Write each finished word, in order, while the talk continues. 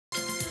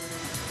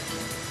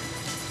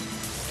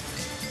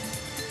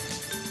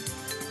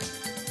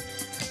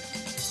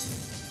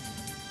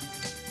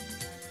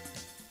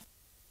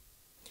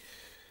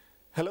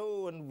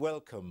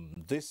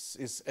welcome. This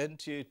is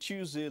NTA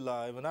Tuesday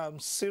Live and I'm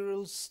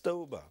Cyril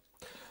Stober.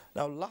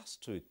 Now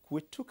last week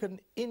we took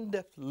an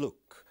in-depth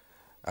look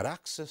at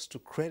access to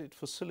credit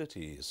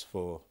facilities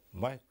for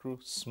micro,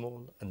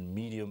 small and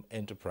medium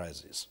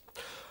enterprises.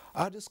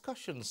 Our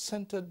discussion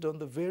centered on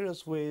the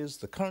various ways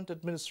the current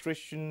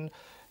administration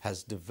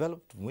has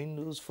developed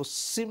windows for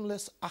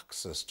seamless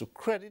access to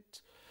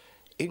credit,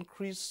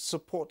 increased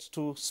support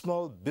to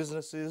small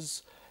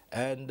businesses,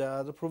 and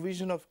the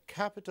provision of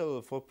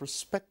capital for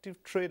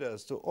prospective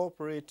traders to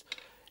operate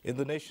in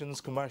the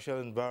nation's commercial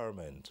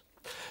environment.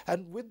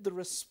 And with the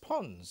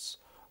response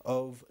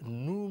of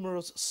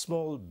numerous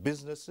small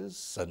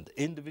businesses and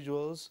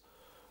individuals,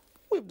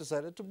 we've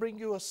decided to bring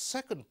you a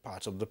second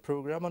part of the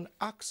program on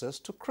access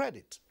to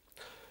credit.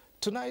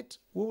 Tonight,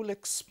 we will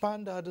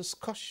expand our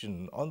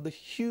discussion on the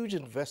huge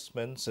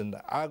investments in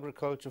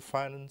agriculture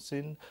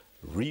financing,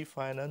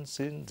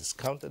 refinancing,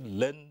 discounted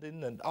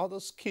lending, and other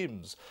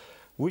schemes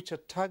which are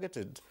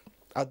targeted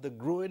at the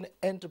growing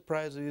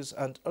enterprises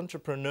and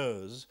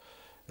entrepreneurs,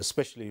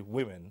 especially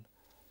women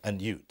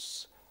and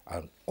youths.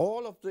 And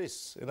all of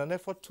this in an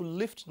effort to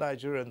lift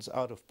Nigerians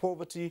out of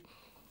poverty,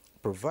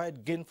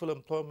 provide gainful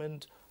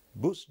employment,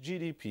 boost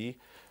GDP,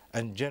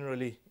 and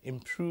generally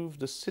improve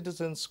the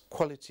citizens'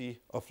 quality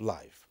of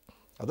life.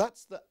 Now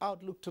that's the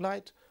outlook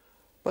tonight,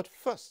 but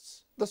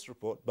first, this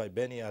report by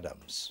Benny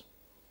Adams.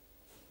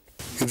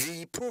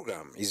 The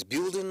program is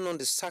building on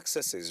the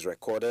successes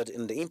recorded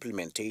in the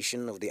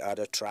implementation of the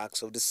other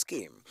tracks of the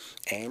scheme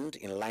and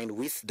in line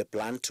with the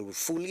plan to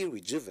fully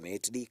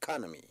rejuvenate the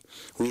economy,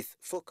 with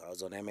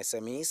focus on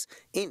MSMEs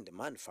in the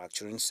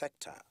manufacturing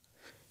sector.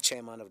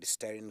 Chairman of the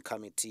steering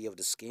committee of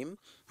the scheme,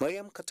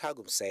 Mariam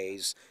Katagum,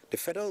 says the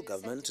federal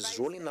government is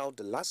rolling out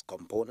the last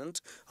component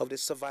of the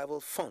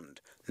survival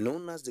fund,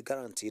 known as the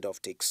Guaranteed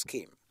Offtake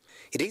Scheme.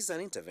 It is an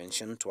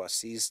intervention to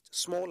assist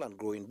small and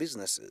growing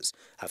businesses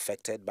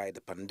affected by the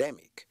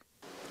pandemic.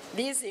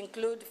 These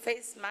include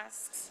face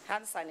masks,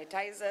 hand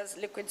sanitizers,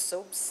 liquid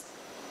soaps,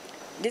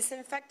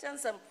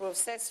 disinfectants and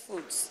processed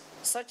foods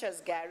such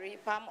as gari,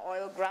 palm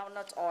oil,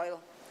 groundnut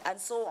oil, and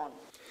so on.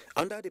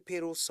 Under the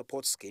payroll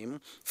support scheme,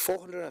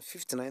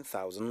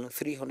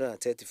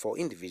 459,334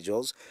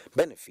 individuals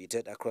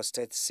benefited across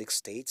 36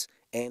 states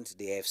and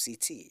the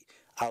FCT,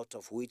 out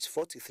of which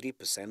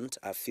 43%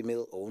 are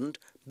female-owned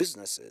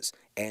businesses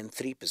and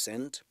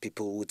 3%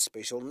 people with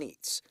special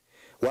needs.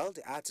 While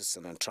the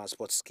Artisan and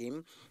Transport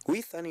Scheme,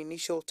 with an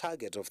initial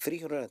target of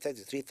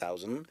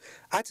 333,000,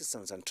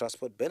 artisans and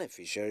transport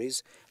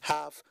beneficiaries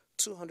have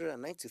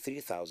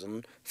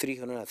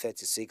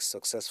 293,336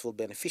 successful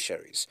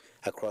beneficiaries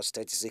across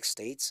 36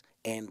 states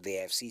and the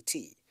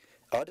FCT.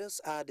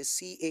 Others are the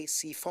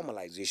CAC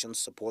Formalization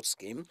Support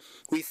Scheme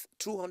with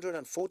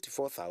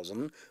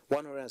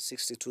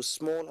 244,162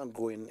 small and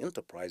growing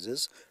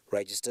enterprises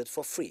registered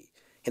for free,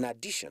 in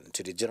addition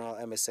to the General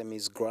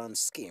MSMEs Grant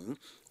Scheme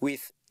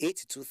with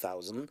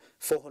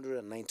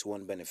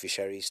 82,491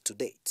 beneficiaries to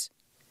date.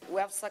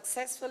 We have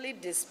successfully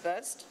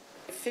disbursed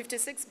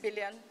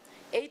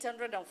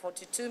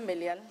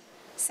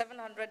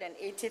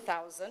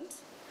 56,842,780,000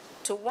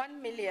 to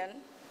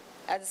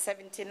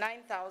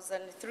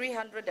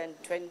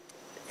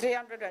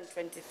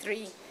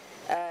 1,079,323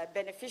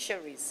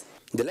 beneficiaries.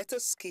 The latter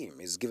scheme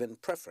is given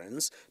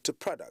preference to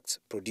products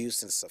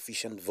produced in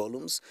sufficient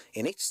volumes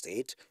in each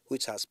state,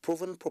 which has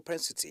proven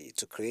propensity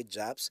to create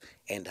jobs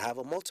and have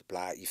a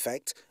multiplier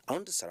effect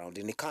on the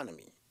surrounding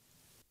economy.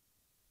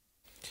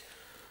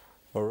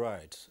 All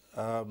right,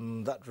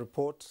 that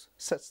report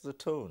sets the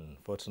tone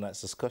for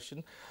tonight's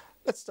discussion.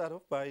 Let's start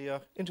off by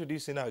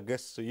introducing our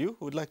guests to you.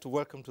 We'd like to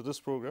welcome to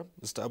this program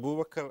Mr.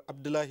 Abubakar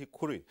Abdullahi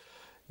Kuri.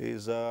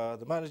 He's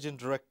the Managing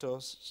Director,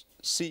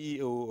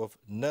 CEO of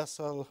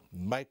Nasal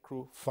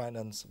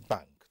Microfinance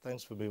Bank.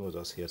 Thanks for being with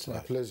us here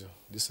tonight. It's my pleasure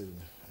this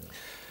evening.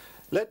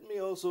 Let me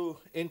also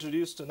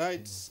introduce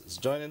tonight, is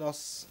joining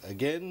us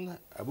again,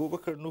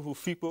 Abubakar Nuhu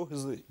Fipo.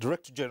 He's the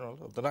Director General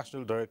of the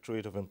National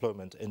Directorate of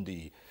Employment,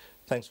 NDE.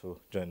 Thanks for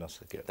joining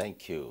us again.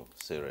 Thank you,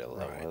 Cyril,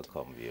 Right. and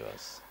welcome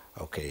viewers.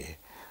 Okay.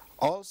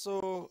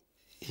 Also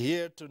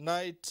here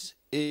tonight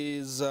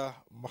is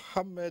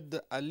Mohammed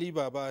Ali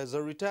Baba. He's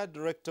a retired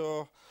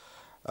director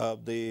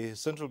of the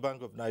Central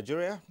Bank of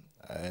Nigeria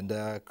and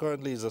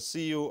currently is a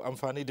CEO,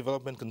 Amfani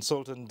Development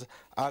Consultant,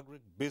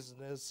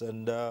 Agribusiness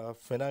and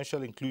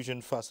Financial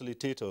Inclusion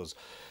Facilitators.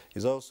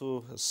 He's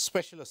also a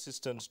special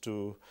assistant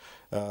to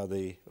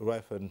the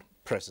RIFAN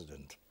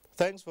President.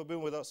 Thanks for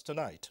being with us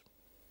tonight.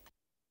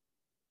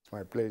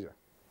 My pleasure.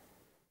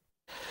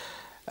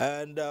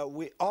 And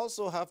we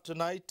also have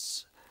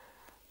tonight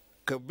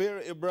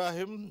Kabir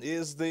Ibrahim.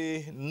 Is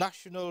the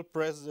National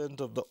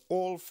President of the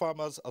All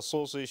Farmers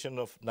Association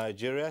of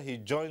Nigeria. He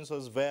joins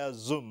us via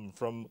Zoom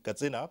from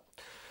Katsina.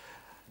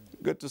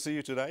 Good to see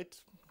you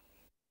tonight.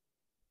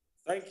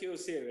 Thank you,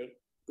 Cyril.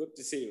 Good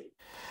to see you.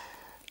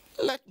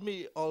 Let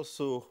me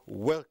also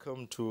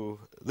welcome to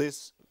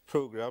this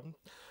program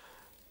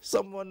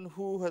someone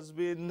who has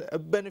been a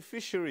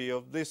beneficiary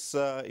of these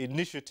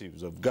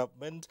initiatives of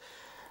government,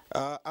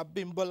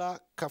 Abimbola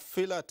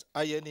Kafilat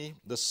Ayeni,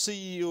 the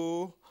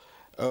CEO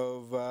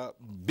of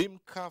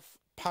Bimcaf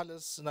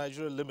Palace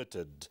Nigeria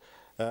Limited.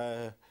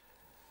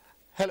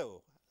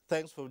 Hello,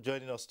 thanks for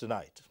joining us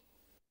tonight.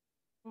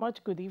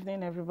 Much good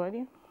evening,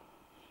 everybody.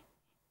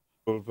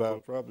 We'll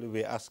probably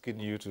be asking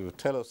you to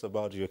tell us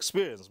about your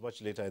experience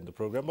much later in the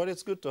program, but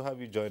it's good to have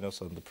you join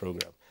us on the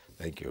program.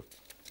 Thank you.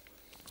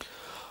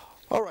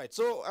 All right,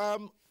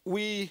 so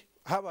we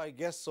have our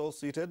guests all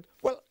seated.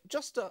 Well,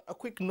 just a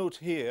quick note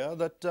here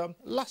that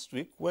last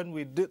week when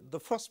we did the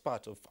first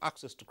part of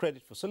access to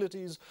credit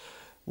facilities,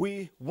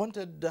 we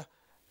wanted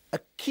a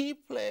key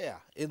player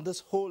in this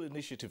whole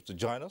initiative to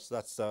join us.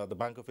 That's the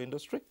Bank of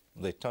Industry.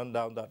 They turned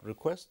down that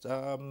request.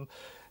 The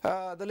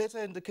letter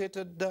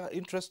indicated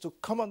interest to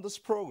come on this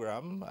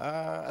program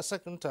a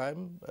second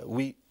time.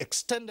 We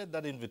extended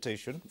that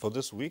invitation for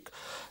this week,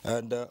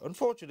 and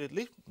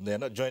unfortunately, they're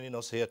not joining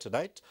us here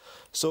tonight.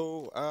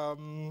 So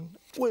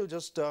we'll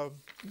just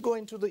go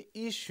into the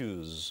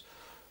issues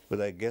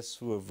with our guests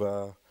who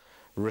have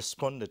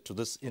responded to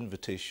this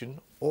invitation,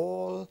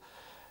 all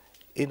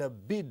in a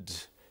bid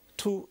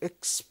to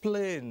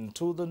explain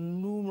to the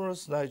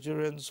numerous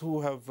Nigerians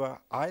who have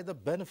either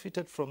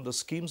benefited from the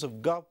schemes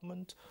of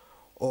government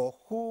or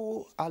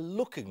who are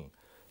looking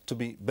to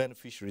be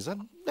beneficiaries.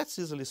 And let's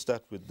easily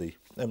start with the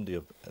MD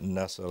of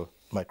Nassau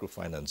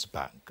Microfinance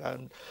Bank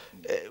and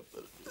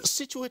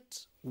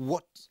situate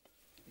what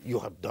you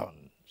have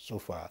done so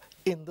far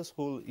in this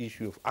whole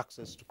issue of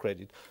access to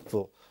credit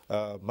for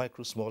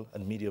micro, small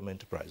and medium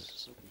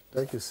enterprises.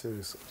 Thank you,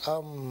 Sirius.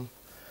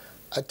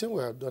 I think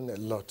we have done a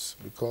lot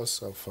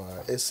because of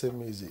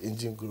SME is the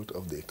engine growth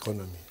of the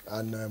economy,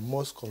 and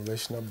most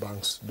conventional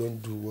banks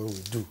don't do what we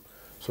do.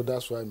 So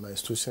that's why my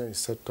institution is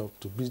set up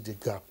to bridge the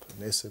gap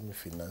in SME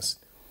finance.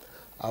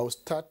 I will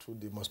start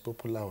with the most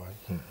popular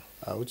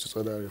one, which is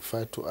what I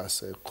refer to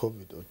as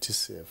COVID or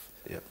TCF.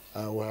 Yep.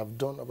 We have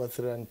done over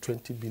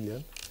 320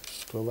 billion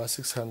to over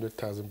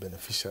 600,000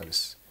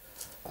 beneficiaries.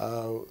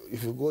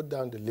 If you go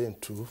down the lane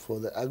too,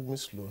 for the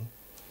agribusiness loan,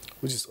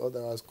 which is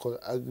otherwise called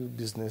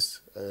agribusiness,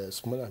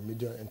 small and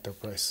medium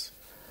enterprise.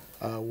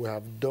 We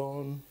have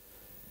done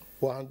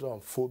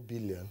 104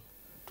 billion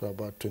to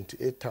about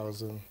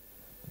 28,000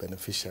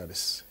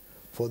 beneficiaries.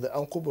 For the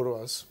anchor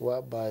borrowers,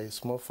 whereby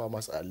small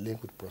farmers are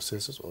linked with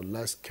processors or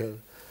large-scale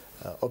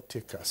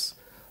uptakers,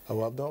 we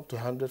have done up to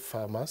 100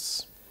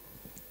 farmers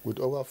with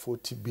over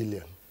 40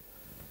 billion.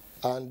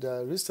 And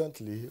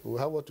recently, we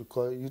have what we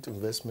call Youth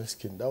Investment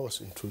Scheme that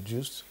was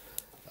introduced.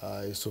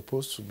 It's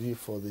supposed to be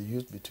for the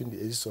youth between the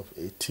ages of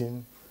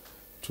 18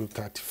 to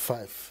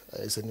 35.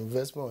 It's an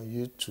investment on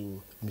youth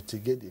to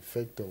mitigate the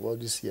effect of all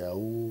this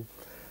Yahoo,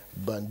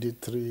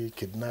 banditry,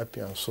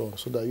 kidnapping, and so on,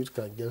 so that youth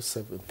can get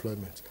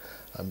self-employment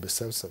and be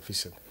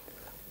self-sufficient.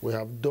 We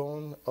have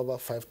done over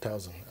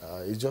 5,000.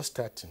 It's just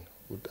starting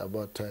with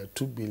about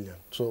 2 billion.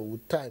 So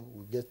with time,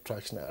 we get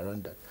traction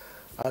around that.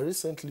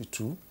 Recently,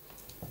 too,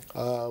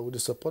 with the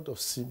support of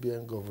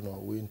CBN governor,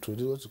 we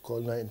introduced what we call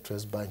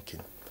non-interest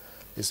banking.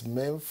 It's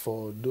meant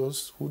for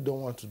those who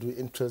don't want to do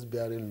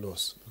interest-bearing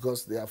loans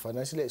because they are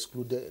financially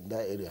excluded in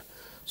that area.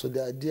 So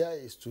the idea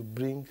is to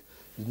bring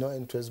the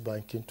non-interest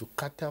banking to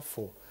cater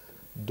for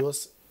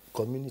those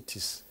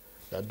communities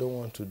that don't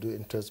want to do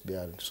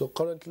interest-bearing. So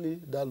currently,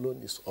 that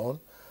loan is on,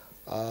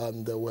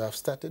 and we have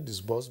started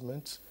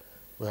disbursement.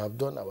 We have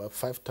done about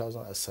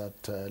 5,000 as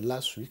at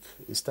last week.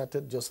 It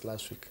started just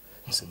last week,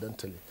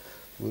 incidentally.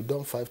 We've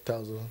done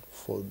 5,000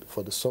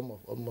 for the sum of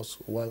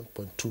almost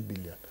 1.2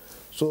 billion.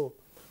 So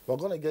we're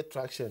going to get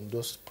traction in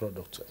those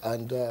products.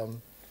 And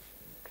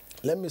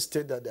let me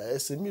state that the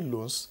SME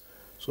loans,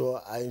 so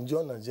I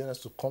enjoy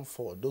Nigerians to come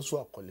forward, those who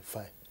are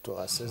qualified to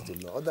access the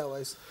loan.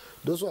 Otherwise,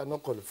 those who are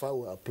not qualified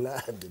will apply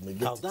and they may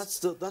get Now, it.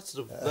 that's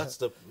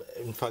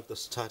in fact, the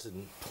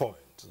starting point.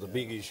 The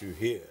big issue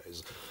here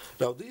is,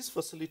 now these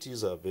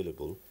facilities are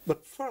available,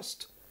 but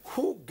first,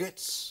 who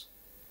gets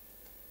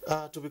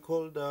to be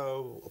called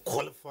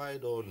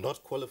qualified or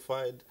not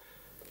qualified?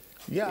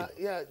 Yeah.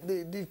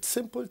 The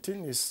simple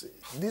thing is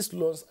these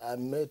loans are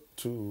made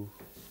to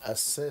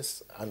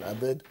assess and are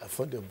made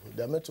affordable.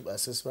 They are made to be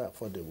accessible and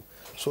affordable.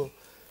 So,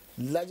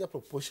 larger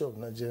proportion of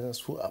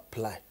Nigerians who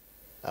apply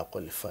are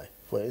qualified.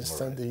 For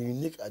instance, the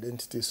unique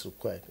identity is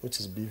required,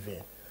 which is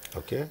BVN.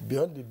 Okay.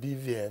 Beyond the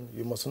BVN,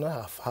 you must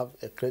not have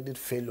a credit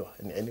failure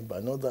in any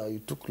bank. Not that you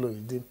took loan,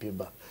 you didn't pay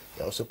back.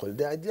 You also call it.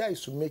 The idea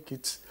is to make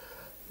it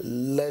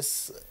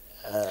less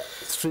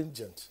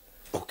stringent.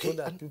 Okay, so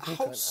that and people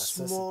how can access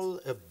small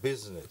a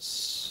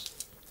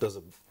business does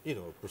a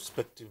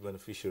prospective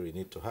beneficiary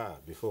need to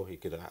have before he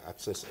can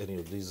access any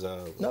of these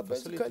Now,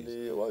 facilities?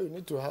 basically, what you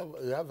need to have,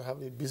 you have to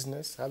have a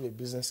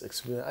business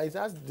experience. It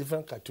has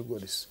different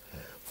categories.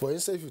 For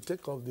instance, if you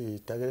take off the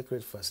targeted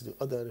credit facility,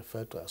 other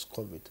referred to as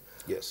COVID.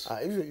 Yes.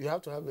 If you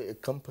have to have a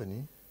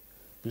company,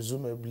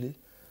 presumably,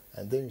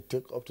 and then you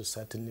take up to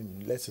certain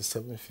limit, let's say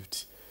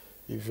 750.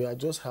 If you are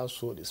just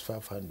household, it's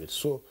 500.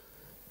 So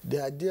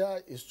the idea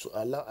is to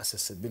allow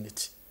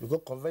accessibility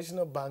because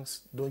conventional banks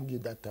don't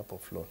give that type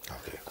of loan.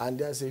 Okay. And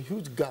there's a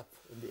huge gap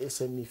in the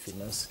SME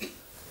finance.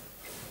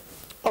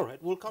 All right,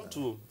 we'll come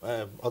to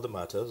other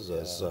matters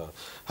as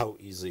how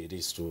easy it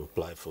is to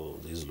apply for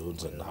these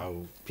loans and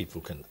how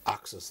people can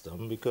access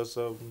them, because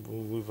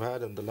we've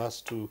had in the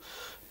last two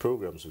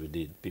programs we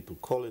did people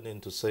calling in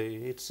to say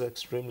it's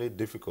extremely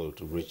difficult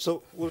to reach.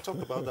 So we'll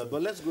talk about that,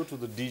 but let's go to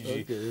the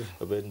DG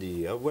of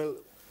NDE. Well,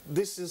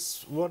 this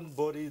is one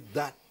body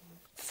that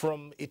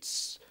from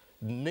its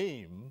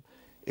name,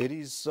 it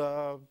is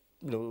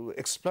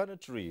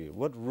explanatory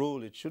what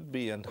role it should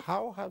be, and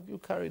how have you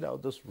carried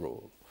out this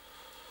role?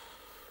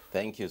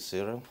 Thank you,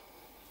 Cyril.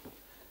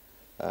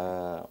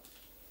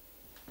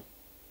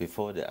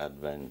 Before the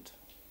advent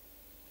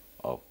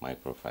of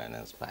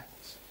microfinance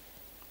banks,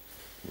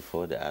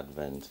 before the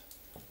advent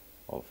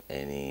of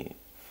any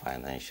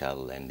financial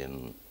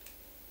lending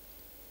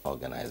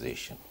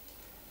organization,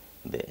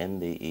 the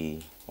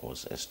NDE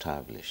was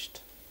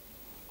established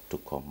to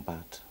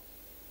combat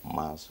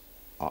mass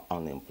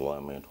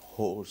unemployment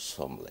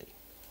wholesomely.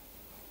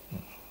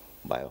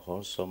 By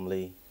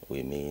wholesomely,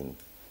 we mean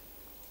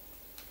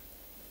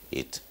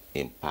it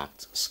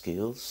impacts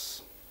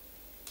skills,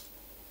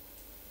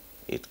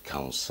 it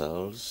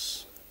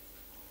counsels,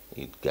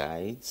 it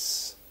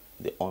guides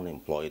the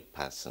unemployed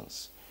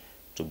persons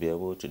to be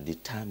able to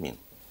determine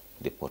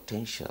the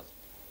potential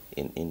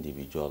in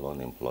individual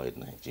unemployed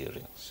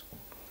Nigerians,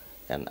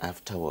 and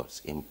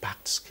afterwards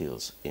impact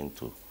skills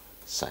into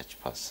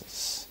such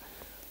persons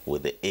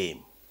with the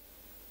aim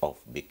of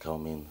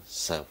becoming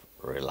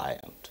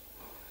self-reliant.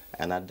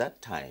 And at that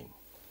time,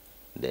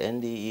 the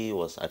NDE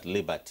was at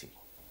liberty.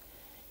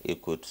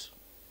 It could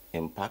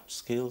impact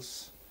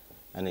skills,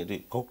 and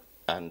it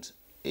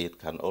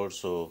can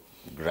also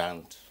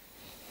grant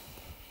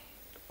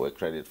a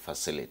credit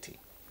facility.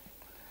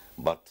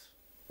 But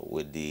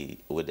with the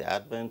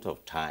advent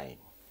of time,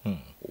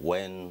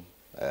 when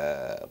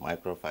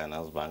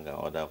microfinance bank and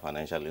other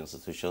financial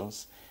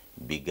institutions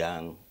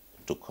began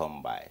to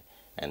come by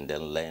and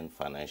then lend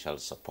financial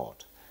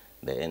support,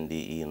 the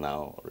NDE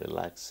now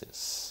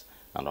relaxes.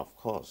 And of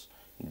course,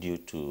 due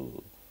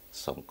to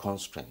some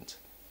constraint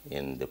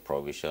in the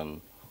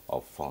provision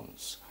of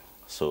funds.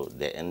 So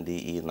the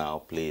NDE now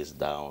plays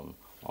down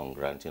on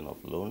granting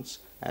of loans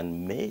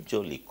and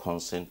majorly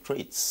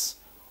concentrates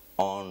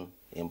on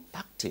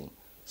impacting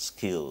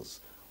skills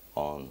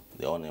on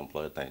the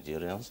unemployed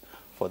Nigerians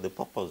for the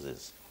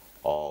purposes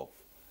of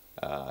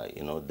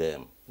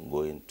them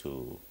going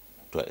to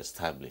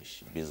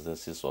establish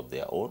businesses of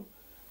their own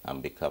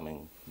and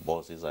becoming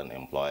bosses and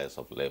employers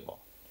of labor.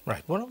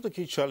 Right. One of the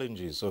key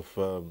challenges of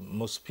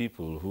most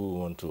people who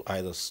want to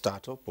either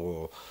start up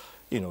or,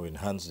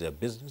 enhance their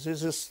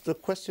businesses is the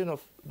question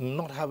of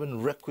not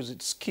having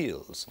requisite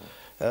skills.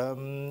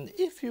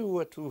 If you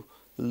were to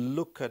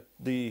look at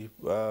the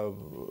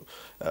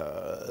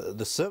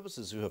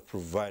services you have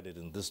provided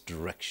in this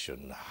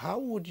direction, how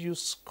would you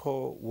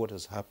score what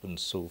has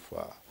happened so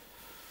far?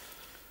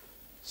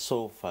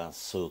 So far,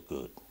 so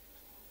good.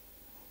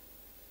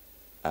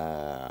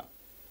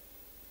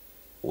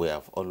 We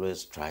have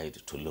always tried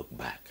to look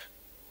back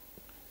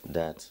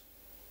that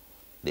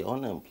the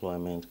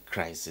unemployment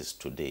crisis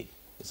today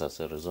is as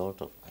a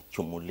result of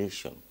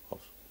accumulation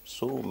of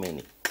so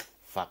many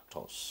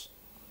factors,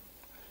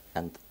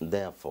 and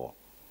therefore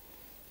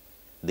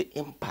the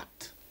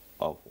impact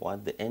of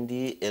what the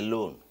NDA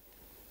alone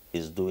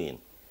is doing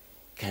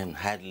can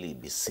hardly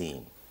be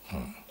seen,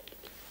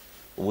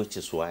 which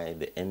is why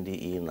the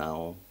NDE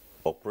now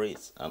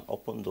operates an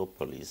open door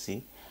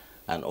policy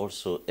and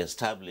also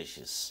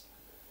establishes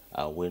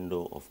a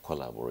window of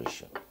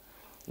collaboration.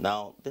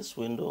 Now, this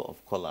window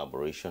of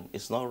collaboration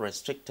is not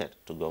restricted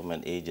to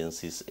government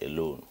agencies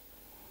alone.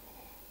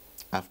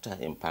 After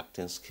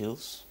impacting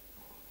skills,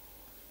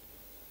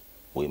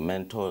 we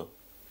mentor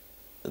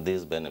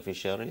these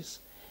beneficiaries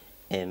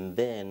and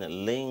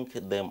then link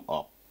them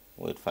up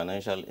with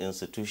financial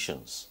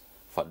institutions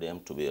for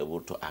them to be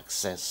able to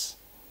access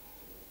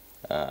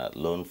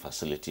loan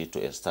facility to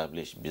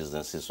establish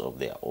businesses of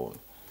their own.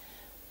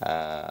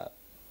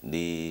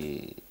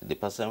 The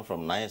person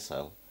from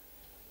NISAL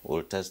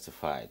will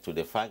testify to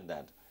the fact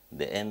that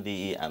the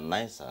NDE and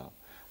NISAL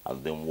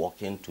have been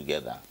working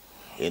together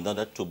in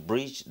order to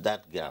bridge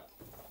that gap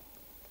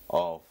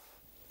of,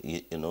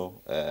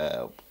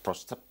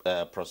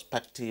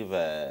 prospective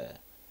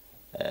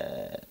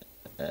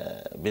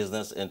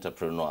business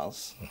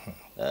entrepreneurs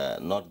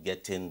not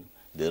getting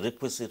the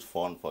requisite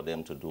fund for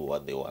them to do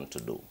what they want to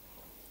do.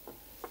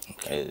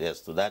 Okay.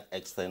 Yes, to that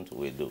extent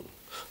we do.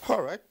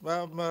 All right,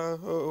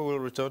 we'll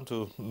return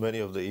to many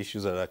of the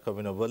issues that are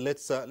coming up, but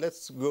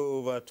let's go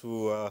over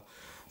to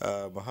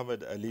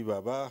Mohammed Ali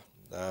Baba,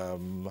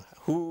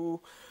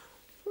 who,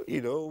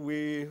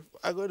 we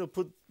are going to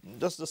put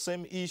just the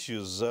same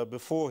issues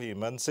before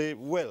him and say,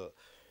 well,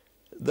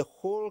 the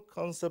whole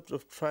concept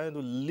of trying to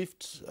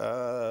lift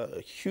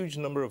a huge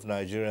number of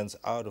Nigerians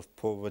out of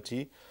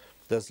poverty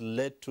that's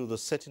led to the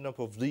setting up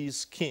of these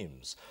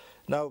schemes.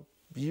 Now,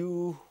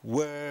 you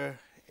were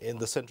in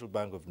the Central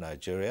Bank of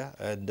Nigeria,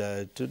 and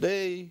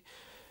today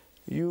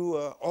you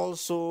are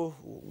also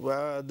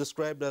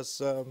described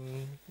as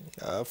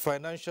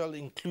financial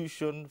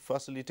inclusion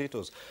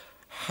facilitators.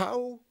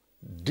 How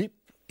deep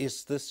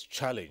is this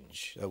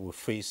challenge that we're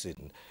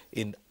facing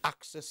in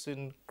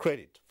accessing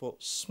credit for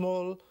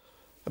small,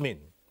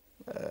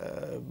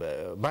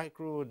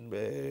 micro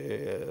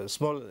and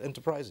small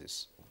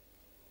enterprises?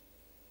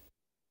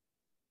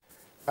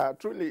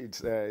 Truly,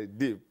 it's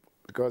deep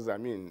because,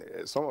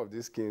 some of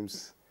these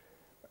schemes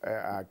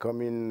are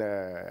coming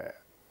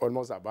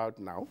almost about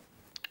now,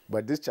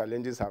 but these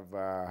challenges have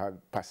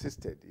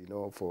persisted,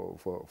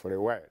 for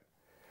a while.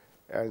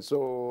 And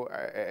so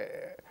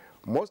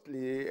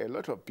mostly a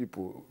lot of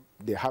people,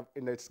 they have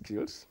innate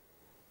skills,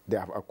 they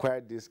have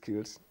acquired these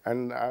skills,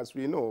 and as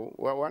we know,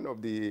 one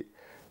of the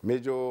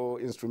major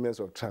instruments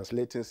of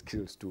translating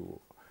skills to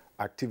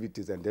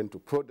activities and then to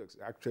products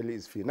actually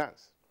is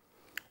finance.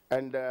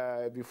 And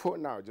before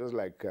now, just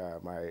like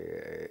my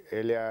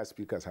earlier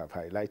speakers have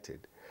highlighted,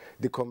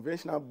 the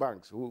conventional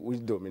banks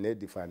which dominate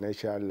the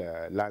financial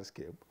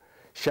landscape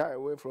shy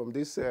away from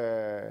these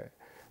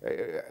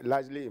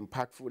largely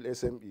impactful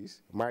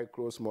SMEs,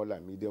 micro, small,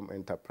 and medium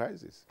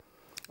enterprises.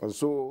 And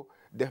so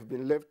they've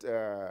been left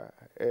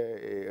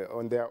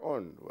on their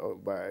own,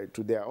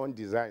 to their own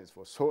designs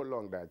for so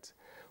long that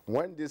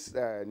when this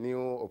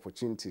new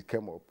opportunity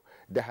came up,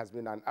 there has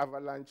been an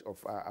avalanche of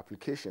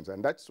applications.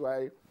 And that's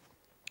why,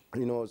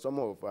 some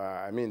of,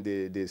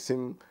 they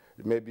seem,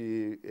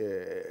 maybe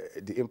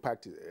the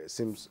impact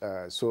seems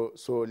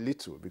so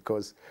little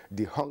because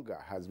the hunger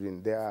has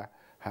been there,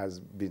 has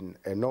been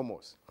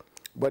enormous.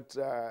 But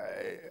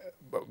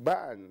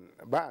by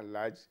and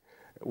large,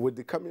 with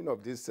the coming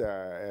of these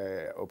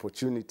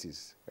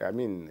opportunities, a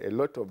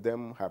lot of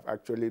them have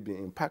actually been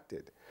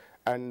impacted.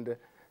 And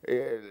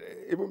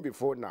even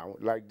before now,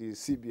 like the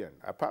CBN,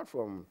 apart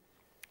from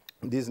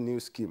this new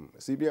scheme,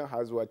 CBN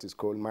has what is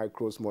called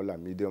micro, small,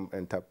 and medium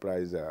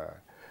enterprise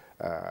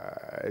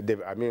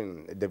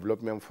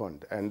development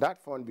fund. And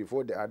that fund,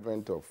 before the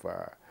advent of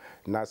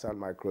National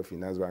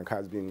Microfinance Bank,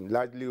 has been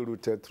largely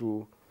routed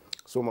through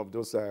some of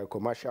those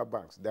commercial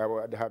banks. There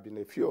have been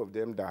a few of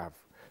them that have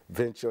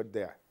ventured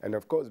there. And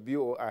of course,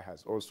 BOI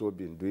has also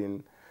been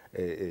doing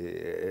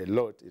a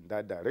lot in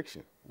that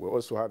direction. We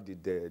also have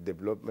the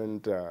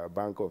Development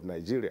Bank of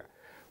Nigeria,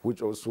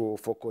 which also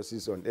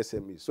focuses on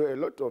SMEs. So a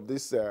lot of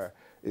these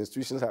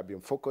institutions have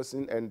been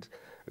focusing, and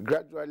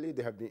gradually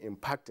they have been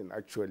impacting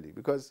actually,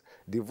 because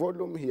the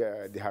volume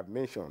here they have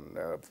mentioned,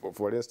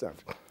 for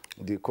instance,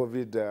 the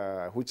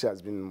COVID, which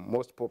has been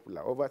most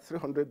popular, over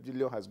 300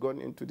 billion has gone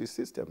into the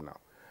system now,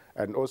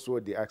 and also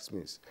the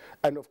AXMIS.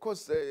 And of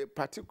course,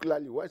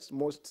 particularly what's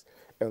most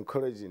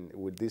encouraging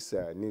with this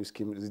new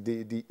scheme is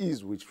the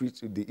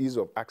ease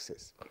of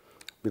access,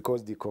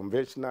 because the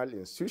conventional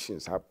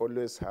institutions have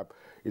always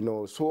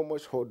so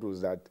much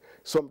hurdles that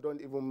some don't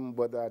even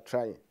bother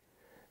trying.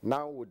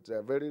 Now with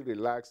very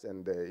relaxed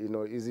and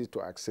easy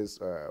to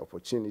access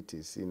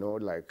opportunities,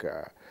 like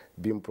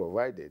being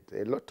provided,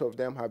 a lot of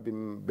them have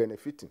been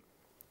benefiting.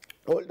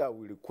 All that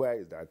we require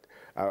is that,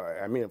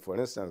 for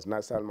instance,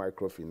 National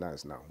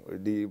Microfinance now,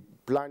 the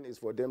plan is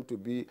for them to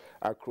be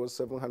across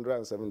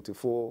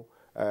 774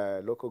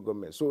 local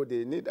governments. So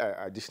they need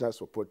additional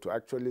support to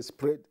actually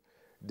spread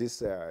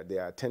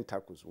their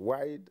tentacles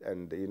wide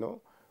and,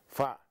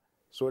 far,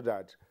 so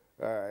that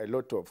a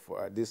lot of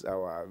these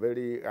our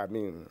very,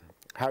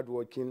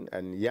 hardworking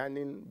and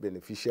yearning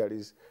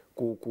beneficiaries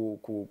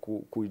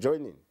could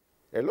join in.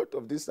 A lot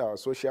of these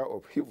social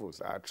upheavals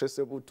are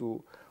traceable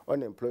to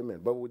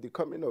unemployment, but with the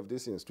coming of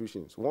these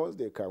institutions, once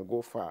they can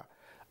go far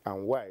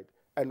and wide,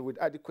 and with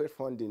adequate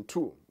funding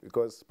too,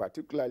 because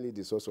particularly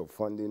the source of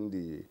funding,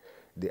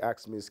 the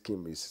AXMI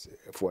scheme is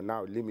for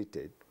now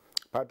limited.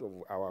 Part of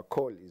our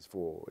call is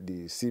for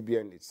the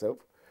CBN itself,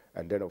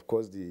 and then of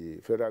course the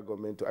federal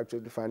government to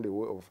actually find a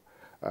way of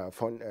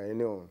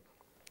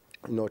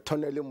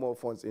tunneling more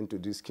funds into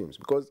these schemes,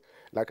 because,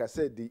 like I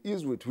said, the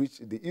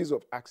ease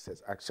of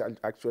access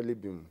actually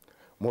been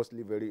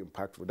mostly very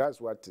impactful.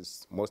 That's what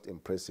is most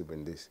impressive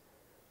in this.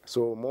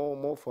 So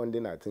more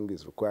funding, I think,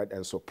 is required,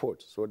 and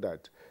support, so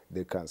that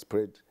they can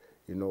spread,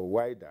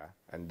 wider,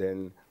 and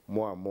then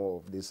more and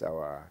more of this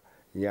our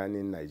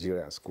yearning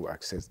Nigerians could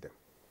access them.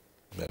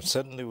 There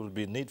certainly will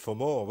be need for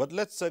more. But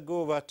let's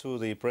go over to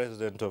the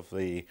president of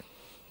the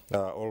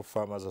All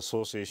Farmers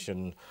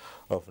Association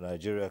of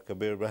Nigeria,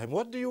 Kabir Ibrahim.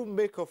 What do you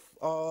make of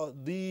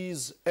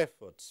these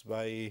efforts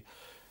by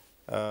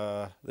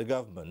the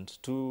government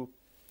to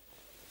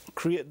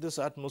create this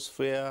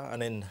atmosphere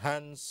and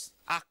enhance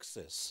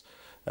access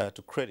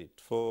to credit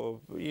for,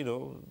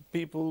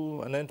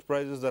 people and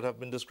enterprises that have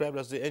been described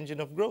as the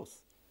engine of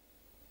growth?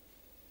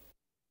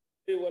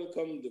 We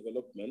welcome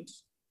development,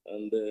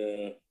 and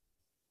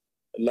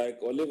like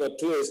Oliver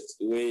Twist,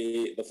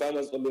 the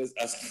farmers always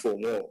ask for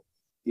more.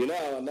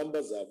 Our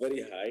numbers are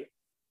very high.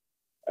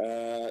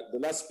 The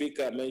last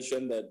speaker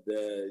mentioned that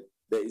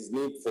there is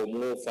need for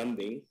more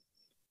funding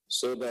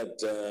so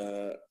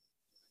that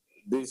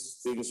these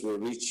things will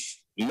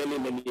reach many,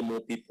 many more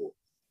people.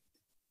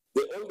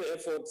 All the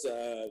efforts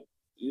are,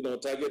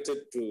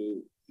 targeted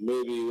to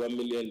maybe 1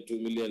 million, 2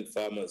 million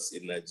farmers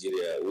in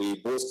Nigeria. We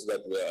boast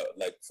that we are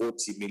like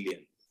 40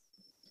 million.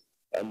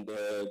 And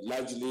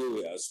largely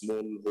we are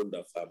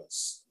smallholder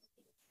farmers.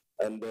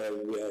 And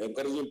we are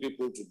encouraging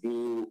people to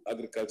do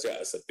agriculture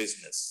as a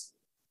business.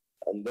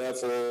 And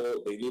therefore,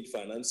 they need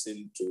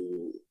financing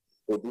to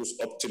produce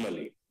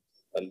optimally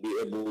and be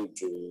able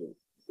to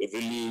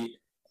really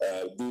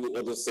do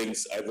other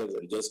things other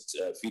than just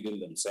feeding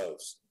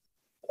themselves.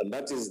 And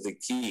that is the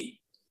key.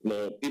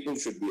 People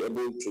should be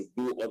able to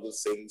do other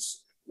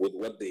things with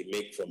what they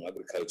make from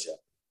agriculture.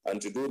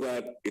 And to do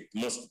that, it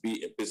must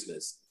be a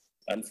business.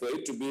 And for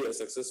it to be a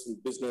successful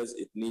business,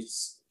 it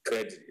needs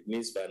credit, it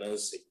needs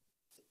financing.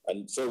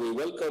 And so we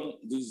welcome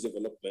these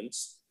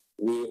developments.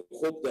 We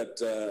hope that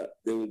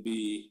there will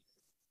be,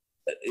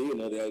 there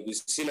will be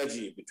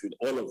synergy between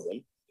all of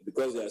them,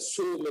 because there are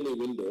so many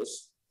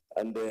windows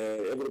and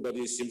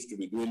everybody seems to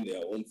be doing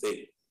their own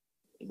thing.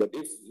 But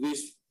if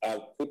these are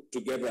put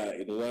together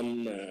in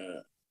one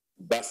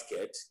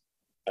basket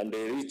and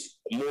they reach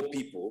more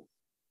people,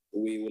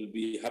 we will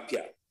be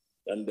happier.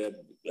 And the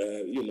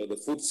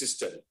food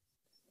system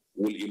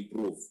will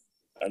improve,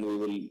 and we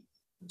will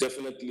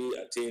definitely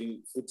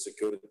attain food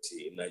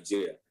security in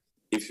Nigeria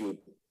if you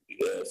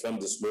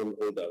fund the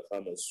smallholder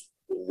farmers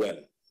well.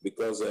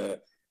 Because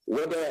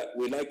whether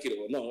we like it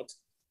or not,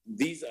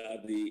 these are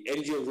the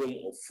engine room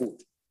of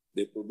food.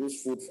 They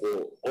produce food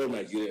for all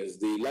Nigerians.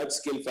 The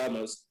large-scale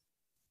farmers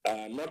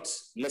are not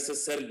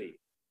necessarily,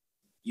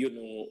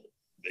 doing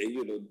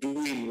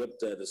what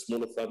the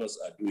smaller farmers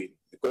are doing.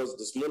 Because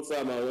the small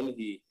farmer, when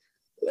he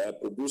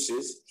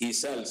produces, he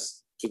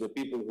sells to the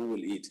people who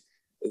will eat.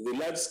 The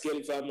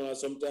large-scale farmer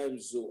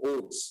sometimes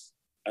hoards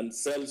and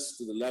sells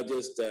to the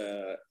largest,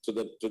 to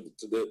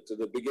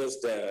the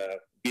biggest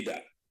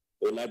bidder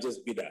or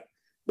largest bidder.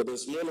 But the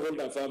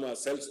smallholder farmer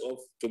sells off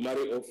to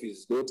marry off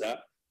his daughter,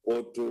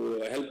 or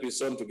to help his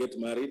son to get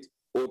married,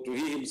 or to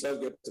he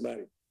himself get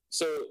married.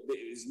 So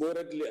it's more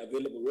readily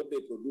available. What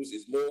they produce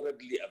is more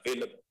readily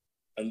available.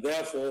 And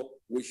therefore,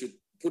 we should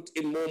put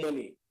in more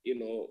money,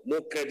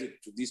 more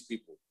credit to these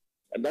people.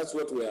 And that's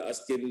what we are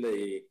asking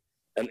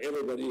and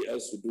everybody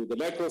else to do. The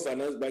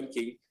microfinance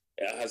banking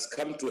has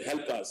come to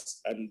help us.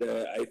 And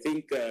I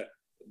think the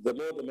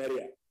more the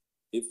merrier.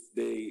 If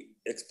they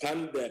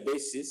expand their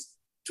basis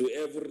to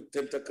every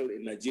tentacle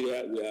in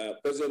Nigeria, we are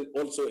present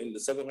also in the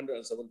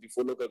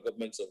 774 local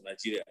governments of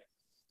Nigeria.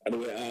 And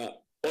we are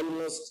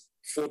almost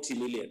 40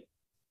 million.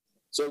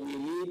 So we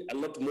need a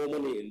lot more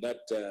money in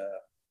that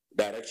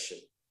direction.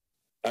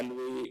 And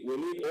we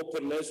need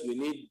openness, we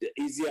need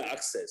easier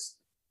access.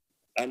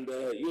 And,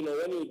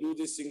 when we do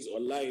these things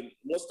online,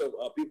 most of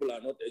our people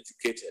are not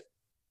educated.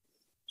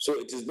 So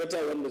it is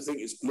better when the thing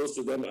is close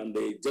to them and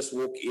they just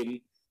walk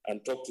in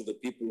and talk to the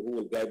people who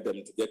will guide them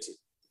to get it.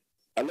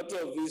 A lot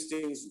of these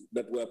things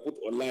that were put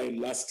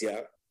online last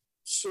year,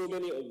 so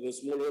many of the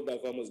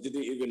smallholder farmers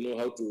didn't even know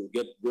how to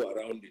go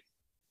around it.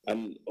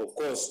 And of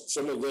course,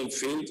 some of them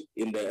failed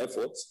in their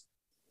efforts.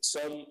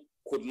 Some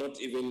could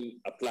not even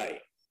apply.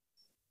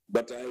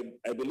 But I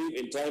believe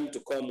in time to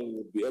come, we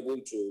will be able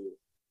to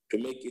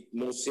make it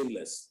more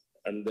seamless.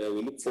 And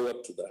we look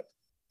forward to that.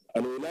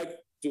 And we would like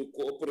to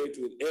cooperate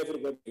with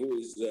everybody who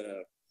is,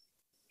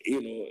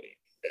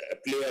 a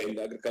player in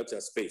the agriculture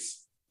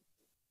space.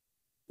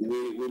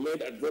 We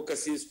made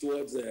advocacies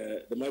towards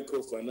the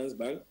microfinance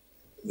bank.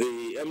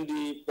 The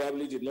MD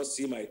probably did not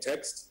see my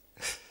text.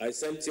 I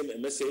sent him a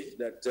message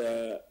that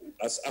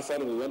as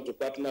AFAN, we want to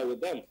partner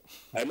with them.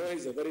 I know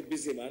he's a very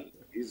busy man.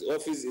 His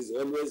office is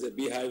always a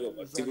beehive of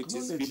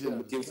activities, people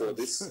looking for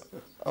this.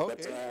 Okay.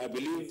 But I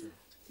believe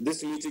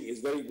this meeting is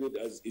very good,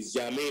 as is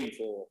germane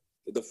for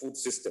the food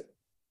system.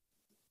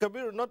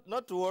 Kabir,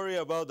 not to worry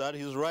about that.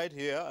 He's right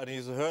here and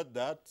he's heard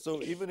that.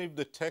 So even if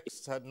the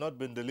text had not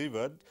been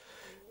delivered,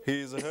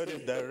 he's heard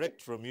it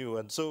direct from you.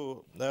 And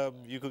so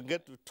you can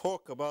get to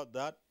talk about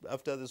that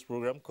after this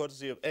program,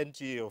 courtesy of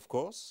NTA, of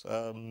course.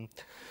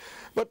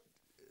 But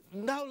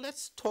now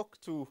let's talk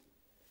to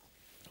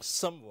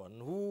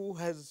someone who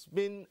has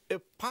been a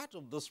part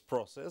of this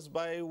process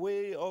by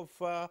way of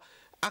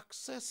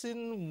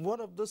accessing one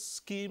of the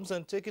schemes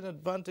and taking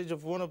advantage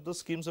of one of the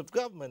schemes of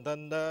government.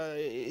 And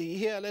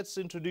here let's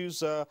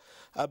introduce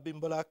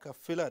Abimbola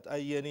Kafilat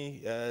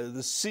Ayeni,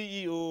 the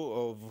CEO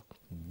of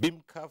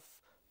BIMCAF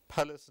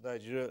Palace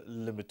Nigeria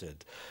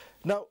Limited.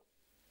 Now,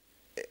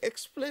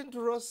 explain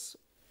to us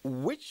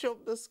which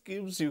of the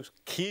schemes you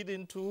keyed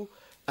into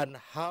and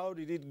how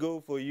did it go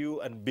for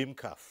you and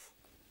BIMCAF?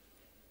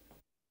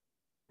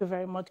 Thank you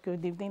very much.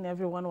 Good evening,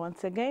 everyone,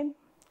 once again.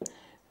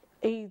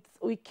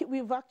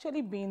 We've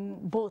actually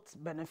been both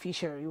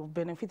beneficiary. We've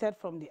benefited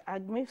from the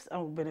AGMIFs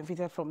and we've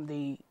benefited from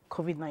the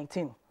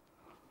COVID-19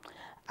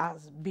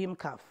 as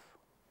BIMCAF.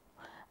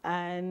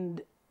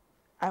 And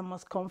I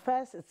must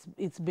confess,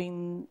 it's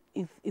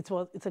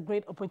a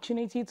great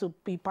opportunity to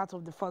be part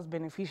of the first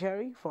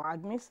beneficiary for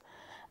AGMIFs.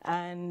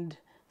 And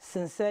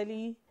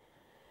sincerely,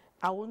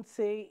 I won't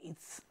say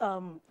it's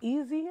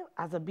easy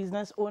as a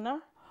business owner,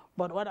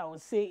 but what I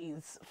would say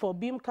is for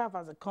BIMCAF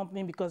as a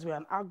company, because we're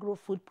an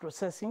agro-food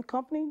processing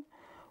company,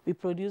 we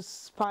produce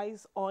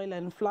spice, oil,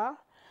 and flour,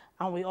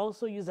 And we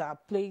also use our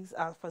place,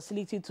 our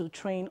facility to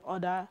train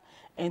other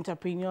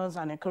entrepreneurs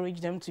and encourage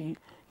them to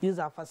use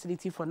our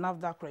facility for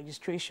NAFDAC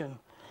registration.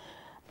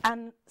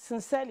 And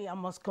sincerely, I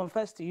must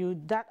confess to you,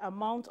 that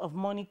amount of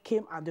money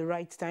came at the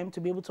right time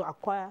to be able to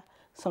acquire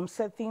some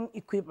certain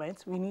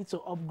equipment we need to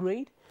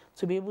upgrade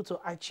to be able to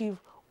achieve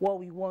what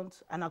we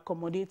want and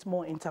accommodate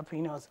more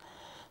entrepreneurs.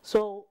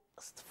 So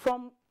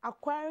from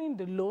acquiring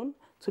the loan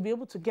to be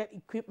able to get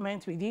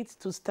equipment with it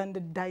to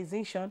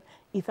standardization,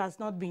 it has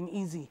not been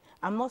easy.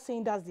 I'm not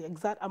saying that's the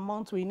exact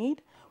amount we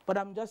need, but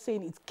I'm just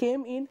saying it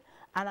came in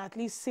and at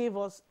least saved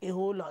us a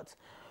whole lot.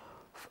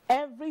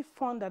 Every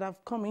fund that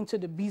have come into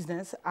the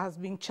business has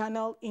been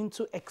channeled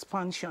into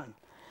expansion.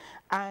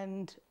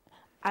 And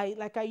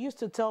like I used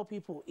to tell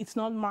people, it's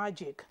not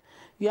magic.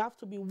 You have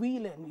to be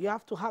willing, you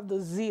have to have the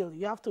zeal,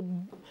 you have to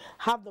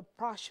have the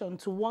passion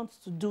to want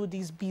to do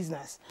this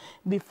business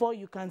before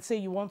you can say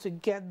you want to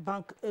get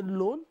bank a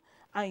loan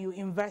and you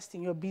invest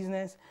in your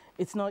business.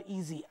 It's not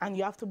easy. And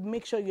you have to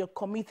make sure you're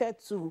committed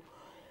to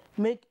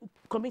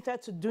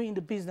doing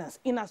the business,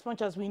 in as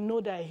much as we know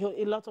there are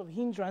a lot of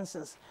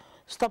hindrances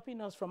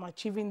stopping us from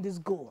achieving this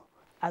goal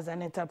as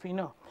an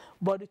entrepreneur.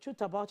 But the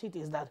truth about it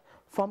is that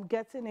from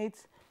getting it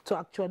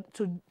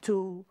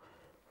to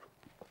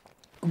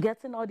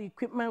getting all the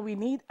equipment we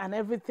need and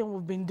everything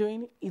we've been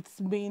doing, it's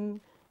been,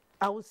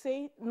 I would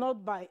say,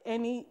 not by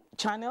any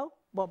channel,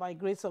 but by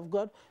grace of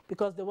God,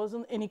 because there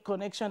wasn't any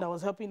connection that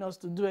was helping us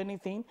to do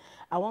anything.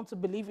 I want to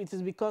believe it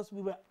is because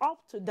we were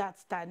up to that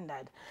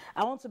standard.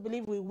 I want to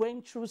believe we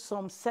went through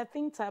some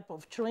certain type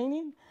of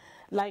training,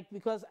 like,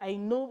 because I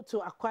know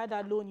to acquire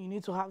that loan, you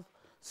need to have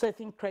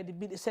certain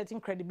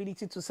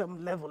credibility to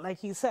some level. Like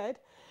he said,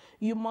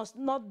 you must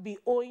not be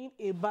owing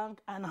a bank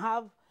and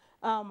have,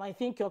 I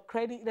think your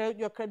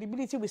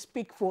credibility will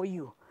speak for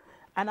you.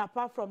 And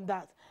apart from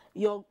that,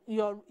 your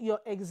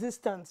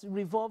existence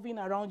revolving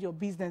around your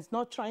business,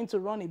 not trying to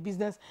run a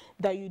business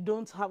that you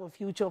don't have a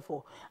future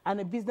for,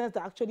 and a business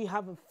that actually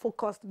have a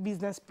focused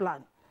business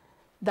plan.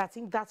 I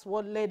think that's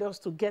what led us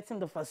to getting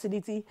the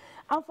facility.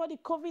 And for the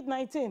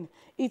COVID-19,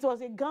 it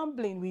was a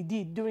gambling we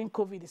did during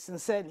COVID,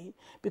 sincerely,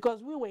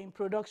 because we were in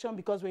production,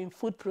 because we're in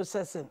food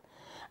processing.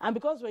 And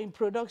because we're in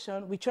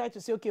production, we tried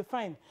to say, okay,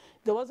 fine.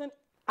 There wasn't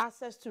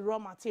access to raw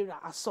material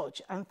as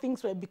such, and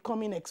things were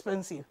becoming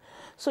expensive.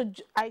 So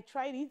I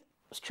tried it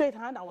straight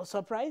hand. I was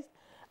surprised,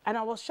 and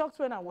I was shocked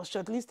when I was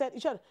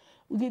shortlisted.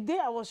 The day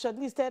I was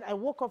shortlisted, I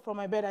woke up from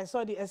my bed, I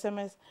saw the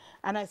SMS,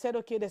 and I said,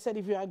 okay, they said,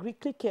 if you agree,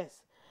 click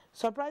yes.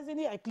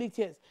 Surprisingly, I clicked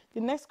yes.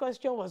 The next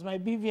question was my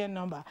BVN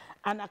number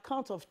and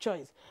account of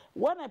choice.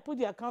 When I put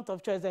the account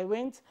of choice, I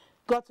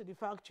got to the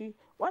factory.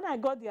 When I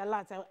got the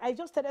alert, I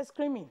just started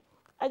screaming.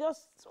 I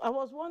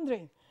was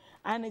wondering.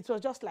 And it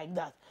was just like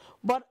that.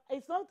 But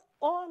it's not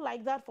all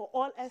like that for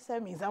all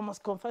SMEs. I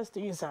must confess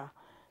to you, sir.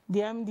 The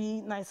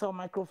MD, Nicel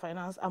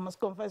Microfinance, I must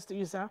confess to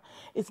you, sir,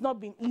 it's not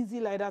been easy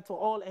like that for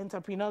all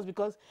entrepreneurs,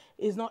 because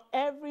it's not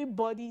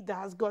everybody that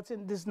has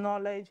gotten this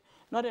knowledge.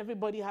 Not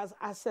everybody has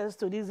access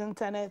to this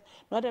internet.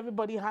 Not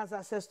everybody has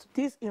access to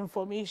this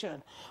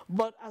information.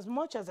 But as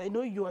much as I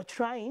know you are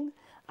trying,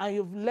 and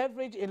you've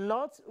leveraged a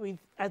lot with,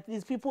 at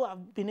least people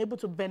have been able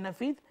to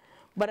benefit,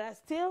 but I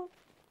still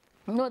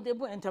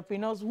notable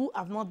entrepreneurs who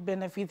have not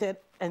benefited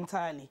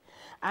entirely.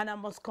 And I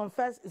must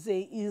confess,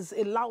 it's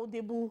a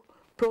laudable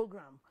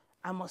program.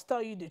 I must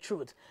tell you the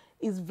truth.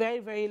 It's very,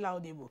 very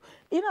laudable.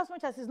 In as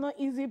much as it's not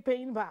easy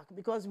paying back,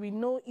 because we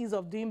know ease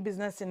of doing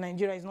business in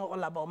Nigeria is not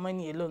all about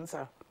money alone,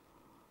 sir.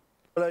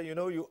 Well, you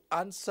know, you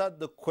answered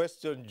the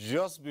question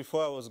just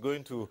before I was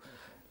going to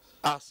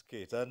ask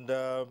it. And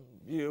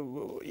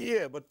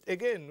yeah, but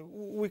again,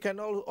 we can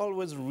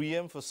always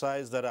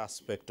re-emphasize that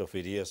aspect of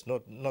it. Yes,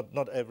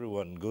 not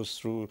everyone goes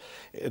through,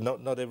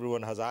 not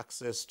everyone has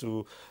access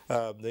to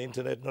the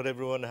internet, not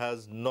everyone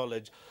has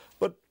knowledge.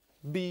 But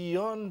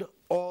beyond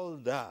all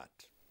that,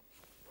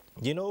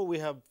 you know, we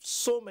have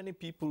so many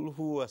people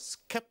who are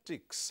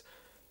skeptics.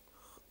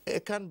 I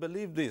can't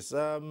believe this.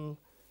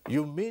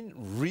 You mean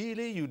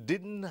really you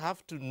didn't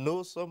have to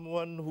know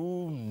someone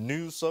who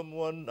knew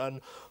someone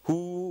and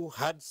who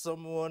had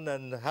someone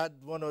and had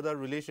one other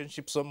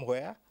relationship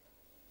somewhere?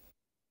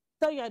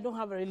 Tell you I don't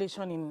have a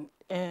relation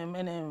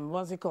in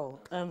what's it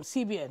called,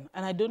 CBN,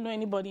 and I don't know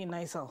anybody in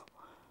Nicel.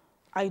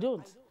 I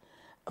don't.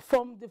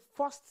 From the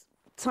first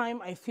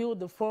time I filled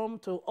the form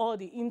to all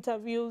the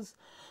interviews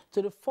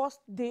to the first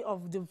day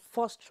of the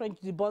first trench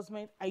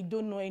disbursement, I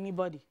don't know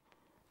anybody.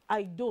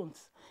 I don't.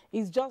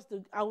 It's just,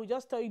 I will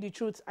just tell you the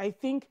truth. I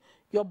think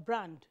your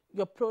brand,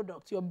 your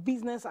product, your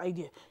business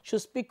idea should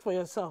speak for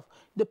yourself.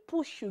 The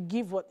push you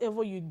give,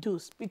 whatever you do,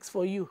 speaks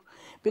for you.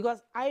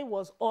 Because I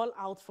was all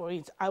out for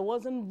it. I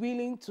wasn't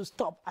willing to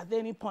stop at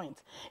any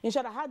point. In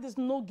short, I had this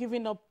no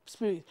giving up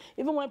spirit.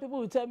 Even when people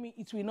would tell me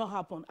it will not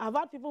happen. I've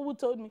had people who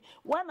told me,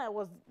 when I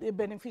was a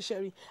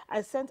beneficiary,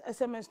 I sent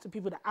SMS to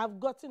people that I've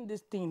gotten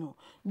this thing,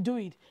 do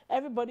it.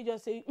 Everybody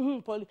just say,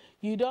 Paul,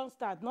 you don't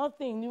start,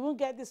 nothing, you won't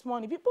get this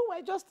money. People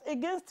were just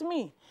against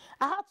me.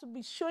 I had to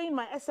be showing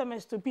my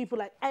SMS to people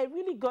like, I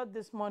really got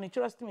this money,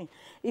 trust me.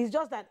 It's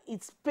just that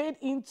it's paid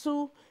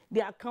into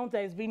the account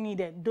that is being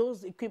needed,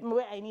 those equipment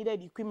where I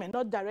needed equipment,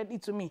 not directly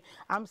to me.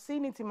 I'm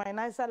seeing it in my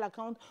NISAL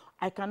account,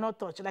 I cannot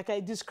touch. Like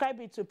I describe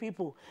it to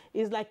people,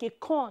 it's like a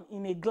corn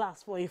in a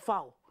glass for a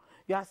fowl.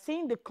 You are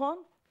seeing the corn,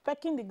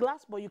 pecking the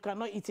glass, but you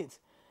cannot eat it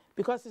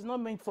because it's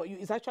not meant for you.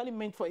 It's actually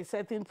meant for a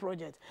certain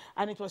project,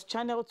 and it was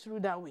channeled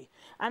through that way.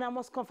 And I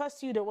must confess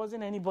to you, there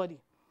wasn't anybody.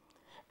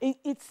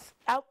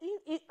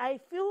 I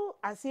feel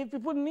as if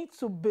people need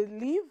to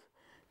believe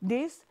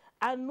this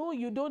and know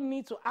you don't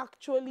need to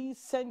actually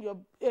send your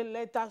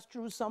letters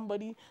through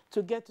somebody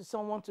to get to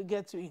someone to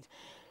get to it.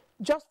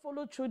 Just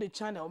follow through the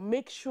channel.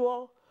 Make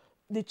sure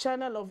the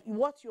channel of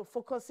what you're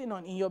focusing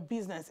on in your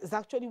business is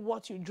actually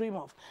what you dream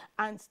of,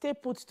 and stay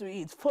put to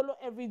it. Follow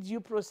every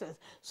due process.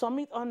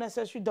 Submit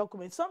unnecessary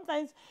documents.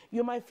 Sometimes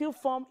you might fill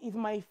form, it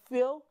might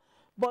fail,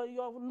 but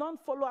your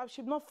non-follow-up,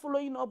 not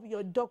following up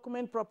your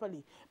document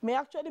properly, may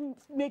actually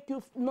make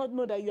you not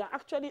know that you are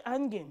actually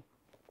hanging.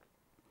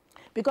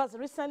 Because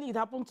recently it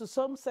happened to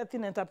some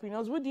certain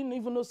entrepreneurs who didn't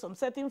even know some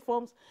certain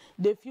forms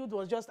they filled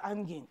was just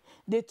hanging.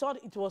 They thought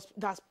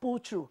that's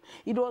pulled through.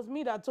 It was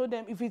me that told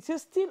them, if it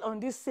is still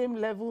on this same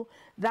level,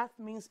 that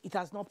means it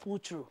has not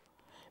pulled through.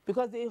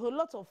 Because there are a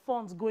lot of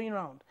funds going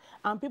around,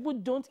 and people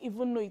don't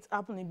even know it's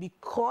happening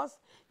because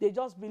they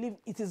just believe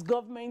it is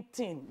government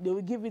thing. They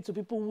will give it to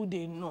people who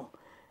they know.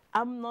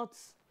 I'm not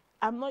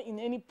in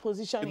any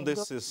position.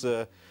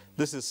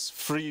 This is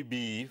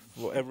freebie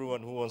for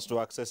everyone who wants to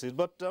access it.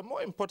 But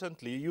more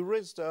importantly, you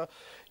raised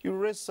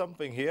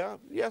something here.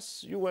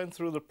 Yes, you went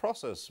through the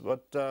process,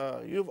 but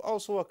you've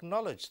also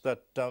acknowledged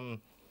that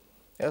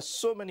there's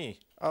so many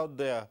out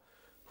there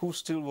who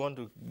still want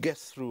to get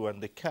through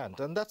and they can't.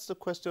 And that's the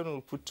question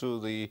we'll put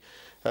to the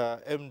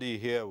MD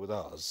here with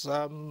us.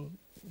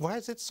 Why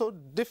is it so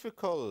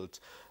difficult?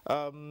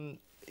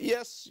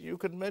 Yes, you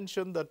can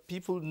mention that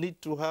people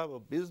need to have a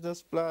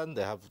business plan,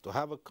 they have to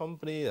have a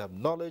company, they have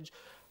knowledge.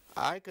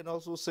 I can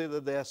also say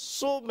that there are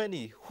so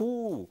many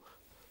who,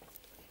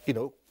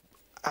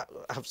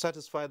 have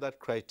satisfied that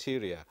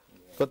criteria,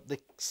 but they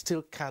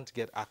still can't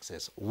get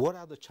access. What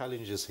are the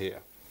challenges here?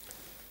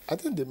 I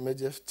think the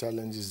major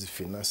challenge is the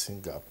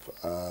financing gap.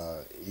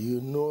 You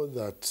know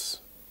that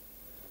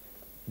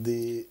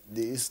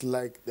it's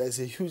like there's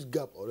a huge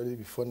gap already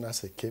before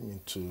NASA came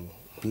into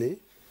play.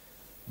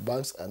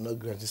 Banks are not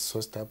granting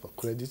such type of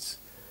credits.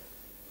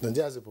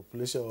 Nigeria has a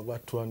population of over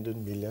 200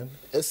 million.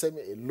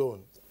 SME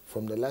alone,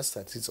 from the last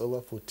statistics, over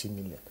 40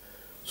 million.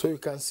 So you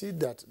can see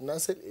that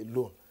NASA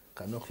alone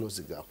cannot close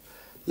the gap.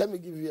 Let me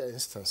give you an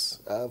instance.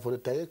 For the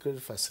Tiger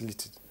Credit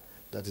Facility,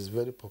 that is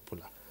very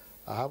popular,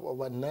 I have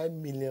over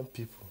 9 million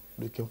people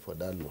looking for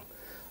that loan.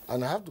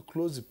 And I have to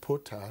close the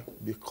portal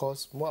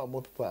because more and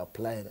more people are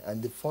applying,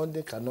 and the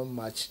funding cannot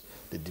match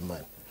the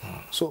demand.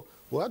 So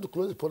we have to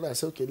close the portal and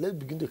say, okay, let's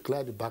begin to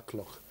clear the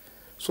backlog.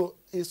 So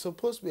it's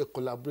supposed to be a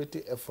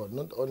collaborative effort,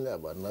 not only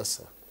about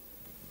NASA.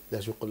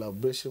 There's a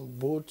collaboration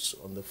both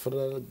on the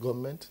federal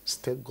government,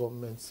 state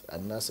governments,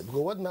 and NASA.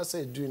 Because what NASA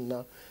is doing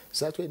now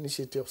is actually an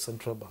initiative of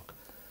central bank.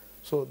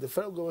 So the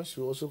federal government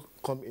should also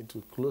come in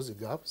to close the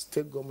gap.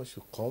 State government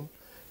should come.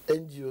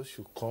 NGOs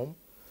should come.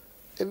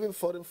 Even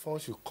foreign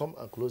funds should come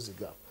and close the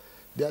gap.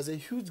 There's a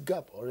huge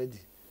gap already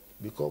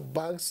because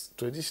banks,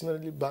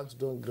 traditionally banks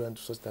don't grant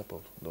such type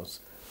of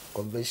loans.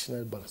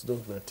 Conventional banks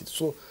don't grant it.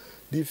 So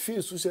the few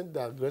institutions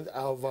that grant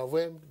are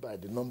overwhelmed by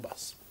the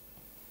numbers.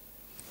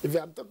 If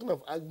I'm talking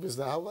of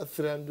agribusiness, I have over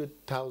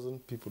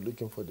 300,000 people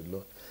looking for the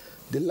loan.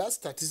 The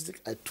last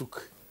statistic I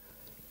took,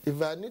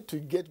 if I need to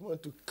get money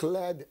to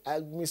clear the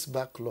agribusiness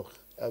backlog,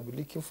 I'll be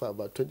looking for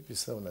about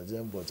 20% of the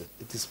Nigerian budget.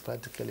 It is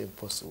practically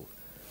impossible.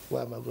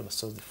 Where am I going to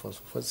source the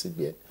funds? From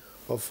CBN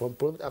or from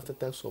profit after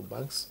tax or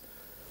banks?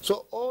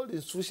 So all the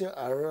institutions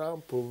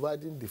around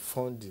providing the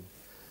funding,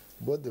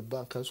 both the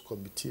bankers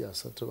committee and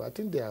central, I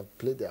think they have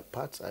played their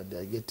parts and they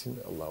are getting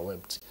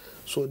overwhelmed.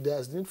 So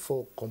there's need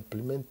for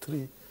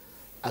complementary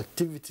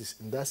activities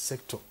in that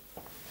sector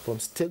from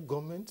state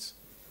governments.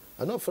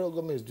 I know federal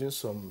government is doing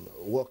some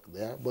work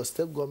there, but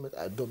state government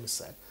are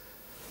domiciled.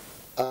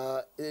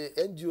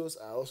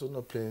 NGOs are also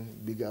not playing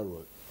a bigger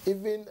role.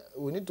 Even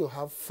we need to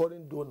have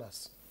foreign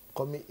donors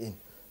coming in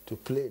to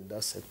play in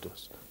that sector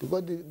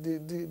because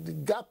the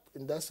gap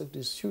in that sector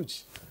is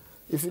huge.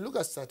 If you look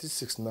at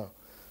statistics now,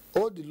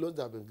 all the loans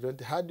that have been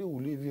granted, how do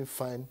we even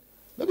find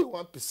maybe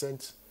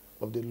 1%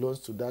 of the loans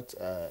to that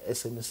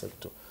SME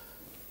sector?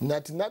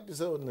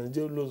 99% of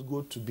Nigerian loans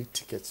go to big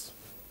tickets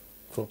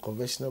from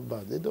conventional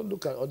banks. They don't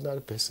look at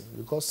ordinary person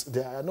because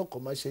there are no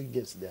commercial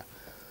gains there.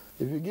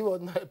 If you give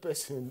ordinary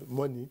person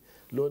money,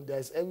 loan, there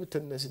is every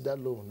tendency that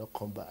loan will not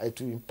come back. It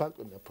will impact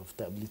on their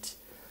profitability.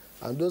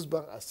 And those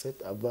banks are set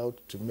about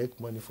to make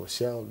money for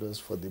shareholders,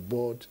 for the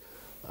board,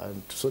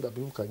 and so that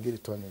people can get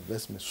return on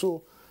investment.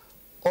 So,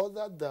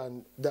 other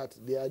than that,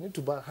 they need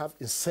to have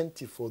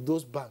incentive for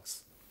those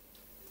banks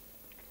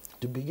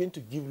to begin to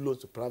give loans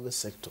to private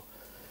sector.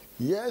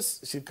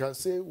 Yes, she can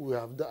say we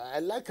have done. I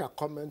like her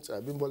comments,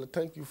 Bimbola.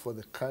 Thank you for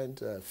the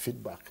kind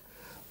feedback.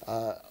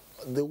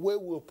 The way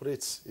we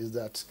operate is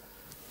that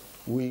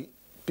we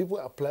People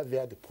apply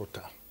via the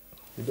portal.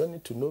 You don't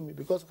need to know me,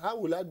 because how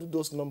will I do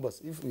those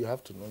numbers if you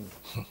have to know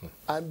me?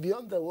 And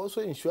beyond that, we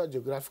also ensure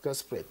geographical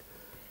spread.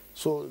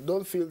 So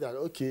don't feel that,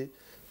 okay,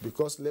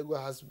 because Lagos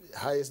has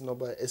highest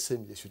number of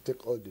SME, they should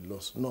take all the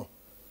loans. No.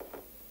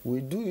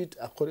 We do it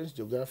according to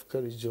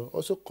geographical region,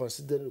 also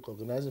considering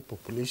recognizing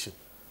population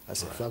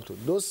as a factor.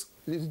 Those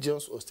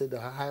regions or states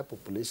that have higher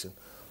population,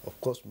 of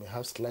course, may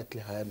have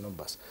slightly higher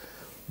numbers.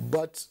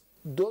 But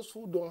those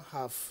who don't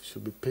have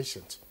should be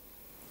patient.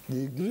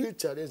 The real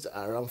challenge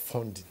are around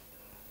funding.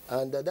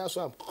 And that's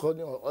why I'm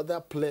calling on other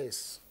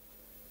players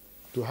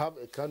to have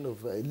a kind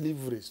of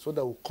leverage so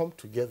that we come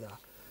together,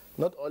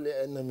 not only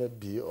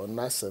NMFB or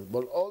NASA,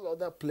 but all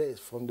other players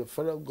from the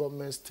federal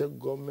government, state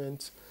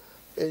government,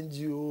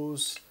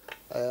 NGOs,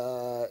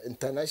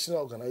 international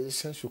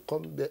organizations should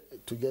come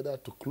together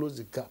to close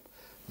the gap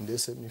in the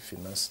SME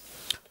finance.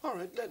 All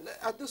right,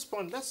 at this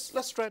point,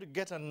 let's try to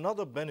get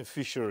another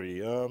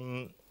beneficiary.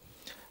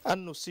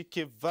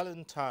 Anosike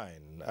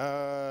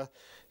Valentine.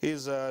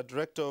 He's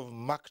director of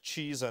Mac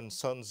Cheese and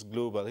Sons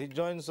Global. He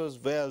joins us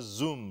via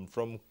Zoom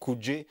from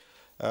Kuje.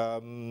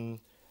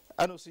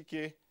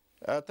 Anosike,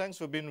 thanks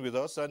for being with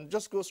us, and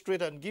just go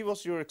straight and give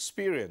us your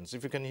experience,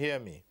 if you can hear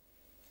me.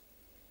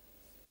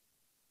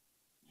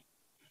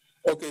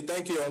 Okay,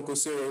 thank you, Uncle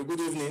Cyril.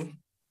 Good evening,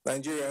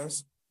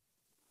 Nigerians.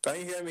 Can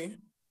you hear me?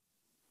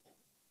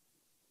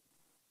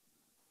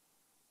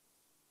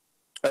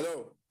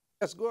 Hello?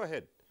 Yes, go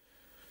ahead.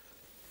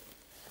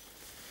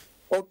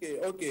 Okay.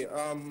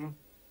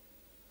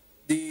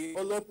 The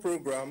OLO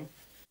program,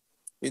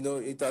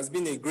 it has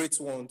been a great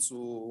one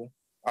to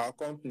our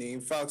company.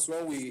 In fact,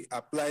 when we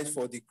applied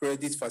for the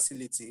credit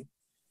facility,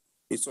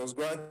 it was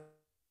granted.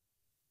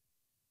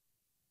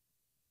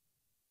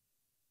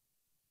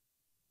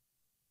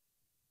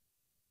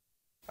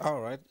 All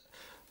right.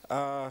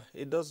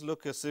 It does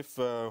look as if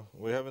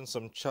we're having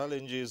some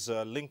challenges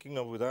linking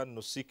up with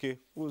Anosike,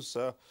 who's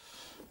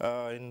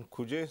in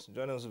Kuje,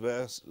 joining us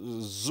via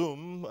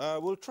Zoom.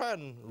 We'll try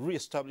and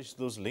re-establish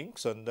those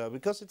links, and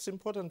because it's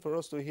important for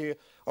us to hear.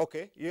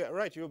 Okay, yeah,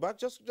 right, you're back.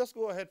 Just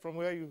go ahead from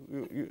where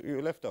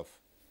you left off.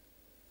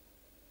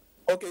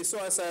 Okay, so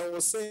as I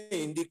was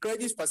saying, the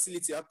credit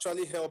facility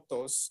actually helped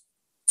us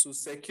to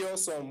secure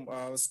some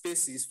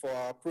spaces for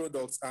our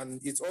products, and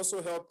it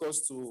also helped us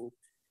to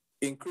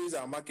increase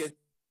our market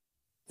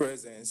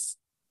presence,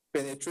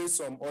 penetrate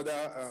some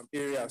other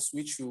areas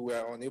which we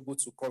were unable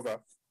to cover,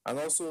 and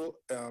also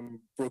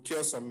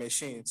procure some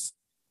machines.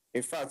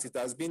 In fact, it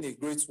has been a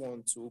great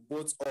one to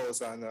both us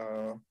and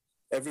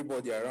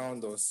everybody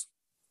around us,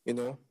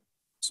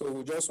 So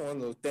we just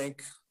want to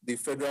thank the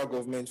federal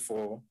government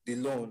for the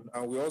loan,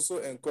 and we also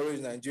encourage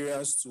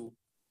Nigerians to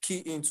key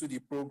into the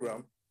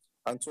program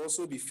and to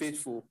also be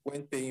faithful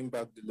when paying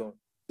back the loan.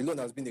 The loan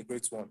has been a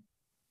great one.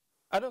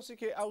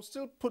 Anosike, I'll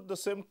still put the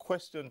same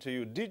question to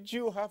you. Did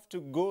you have to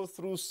go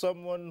through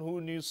someone who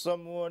knew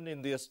someone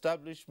in the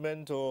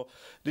establishment, or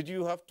did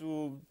you have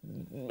to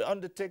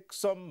undertake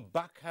some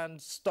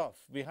backhand stuff,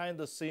 behind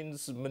the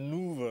scenes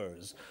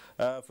maneuvers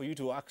for you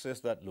to access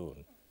that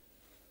loan?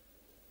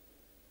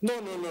 No.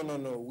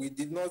 We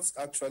did not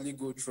actually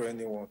go through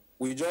anyone.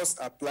 We just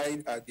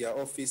applied at their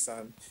office,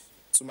 and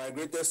to my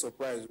greatest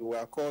surprise, we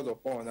were called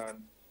upon.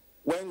 And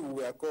when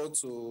we were called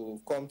to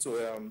come to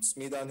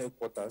Smedan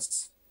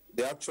headquarters,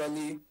 they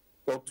actually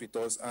talked with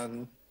us,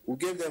 and we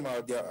gave them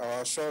our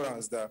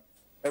assurance that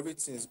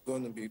everything is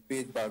going to be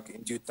paid back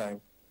in due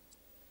time.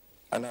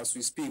 And as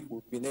we speak,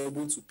 we've been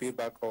able to pay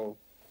back all.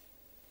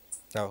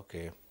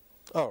 Okay.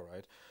 All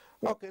right.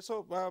 Okay,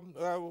 so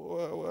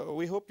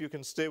we hope you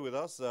can stay with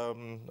us.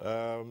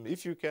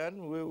 If you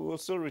can, we'll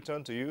still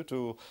return to you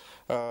to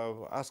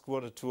ask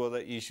one or two other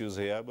issues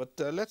here. But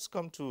let's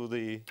come to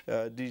the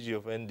DG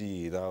of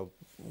NDE. Now,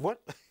 what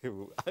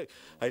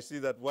I see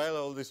that while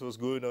all this was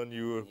going on,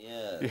 you were...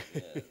 Yes.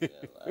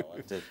 I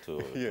wanted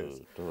to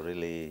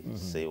really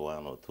say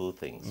one or two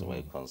things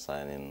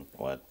concerning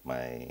what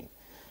my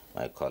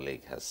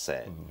colleague has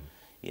said.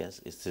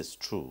 Yes, it is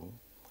true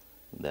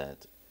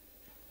that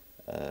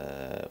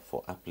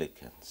for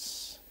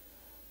applicants,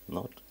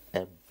 not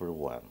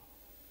everyone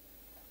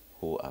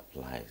who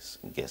applies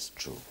gets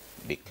through,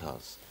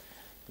 because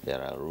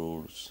there are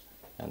rules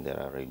and there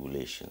are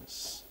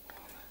regulations.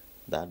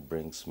 That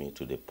brings me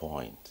to the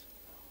point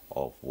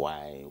of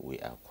why we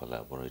are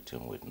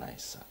collaborating with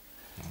NISA.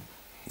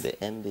 The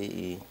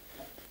NDE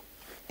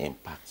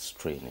impacts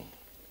training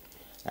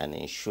and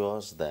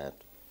ensures that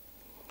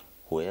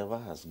whoever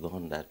has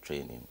gone that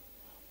training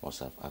must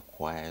have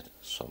acquired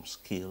some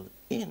skill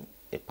in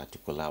a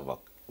particular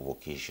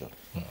vocation.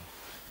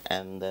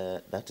 And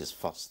that is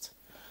first.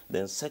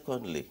 Then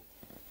secondly,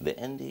 the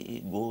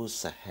NDE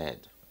goes ahead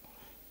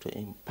to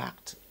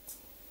impact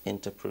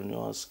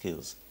entrepreneurial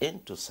skills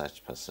into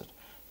such person,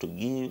 to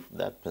give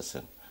that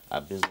person a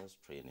business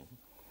training,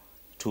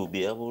 to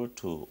be able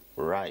to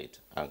write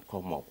and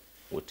come up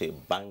with a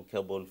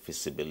bankable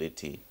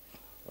feasibility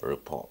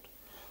report,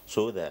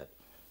 so that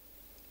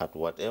at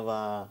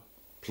whatever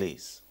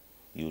place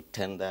you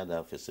tender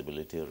that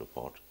feasibility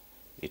report,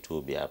 it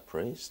will be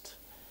appraised,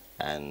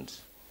 and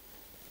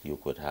you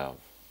could have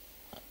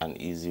an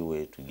easy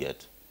way to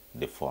get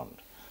the fund.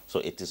 So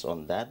it is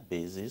on that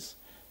basis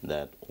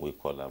that we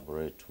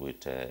collaborate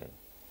with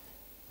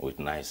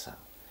NISA.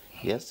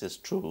 Yes, it's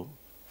true,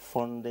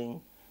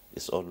 funding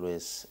is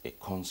always a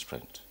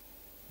constraint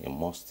in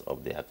most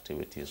of the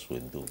activities we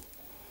do.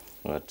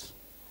 But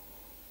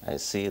I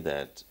see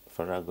that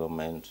federal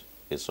government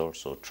is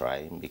also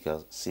trying,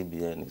 because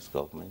CBN is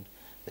government,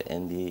 the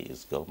NDA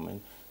is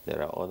government,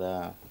 there are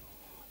other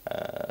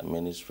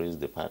ministries,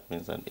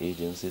 departments, and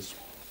agencies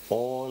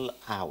all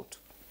out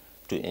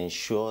to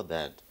ensure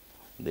that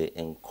they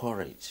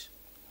encourage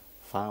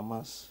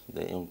farmers,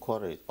 they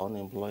encourage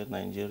unemployed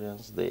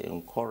Nigerians, they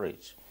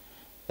encourage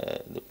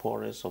the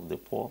poorest of the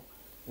poor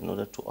in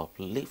order to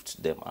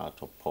uplift them out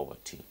of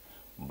poverty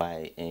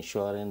by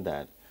ensuring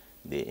that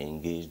they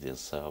engage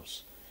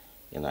themselves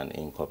in an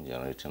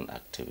income-generating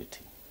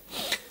activity.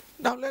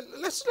 Now,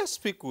 let's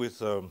speak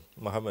with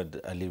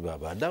Muhammad Ali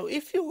Baba. Now,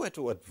 if you were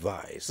to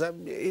advise,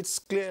 it's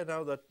clear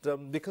now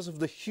that because of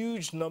the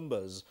huge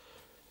numbers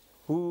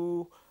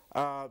who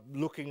are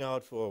looking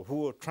out for,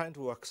 who are trying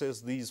to access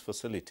these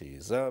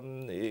facilities,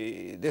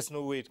 there's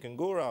no way it can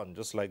go around,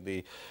 just like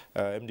the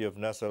MD of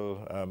Nassau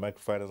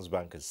Microfinance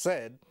Bank has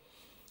said.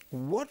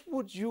 What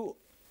would you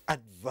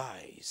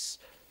advise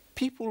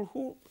people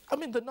who, I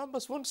mean, the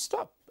numbers won't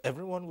stop.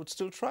 Everyone would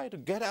still try to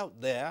get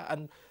out there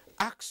and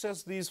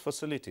access these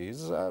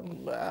facilities.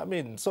 I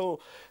mean, so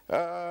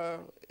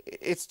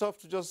it's tough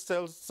to just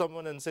tell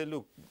someone and say,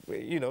 look,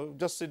 you know,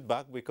 just sit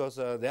back because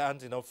there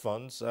aren't enough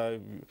funds.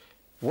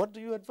 What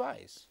do you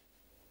advise?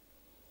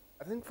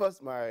 I think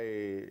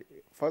my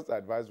first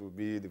advice would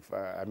be,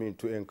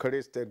 to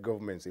encourage state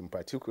governments in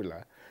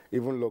particular,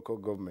 even local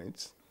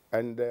governments,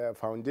 and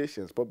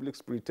foundations,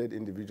 public-spirited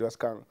individuals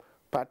can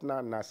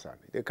partner NASA.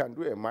 They can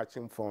do a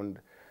matching fund,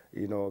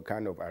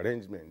 kind of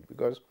arrangement,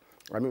 because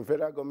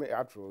federal government,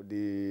 after all,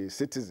 the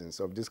citizens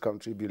of this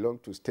country belong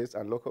to states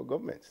and local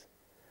governments.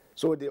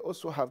 So they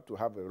also have to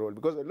have a role,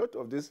 because a lot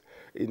of these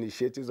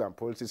initiatives and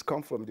policies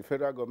come from the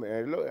federal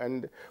government,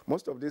 and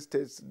most of these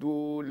states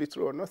do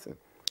little or nothing.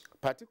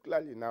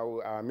 Particularly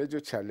now, our major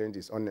challenge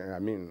is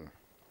on,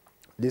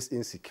 this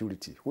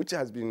insecurity, which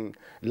has been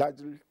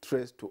largely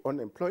traced to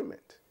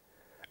unemployment.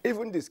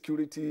 Even the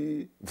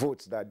security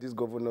votes that these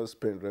governors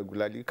spend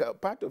regularly,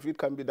 part of it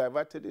can be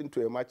diverted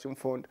into a matching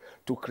fund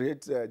to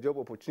create job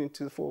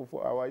opportunities for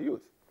our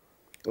youth.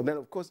 And then,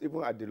 of course,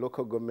 even at the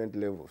local government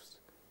levels.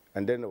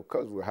 And then, of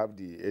course, we have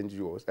the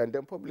NGOs, and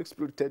then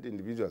public-spirited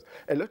individuals.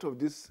 A lot of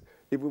these,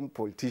 even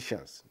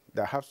politicians,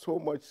 that have so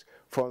much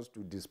funds to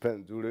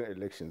dispense during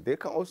elections, they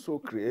can also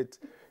create,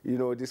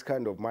 this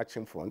kind of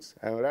matching funds.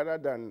 And rather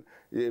than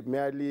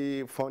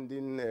merely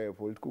funding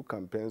political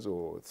campaigns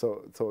or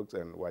thoughts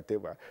and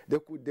whatever, they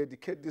could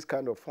dedicate this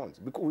kind of funds,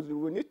 because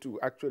we need to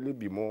actually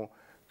be more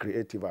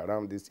creative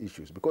around these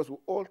issues, because we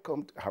all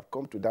have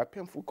come to that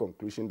painful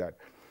conclusion that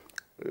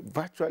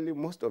virtually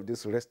most of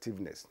this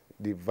restiveness,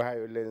 the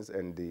violence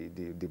and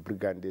the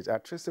brigandage are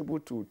traceable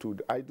to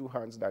the idle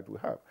hands that we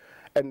have.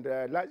 And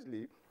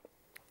largely,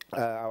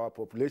 our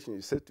population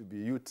is said to be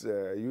youth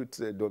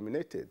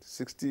dominated.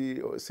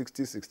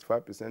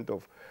 65%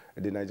 of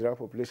the Nigerian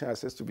population are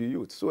said to be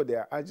youth. So they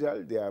are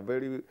agile, they are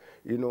very,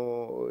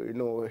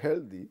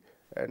 healthy,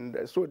 and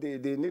so they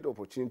need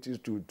opportunities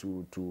to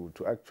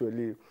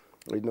actually,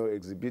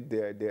 exhibit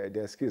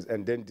their skills,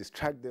 and then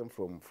distract them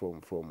from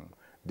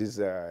this,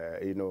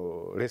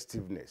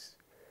 restiveness.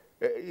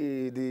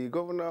 The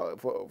governor,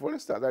 for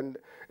instance, and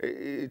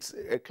it's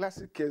a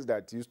classic case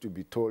that used to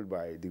be told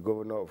by the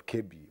governor of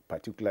Kebbi,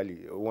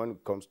 particularly when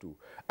it comes to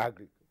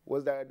agri,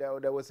 was that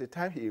there was a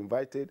time he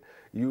invited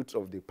youths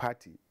of the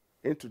party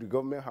into the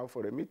government house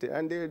for a meeting,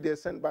 and they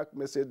sent back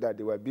message that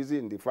they were busy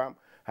in the farm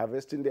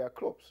harvesting their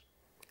crops.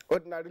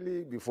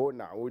 Ordinarily, before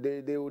now,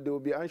 they will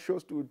be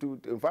anxious to,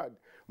 in fact,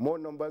 more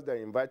numbers than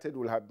invited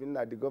will have been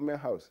at the government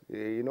house,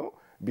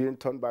 being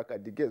turned back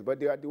at the gates.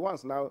 But they are the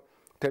ones now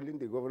telling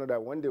the governor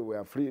that when they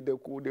were free, they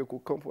could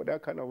come for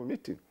that kind of a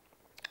meeting.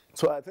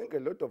 So I think a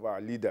lot of our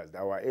leaders,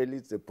 our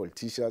elites, the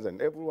politicians,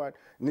 and everyone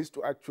needs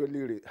to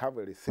actually have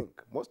a rethink.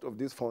 Most of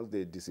these funds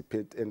they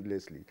dissipate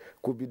endlessly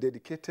could be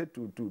dedicated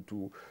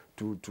to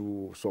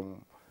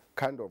some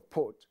kind of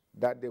pot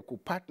that they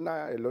could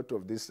partner a lot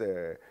of these,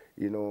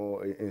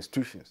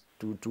 institutions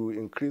to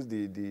increase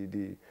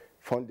the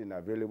funding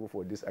available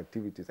for these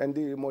activities, and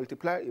the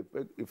multiplier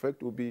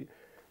effect will be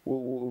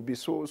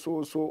so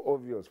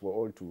obvious for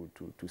all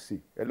to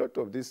see. A lot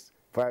of this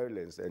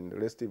violence and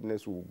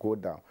restiveness will go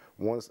down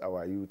once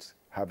our youths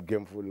have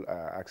gainful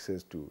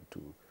access to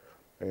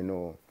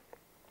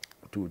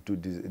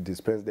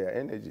dispense their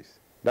energies.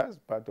 That's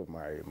part of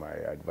my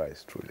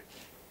advice, truly.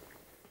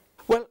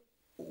 Well,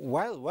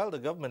 while the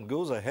government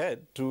goes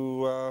ahead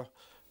to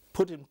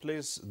put in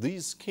place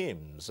these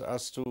schemes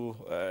as to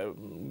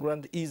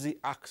grant easy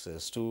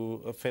access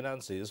to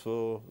finances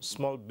for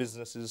small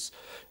businesses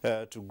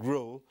to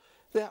grow,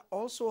 there are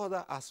also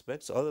other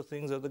aspects, other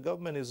things that the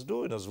government is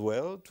doing as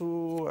well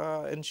to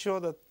ensure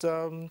that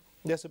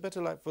there's a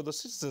better life for the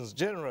citizens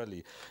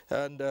generally.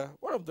 And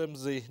one of them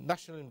is the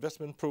National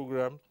Investment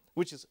Program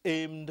which is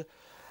aimed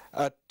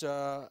at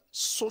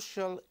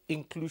social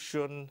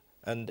inclusion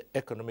and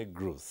economic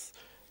growth.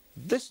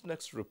 This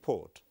next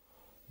report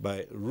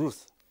by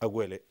Ruth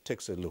Agwele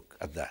takes a look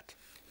at that.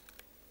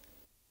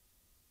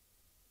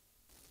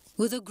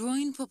 With a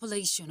growing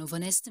population of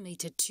an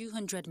estimated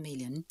 200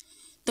 million,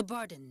 the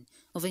burden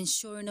of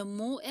ensuring a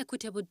more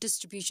equitable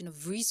distribution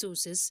of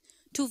resources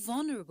to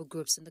vulnerable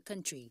groups in the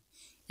country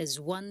is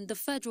one the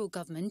federal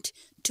government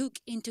took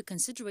into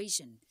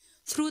consideration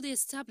through the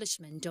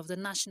establishment of the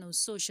National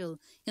Social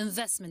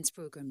Investments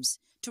Programs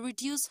to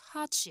reduce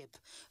hardship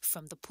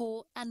from the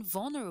poor and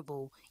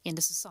vulnerable in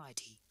the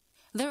society.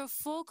 There are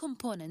 4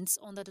 components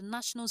under the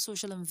National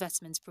Social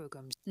Investments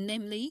Programs,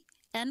 namely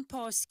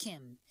N-Power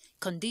Scheme,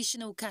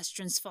 Conditional Cash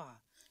Transfer,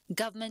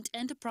 Government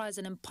Enterprise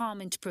and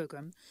Empowerment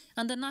Program,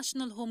 and the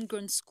National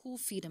Homegrown School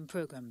Feeding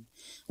Program,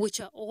 which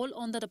are all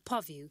under the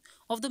purview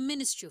of the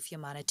Ministry of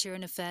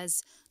Humanitarian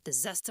Affairs,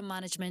 Disaster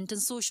Management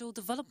and Social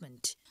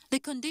Development. The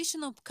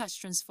conditional cash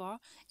transfer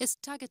is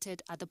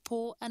targeted at the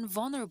poor and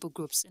vulnerable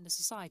groups in the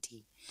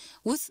society,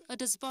 with a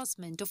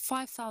disbursement of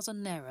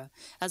 5,000 naira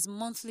as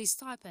monthly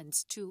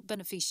stipends to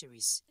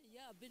beneficiaries.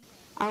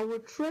 I will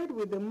trade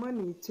with the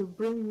money to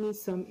bring me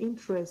some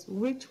interest,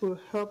 which will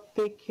help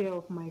take care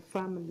of my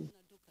family.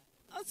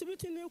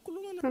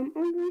 I'm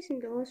always in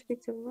the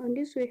hospital, and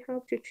this will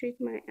help to treat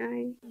my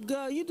eye.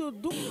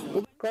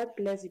 God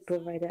bless the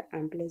provider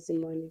and bless the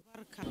money.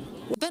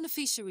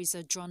 Beneficiaries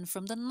are drawn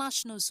from the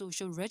National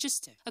Social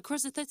Register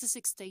across the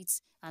 36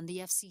 states and the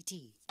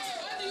FCT.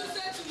 What do you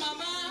say to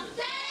Mama?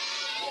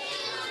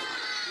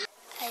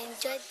 I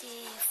enjoyed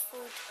the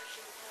food.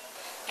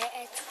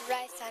 I ate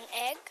rice and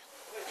egg,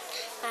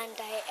 and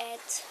I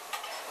ate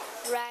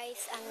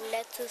rice and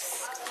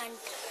lettuce and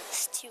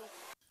stew.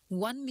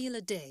 1 meal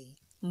a day,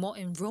 more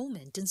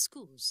enrollment in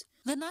schools.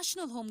 The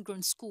National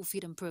Homegrown School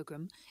Feeding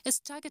Program is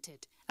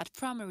targeted at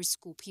primary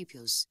school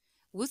pupils,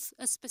 with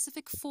a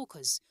specific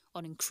focus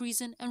on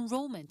increasing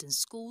enrollment in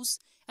schools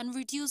and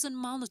reducing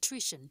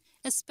malnutrition,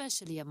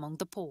 especially among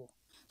the poor.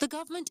 The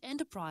Government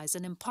Enterprise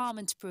and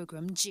Empowerment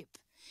Program, GIP,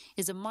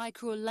 is a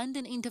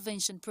micro-lending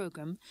intervention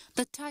program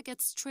that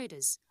targets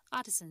traders,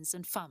 artisans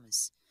and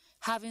farmers,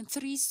 having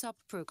 3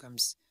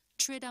 sub-programs: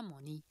 trader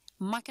money,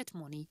 market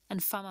money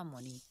and farmer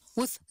money,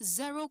 with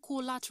 0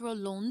 collateral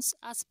loans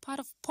as part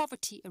of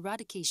poverty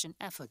eradication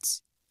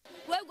efforts.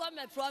 Where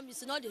government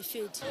promise, not the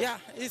faith. Yeah,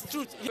 it's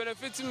true.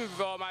 Benefiting me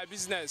for my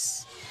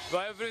business,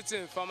 for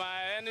everything, for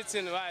my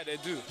anything what they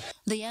do.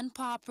 The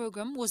N-Power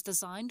program was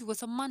designed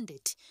with a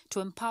mandate to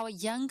empower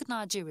young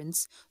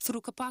Nigerians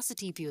through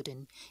capacity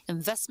building,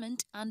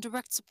 investment and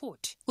direct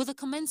support, with the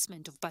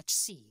commencement of Batch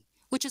C,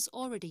 which is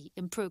already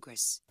in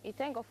progress. I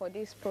thank God for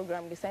this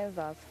program in the sense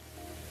that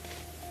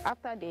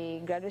after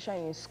the graduation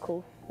in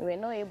school, we were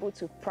not able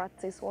to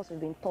practice what we've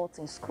been taught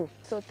in school.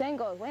 So thank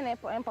God, when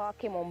Empower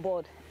came on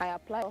board, I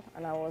applied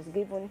and I was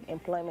given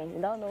employment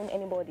without knowing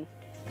anybody.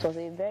 It was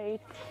a very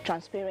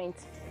transparent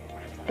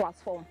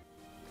platform.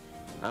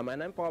 I'm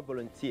an Empower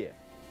volunteer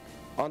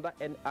under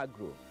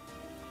N-Agro.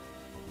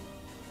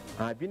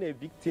 I've been a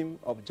victim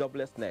of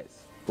joblessness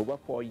for over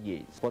 4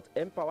 years, but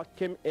Empower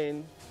came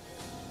in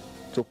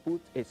to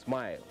put a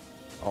smile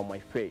on my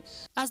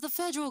face. As the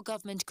federal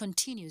government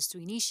continues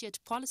to initiate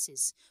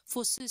policies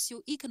for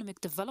socio-economic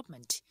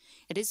development,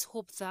 it is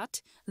hoped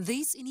that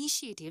these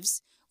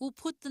initiatives will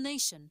put the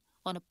nation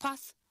on a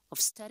path of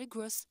steady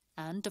growth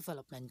and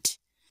development.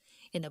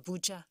 In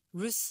Abuja,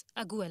 Ruth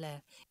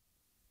Agwele.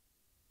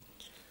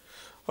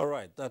 All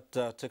right,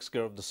 that takes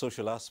care of the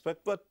social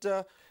aspect,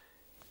 but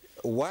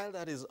while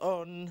that is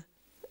on,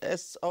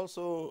 it's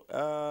also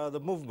the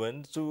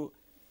movement to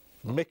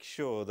make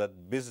sure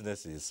that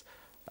businesses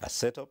are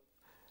set up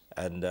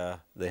and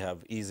they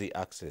have easy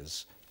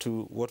access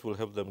to what will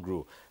help them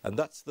grow. And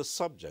that's the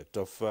subject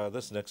of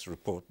this next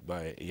report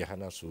by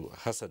Yahanasu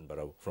Hassan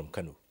Barau from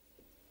Kano.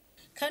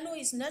 Kano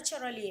is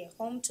naturally a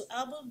home to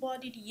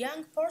able-bodied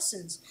young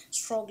persons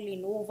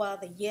struggling over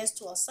the years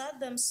to assert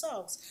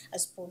themselves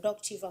as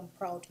productive and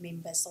proud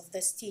members of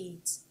the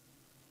state.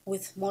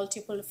 With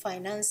multiple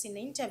financing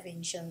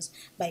interventions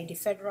by the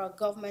federal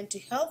government to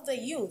help the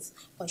youth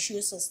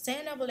pursue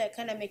sustainable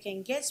economic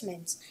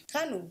engagement,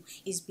 Kano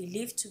is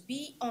believed to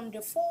be on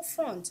the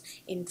forefront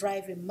in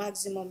driving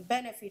maximum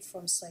benefit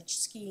from such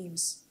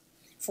schemes.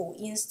 For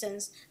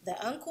instance,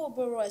 the Uncle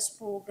Borrowers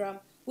program,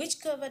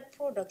 which covered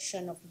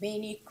production of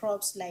many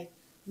crops like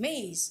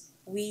maize,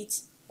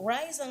 wheat,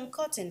 rice and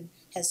cotton,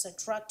 has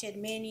attracted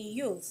many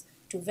youth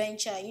to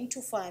venture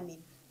into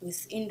farming,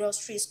 with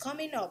industries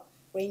coming up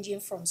ranging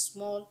from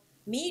small,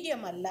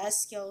 medium and large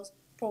scales,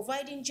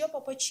 providing job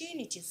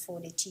opportunities for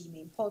the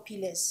teeming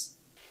populace.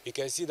 You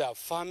can see that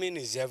farming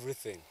is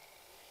everything.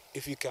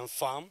 If you can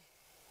farm,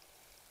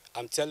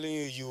 I'm telling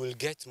you, you will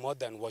get more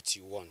than what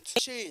you want.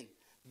 Chain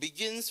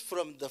begins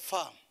from the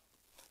farm.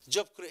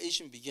 Job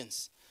creation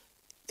begins.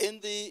 In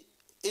the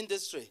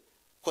industry,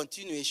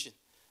 continuation.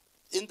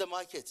 In the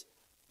market,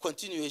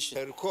 continuation.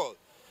 I recall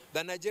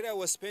that Nigeria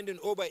was spending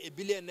over 1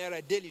 billion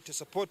naira daily to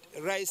support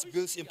rice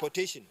bills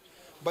importation.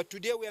 But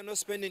today we are not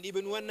spending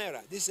even 1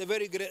 naira. This is a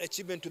very great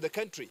achievement to the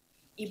country.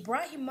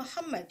 Ibrahim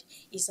Muhammad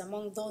is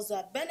among those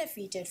that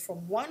benefited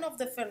from one of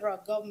the federal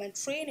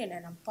government training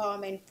and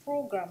empowerment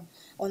program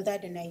under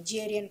the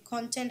Nigerian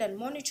Content and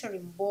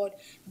Monitoring Board.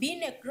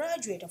 Being a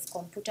graduate of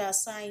computer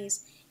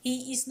science,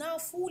 he is now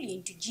fully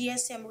into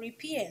GSM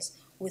repairs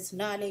with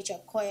knowledge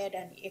acquired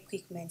and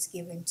equipment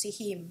given to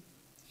him.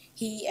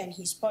 He and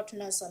his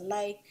partners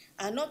alike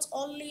are not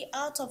only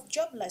out of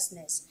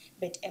joblessness,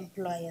 but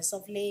employers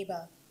of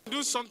labor.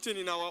 Do something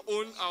in our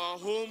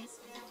home,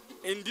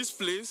 in this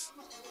place,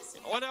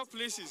 other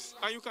places,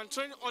 and you can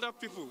train other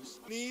people.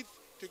 Need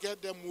to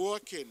get them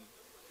working.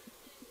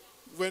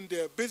 When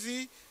they're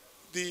busy,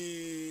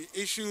 the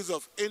issues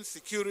of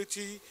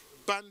insecurity,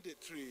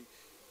 banditry,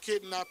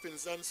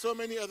 kidnappings, and so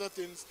many other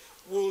things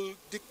will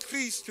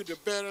decrease to the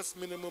barest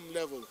minimum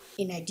level.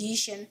 In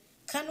addition,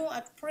 Kano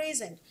at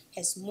present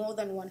has more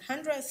than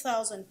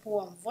 100,000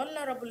 poor and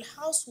vulnerable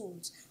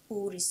households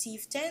who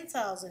receive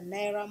 10,000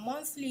 naira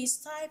monthly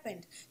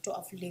stipend to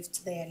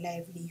uplift their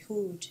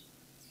livelihood.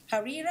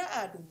 Harira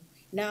Adu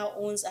now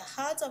owns a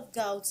herd of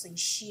goats and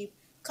sheep,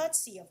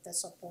 courtesy of the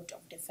support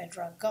of the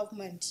federal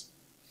government.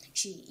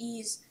 She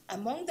is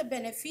among the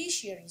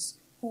beneficiaries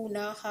who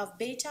now have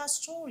better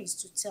stories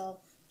to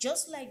tell,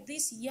 just like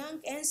this young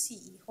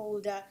NCE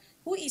holder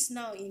who is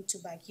now into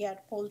backyard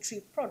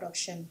poultry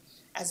production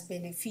as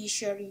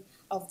beneficiary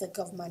of the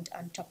Government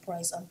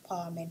Enterprise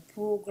Empowerment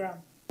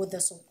Program. With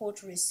the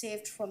support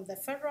received from the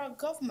federal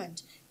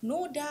government,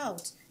 no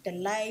doubt the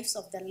lives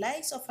of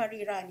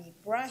Harira and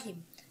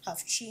Ibrahim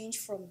have changed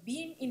from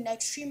being in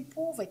extreme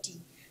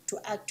poverty to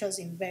actors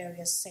in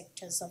various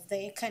sectors of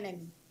the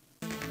economy.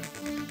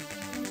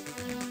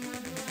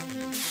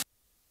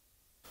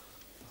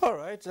 All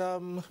right,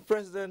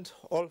 President,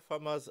 All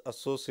Farmers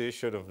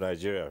Association of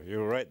Nigeria,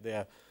 you're right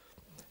there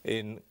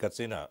in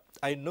Katsina.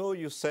 I know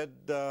you said,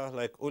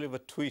 like Oliver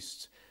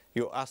Twist,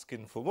 you're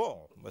asking for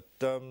more, but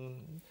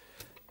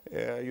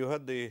you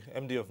had the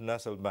MD of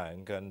National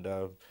Bank, and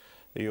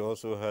you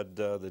also had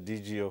the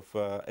DG of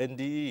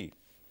NDE.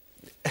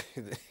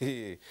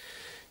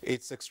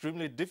 It's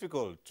extremely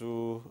difficult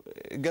to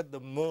get the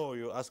more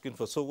you're asking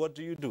for. So what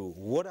do you do?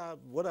 What are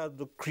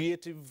the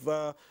creative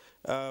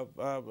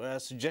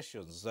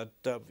suggestions that,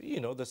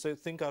 they say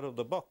think out of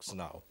the box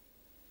now?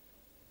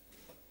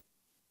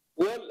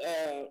 Well,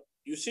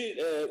 you see,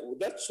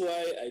 that's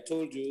why I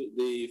told you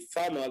the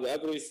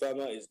average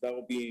farmer is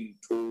now being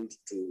told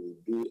to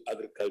do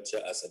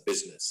agriculture as a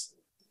business.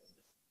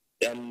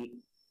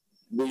 And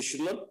we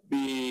should not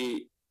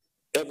be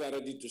ever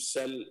ready to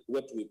sell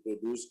what we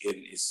produce in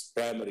its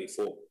primary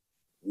form.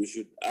 We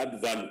should add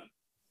value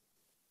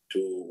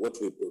to what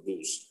we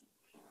produce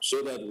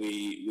so that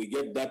we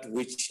get that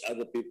which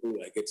other people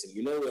are getting.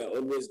 You know, we are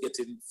always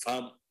getting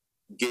farm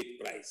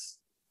gate price,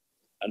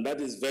 and that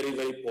is very,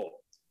 very poor.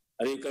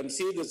 And you can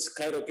see the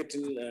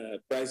skyrocketing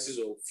prices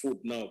of food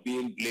now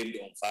being blamed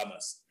on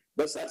farmers.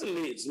 But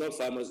certainly it's not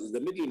farmers, it's the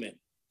middlemen,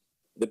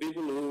 the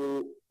people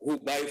who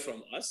buy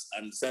from us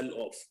and sell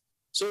off.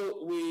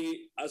 So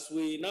as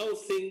we now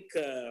think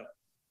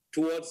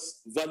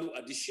towards value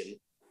addition,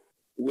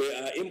 we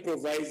are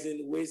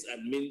improvising ways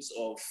and means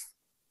of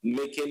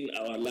making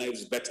our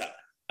lives better.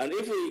 And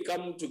if we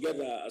come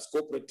together as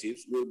cooperatives,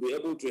 we'll be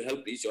able to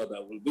help each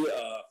other. We'll be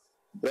our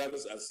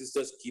brothers and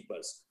sisters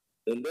keepers.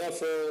 And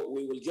therefore,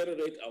 we will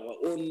generate our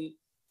own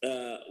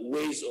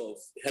ways of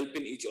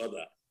helping each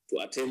other to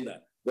attain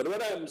that. But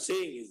what I'm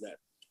saying is that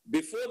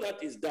before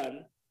that is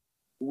done,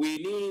 we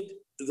need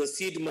the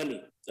seed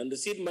money. And the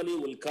seed money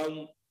will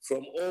come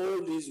from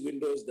all these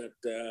windows that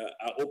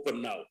are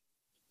open now.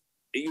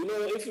 You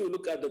know, if you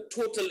look at the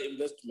total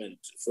investment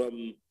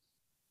from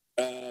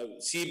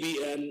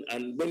CBN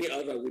and many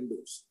other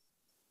windows,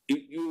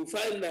 you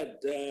find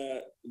that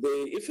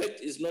the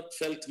effect is not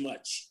felt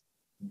much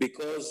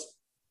because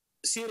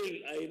Cyril,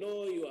 I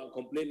know you are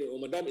complaining, or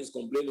Madame is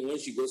complaining when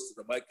she goes to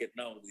the market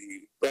now,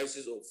 the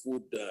prices of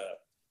food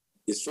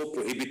is so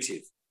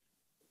prohibitive.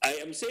 I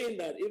am saying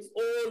that if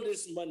all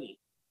this money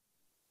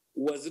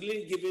was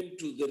really given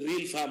to the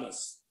real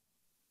farmers,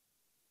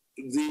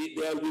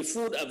 there will be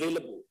food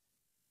available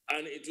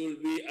and it will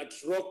be at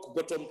rock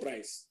bottom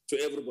price to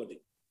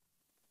everybody.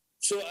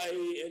 So I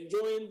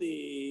enjoin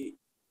the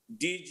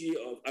DG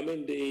of,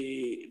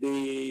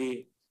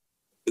 the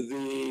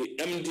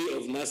MD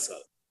of NASA,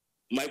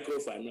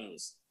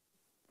 microfinance,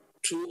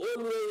 to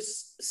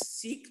always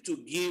seek to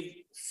give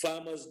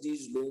farmers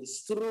these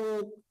loans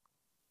through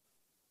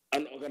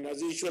an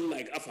organization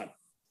like AFAN,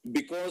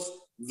 because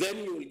then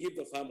you will give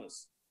the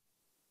farmers.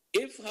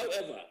 If,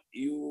 however,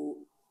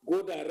 you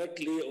go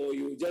directly or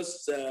you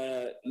just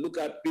look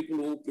at people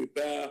who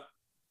prepare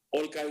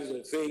all kinds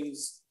of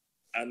things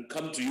and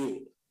come to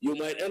you, you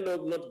might end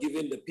up not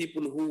giving the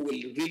people who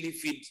will really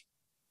feed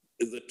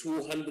the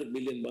 200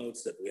 million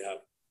mouths that we have.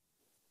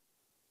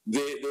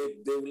 They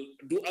will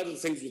do other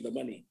things with the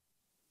money.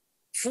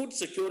 Food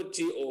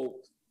security, or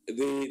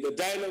the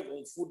dialogue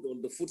on food,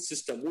 on the food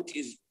system, which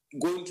is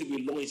going to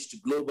be launched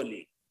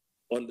globally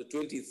on the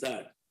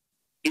 23rd,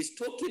 is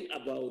talking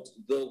about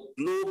the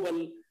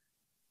global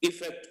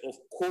effect of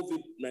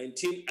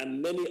COVID-19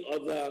 and many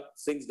other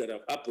things that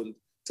have happened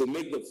to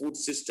make the food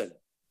system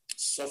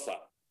suffer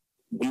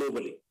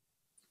globally.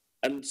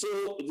 And so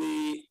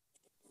the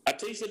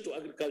attention to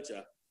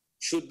agriculture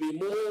should be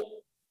more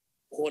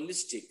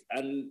holistic,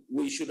 and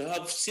we should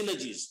have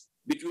synergies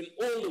between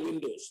all the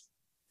windows,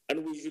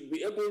 and we should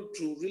be able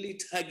to really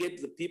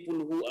target the people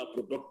who are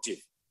productive,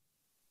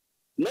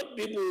 not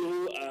people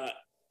who are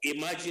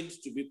imagined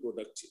to be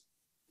productive.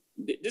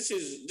 This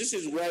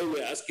is why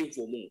we're asking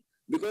for more,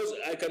 because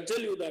I can tell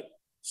you that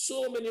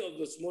so many of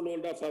the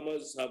smallholder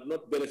farmers have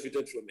not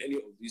benefited from any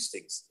of these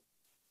things.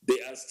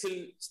 They are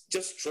still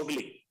just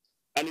struggling.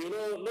 And you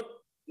know,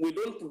 we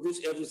don't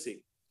produce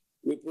everything.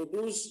 We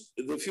produce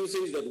the few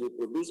things that we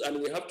produce,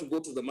 and we have to go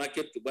to the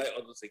market to buy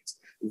other things.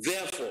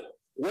 Therefore,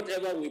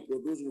 whatever we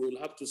produce, we will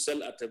have to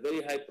sell at a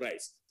very high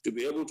price to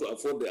be able to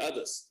afford the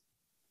others.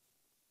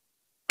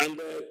 And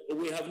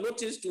we have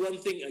noticed one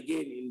thing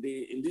again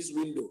in these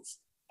windows.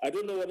 I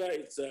don't know whether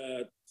it's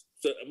a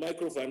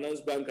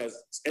microfinance bank has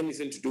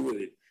anything to do with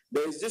it.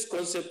 There is this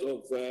concept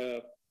of,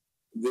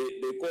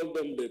 they call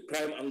them the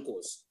prime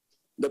anchors.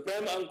 The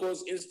prime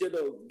anchors, instead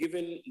of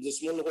giving the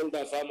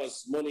smallholder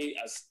farmers money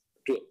as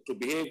to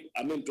behave,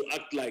 to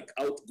act like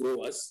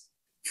outgrowers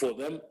for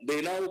them,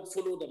 they now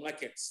follow the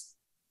markets.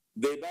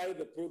 They buy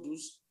the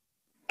produce,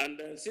 and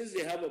then since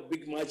they have a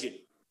big margin,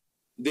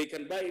 they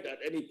can buy it at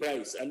any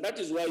price. And that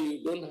is why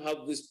you don't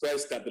have this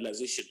price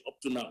stabilization up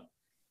to now.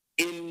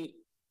 In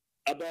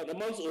about a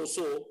month or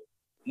so,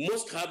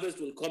 most harvest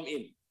will come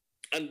in,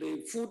 and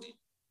the food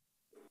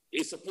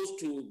is supposed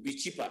to be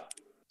cheaper.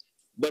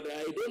 But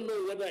I don't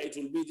know whether it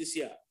will be this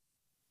year.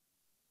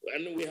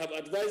 And we have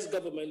advised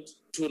government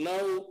to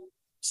now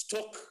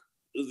stock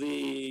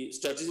the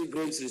strategic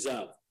grains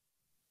reserve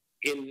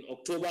in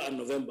October and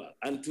November,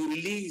 and to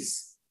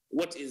release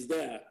what is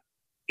there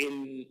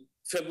in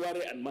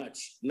February and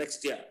March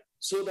next year,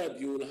 so that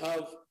you will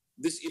have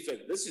this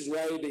effect. This is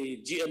why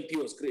the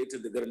GMP was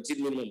created, the guaranteed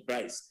minimum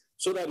price,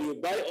 so that you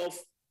buy off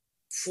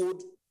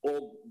food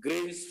or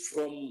grains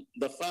from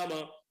the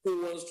farmer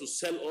who wants to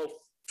sell off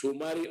to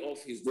marry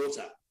off his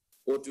daughter,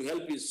 or to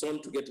help his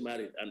son to get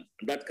married, and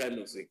that kind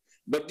of thing.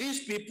 But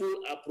these people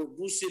are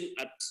producing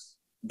at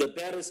the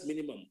barest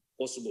minimum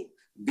possible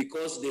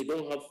because they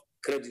don't have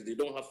credit, they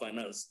don't have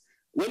finance.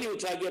 When you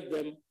target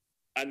them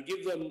and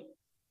give them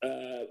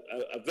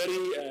a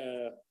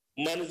very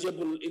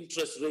manageable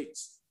interest rate,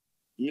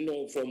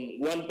 from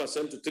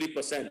 1% to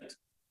 3%,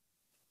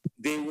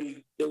 they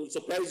will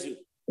surprise you.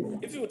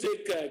 If you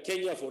take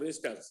Kenya, for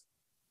instance,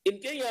 in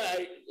Kenya,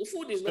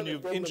 food is not a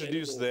problem. You've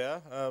introduced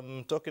anymore.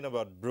 there, talking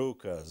about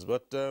brokers,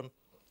 but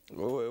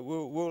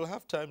we'll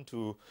have time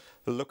to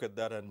look at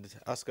that and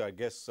ask our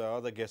guests,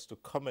 other guests, to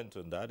comment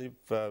on that if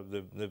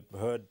they've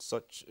heard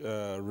such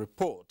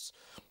reports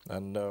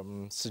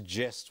and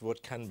suggest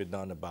what can be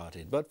done about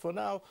it. But for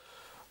now,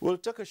 we'll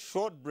take a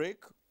short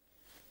break.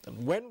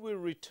 And when we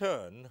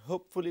return,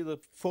 hopefully the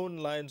phone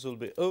lines will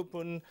be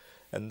open,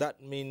 and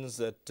that means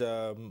that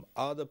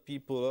other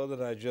people, other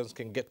Nigerians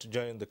can get to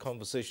join the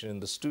conversation in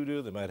the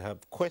studio. They might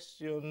have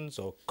questions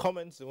or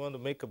comments they want to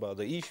make about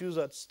the issues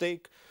at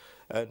stake,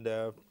 and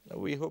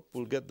we hope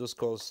we'll get those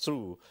calls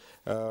through.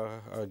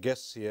 Our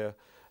guests here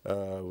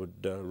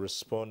would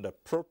respond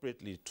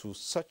appropriately to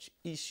such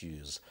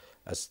issues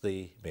as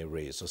they may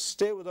raise. So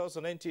stay with us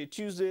on NTA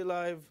Tuesday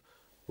Live.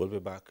 We'll be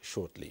back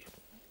shortly.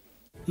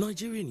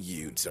 Nigerian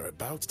youths are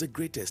about the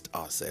greatest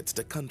assets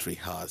the country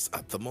has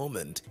at the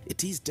moment.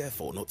 It is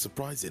therefore not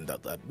surprising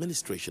that the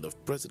administration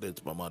of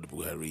President Muhammadu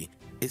Buhari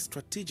is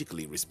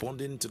strategically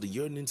responding to the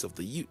yearnings of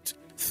the youth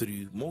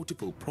through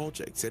multiple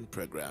projects and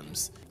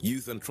programs.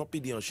 Youth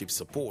entrepreneurship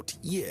support,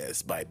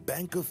 yes, by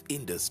Bank of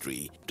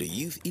Industry, the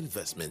Youth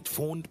Investment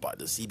Fund by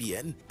the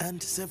CBN,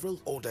 and several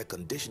other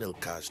conditional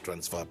cash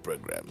transfer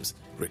programs.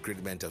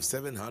 Recruitment of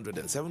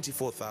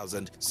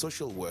 774,000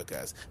 social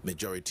workers,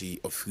 majority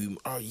of whom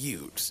are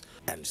youths,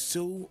 and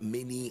so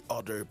many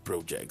other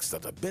projects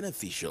that are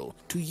beneficial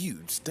to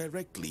youths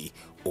directly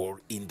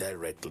or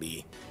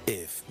indirectly.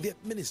 If the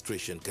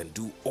administration can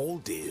do all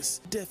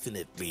this,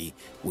 definitely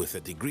with a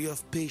degree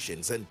of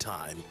patience and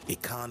time,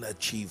 it can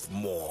achieve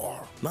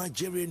more.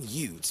 Nigerian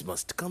youths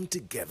must come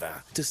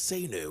together to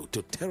say no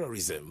to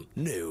terrorism,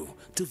 no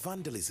to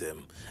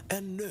vandalism,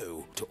 and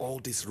no to all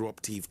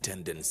disruptive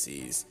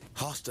tendencies.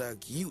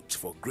 Hashtag Youth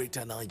for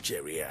Greater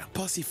Nigeria.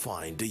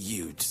 Pacifying the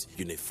youths,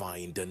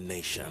 unifying the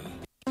nation.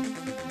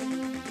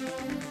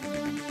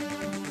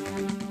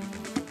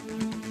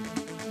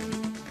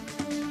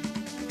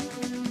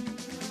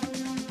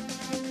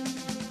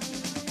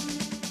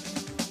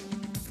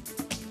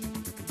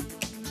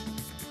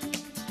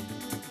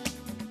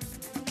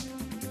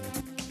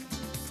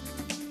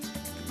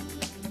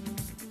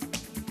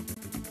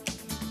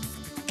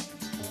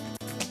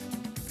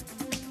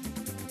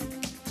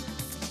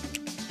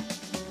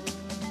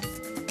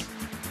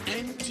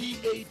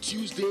 NTA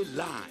Tuesday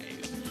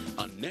Live,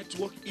 a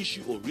network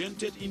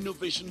issue-oriented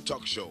innovation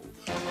talk show.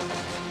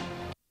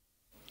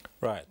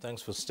 Right,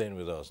 thanks for staying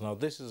with us. Now,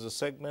 this is a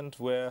segment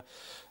where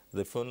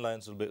The phone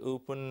lines will be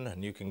open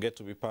and you can get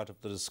to be part of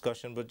the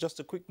discussion. But just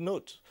a quick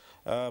note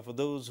for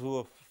those who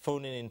are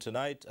phoning in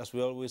tonight, as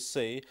we always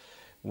say,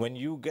 when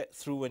you get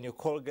through, when your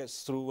call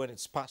gets through, when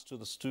it's passed to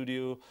the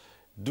studio,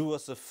 do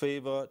us a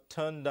favor,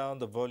 turn down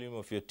the volume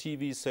of your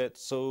TV set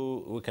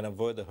so we can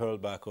avoid the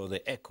hurlback or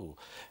the echo.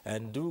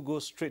 And do go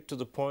straight to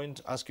the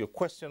point, ask your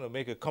question or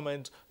make a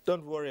comment.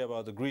 Don't worry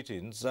about the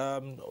greetings.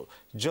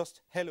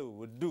 Just hello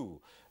would do.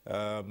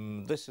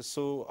 This is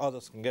so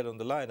others can get on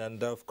the line.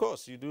 And of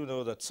course, you do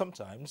know that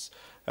sometimes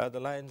the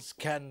lines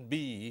can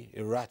be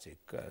erratic.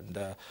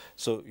 And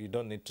so you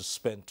don't need to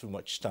spend too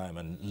much time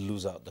and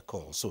lose out the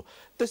call. So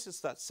this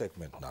is that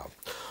segment now.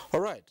 All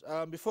right,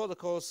 before the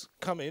calls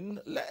come in,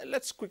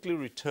 let's quickly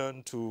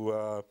return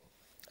to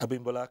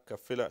Abimbola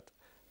Kafilat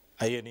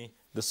Ayeni,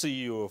 the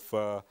CEO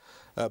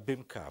of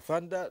BIMCAF.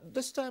 And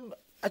this time,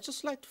 I'd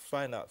just like to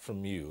find out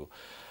from you,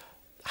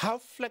 how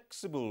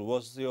flexible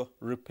was your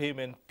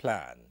repayment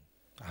plan?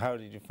 How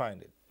did you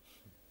find it?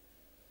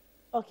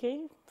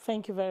 Okay,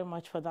 thank you very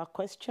much for that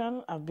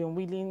question. I've been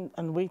willing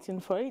and waiting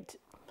for it.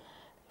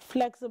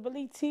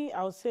 Flexibility,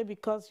 I would say,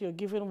 because you're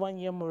given 1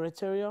 year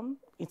moratorium,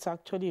 it's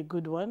actually a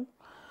good one.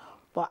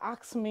 But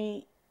ask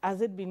me,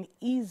 has it been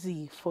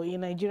easy for a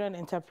Nigerian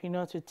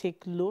entrepreneur to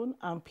take loan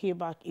and pay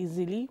back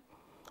easily?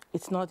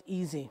 It's not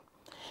easy.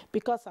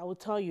 Because I will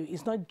tell you,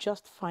 it's not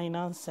just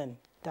financing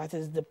that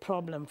is the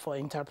problem for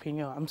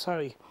entrepreneur. I'm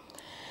sorry.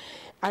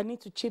 I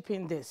need to chip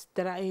in this.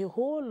 There are a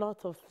whole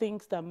lot of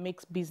things that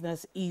makes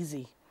business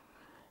easy.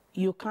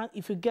 You can't,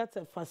 if you get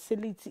a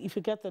facility, if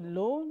you get a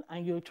loan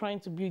and you're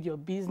trying to build your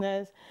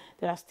business,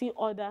 there are still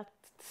other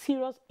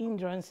serious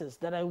hindrances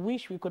that I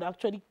wish we could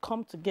actually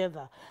come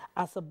together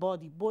as a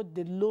body, both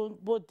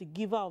the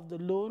giver of the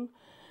loan,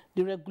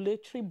 the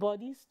regulatory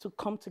bodies, to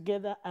come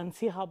together and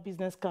see how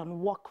business can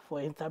work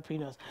for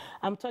entrepreneurs.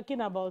 I'm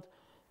talking about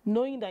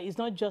knowing that it's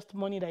not just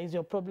money that is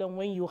your problem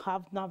when you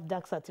have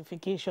NAFDAC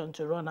certification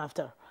to run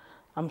after.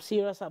 I'm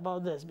serious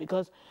about this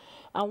because,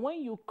 and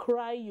when you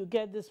cry, you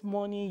get this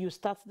money, you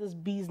start this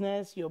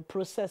business, you're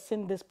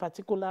processing this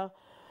particular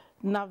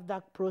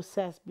NAFDAC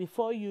process.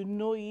 Before you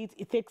know it,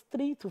 it takes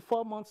 3 to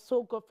 4 months,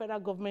 so federal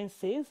government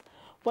says,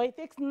 but it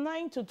takes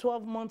 9 to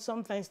 12 months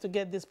sometimes to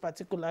get this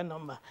particular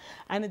number.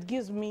 And it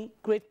gives me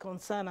great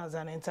concern as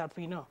an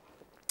entrepreneur.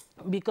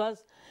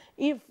 Because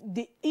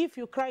if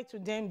you cry to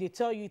them, they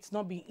tell you it's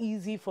not been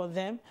easy for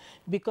them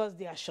because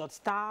they are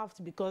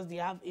short-staffed, because they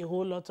have a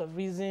whole lot of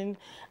reason.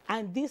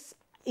 And this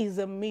is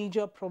a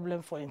major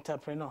problem for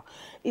entrepreneur.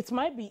 It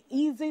might be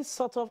easy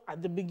sort of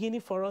at the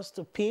beginning for us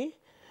to pay,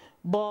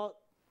 but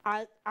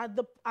at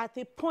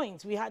a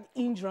point we had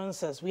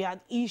hindrances, we had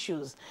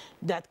issues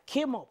that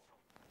came up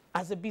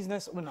as a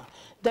business owner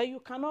that you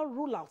cannot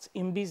rule out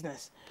in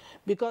business.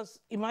 Because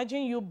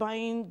imagine you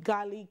buying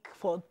garlic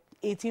for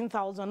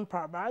 18,000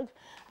 per bag.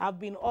 I've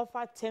been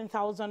offered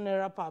 10,000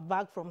 naira per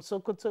bag from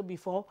Sokoto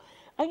before,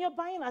 and you're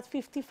buying at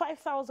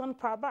 55,000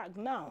 per bag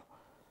now.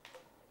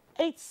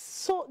 It's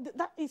so,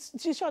 that is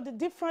sure the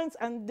difference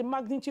and the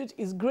magnitude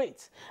is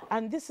great.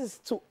 And this is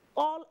to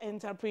all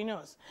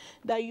entrepreneurs,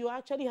 that you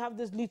actually have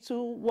this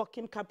little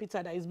working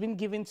capital that is being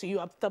given to you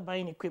after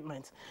buying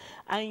equipment,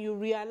 and you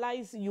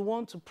realize you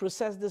want to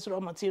process this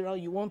raw material,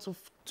 you want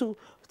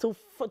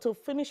to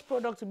finish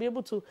product to be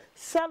able to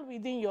sell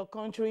within your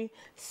country,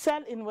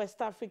 sell in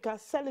West Africa,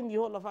 sell in the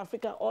whole of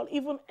Africa, or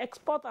even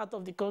export out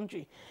of the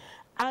country.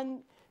 And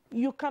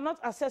you cannot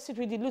access it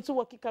with the little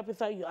working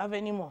capital you have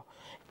anymore.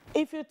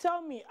 If you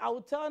tell me, I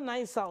will tell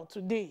NISAL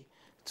today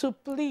to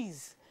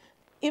please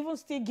even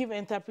still give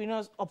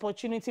entrepreneurs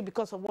opportunity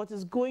because of what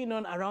is going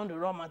on around the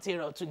raw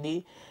material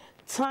today,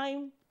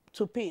 time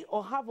to pay,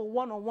 or have a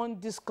one-on-one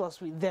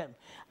discourse with them.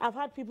 I've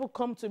had people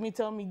come to me,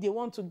 tell me they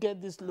want to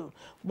get this loan,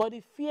 but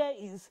the fear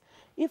is,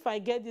 if I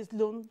get this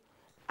loan,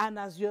 and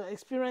as you're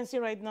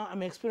experiencing right now,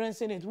 I'm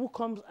experiencing it, who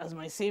comes as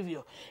my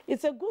savior?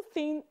 It's a good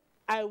thing.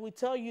 I will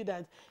tell you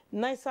that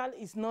NISAL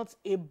is not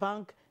a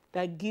bank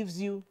that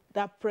gives you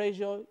that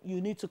pressure you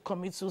need to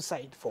commit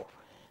suicide for.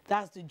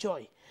 That's the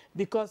joy.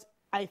 Because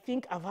I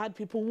think I've had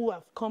people who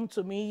have come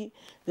to me,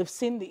 they've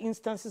seen the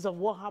instances of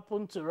what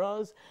happened to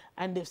us,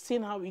 and they've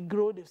seen how we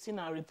grow, they've seen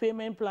our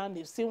repayment plan,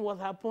 they've seen what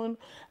happened,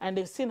 and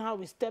they've seen how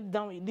we stepped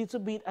down a little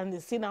bit, and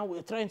they've seen how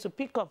we're trying to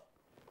pick up,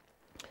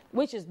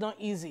 which is not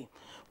easy.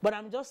 But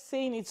I'm just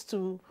saying it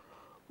to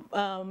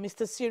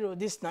Mr. Cyril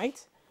this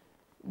night,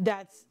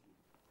 that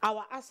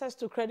our access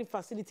to credit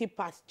facility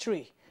part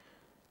 3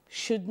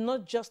 should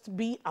not just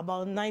be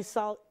about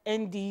NISAL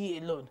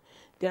NDE alone.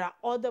 There are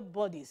other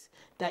bodies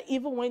that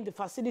even when the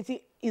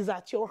facility is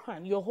at your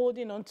hand, you're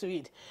holding on to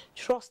it.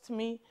 Trust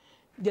me,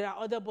 there are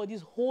other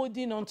bodies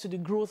holding on to the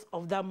growth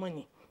of that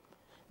money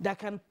that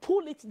can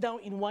pull it down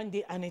in one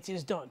day and it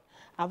is done.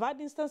 I've had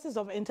instances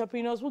of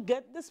entrepreneurs who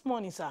get this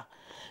money, sir,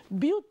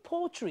 build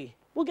poultry,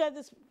 who get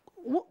this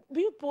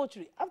Build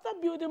poultry. After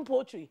building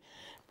poultry,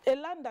 a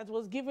land that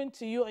was given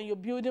to you and you're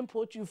building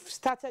poultry, you've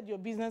started your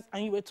business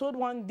and you were told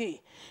one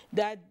day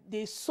that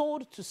they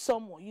sold to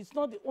someone. It's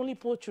not the only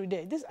poultry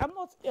there.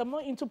 I'm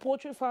not into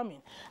poultry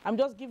farming. I'm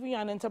just giving you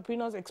an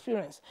entrepreneur's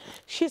experience.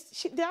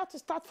 They had to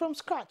start from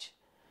scratch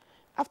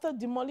after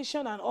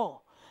demolition and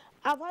all.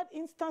 I've had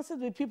instances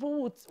with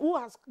people who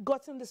has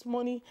gotten this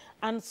money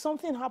and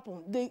something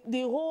happened.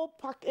 The whole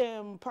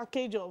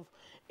package of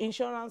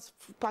insurance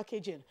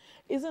packaging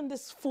isn't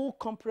this full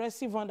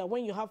comprehensive one that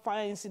when you have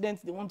fire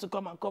incidents, they want to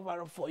come and cover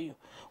up for you.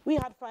 We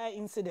had fire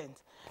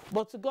incidents,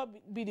 but to God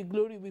be the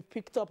glory, we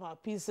picked up our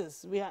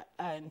pieces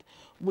and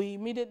we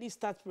immediately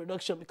start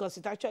production because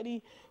it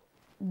actually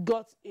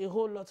got a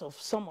whole lot of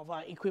some of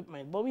our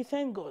equipment. But we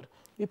thank God,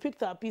 we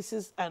picked our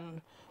pieces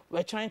and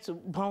we're trying to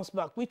bounce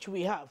back, which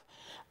we have.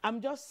 I'm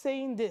just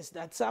saying this,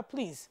 that, sir,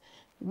 please,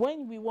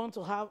 when you want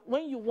to have,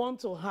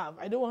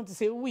 I don't want to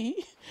say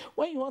we,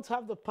 when you want to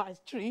have the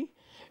pastry,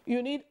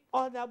 you need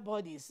other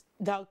bodies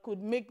that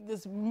could make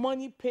this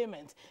money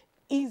payment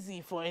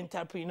easy for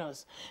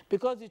entrepreneurs.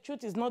 Because the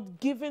truth is not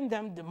giving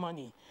them the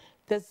money.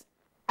 There's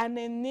an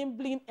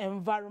enabling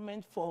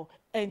environment for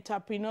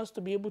entrepreneurs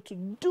to be able to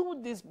do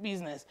this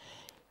business.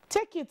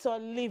 Take it or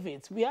leave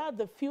it. We are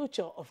the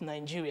future of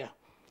Nigeria.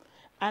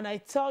 And I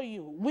tell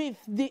you, with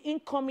the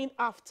incoming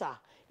after,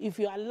 if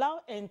you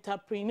allow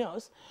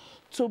entrepreneurs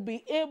to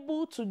be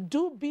able to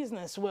do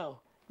business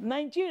well,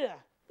 Nigeria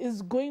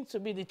is going to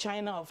be the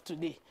China of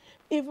today,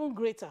 even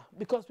greater,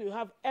 because we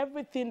have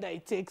everything that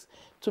it takes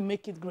to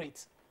make it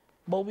great.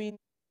 But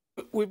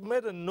we've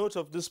made a note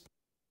of this.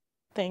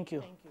 Thank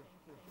you.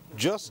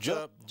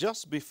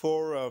 Just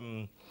before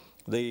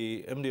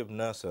the MD of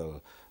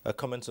NASL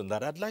comments on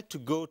that, I'd like to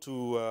go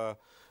to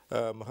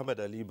Muhammad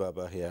Ali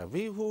Baba here,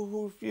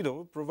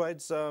 who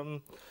provides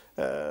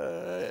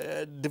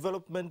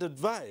development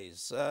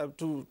advice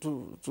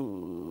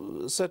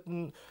to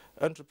certain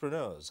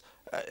entrepreneurs.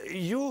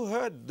 You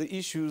heard the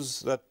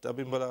issues that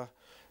Abimbola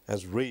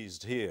has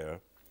raised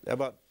here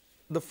about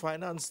the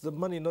finance, the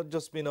money not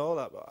just being all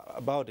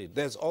about it.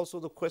 There's also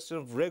the question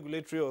of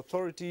regulatory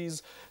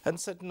authorities and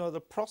certain other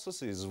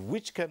processes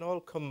which can all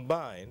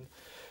combine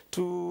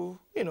to,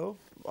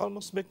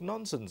 almost make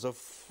nonsense of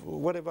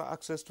whatever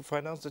access to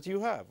finance that you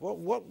have.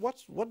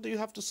 What do you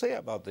have to say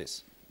about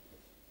this?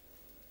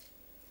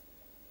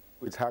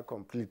 With her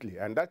completely,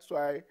 and that's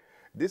why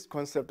this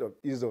concept of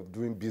ease of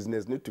doing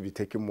business needs to be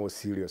taken more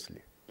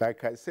seriously.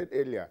 Like I said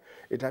earlier,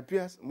 it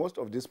appears most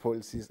of these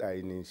policies are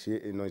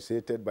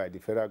initiated by the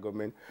federal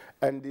government,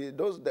 and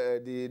those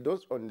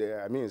on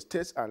the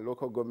states and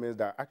local governments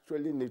that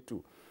actually need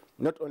to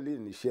not only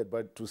initiate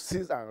but to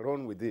seize and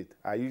run with it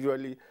are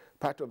usually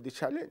part of the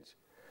challenge.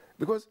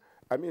 Because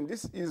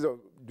this ease of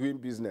doing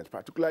business,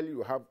 particularly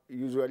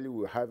usually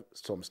we have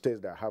some states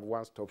that have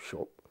one-stop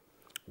shop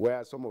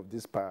where some of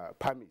these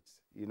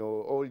permits,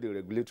 all the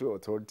regulatory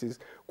authorities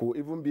could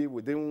even be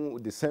within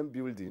the same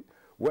building,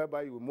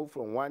 whereby you move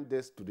from one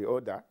desk to the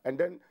other, and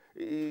then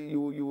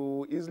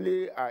you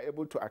easily are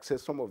able to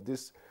access some of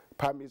these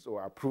permits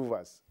or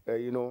approvals,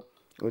 in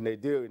a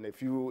day, in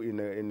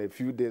a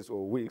few days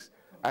or weeks.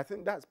 I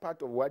think that's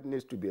part of what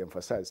needs to be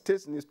emphasized.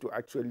 States need to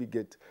actually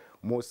get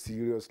more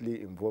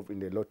seriously involved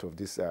in a lot of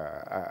these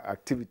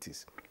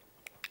activities.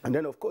 And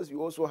then, of course,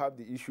 you also have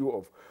the issue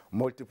of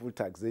multiple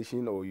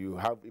taxation, or you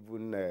have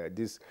even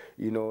this,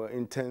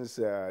 intense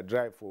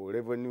drive for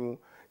revenue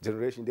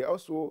generation. There are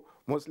also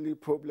mostly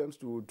problems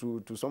to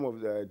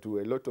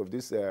a lot of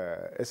these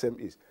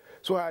SMEs.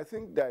 So I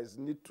think there is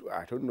need to,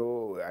 I don't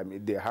know,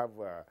 they have,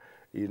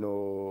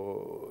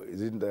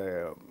 is in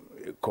the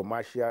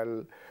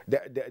commercial,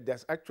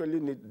 there's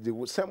actually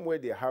the same way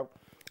they have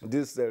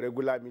these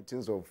regular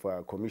meetings of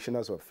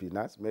commissioners of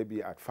finance,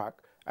 maybe at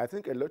FAC. I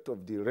think a lot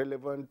of the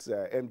relevant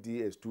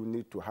MDAs too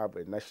need to have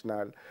a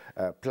national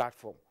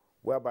platform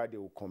whereby they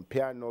will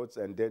compare notes,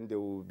 and then they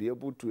will be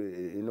able to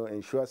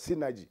ensure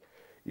synergy,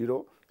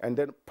 and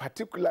then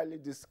particularly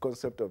this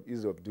concept of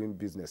ease of doing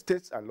business.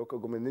 States and local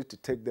government need to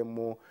take them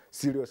more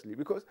seriously,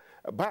 because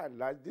by and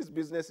large these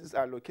businesses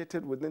are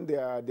located within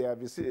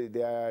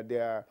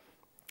their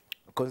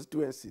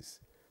constituencies.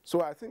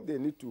 So I think they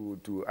need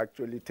to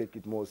actually take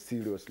it more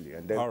seriously.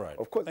 And then,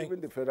 of course, even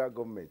the federal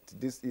government,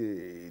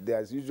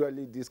 there's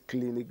usually this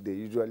clinic they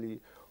usually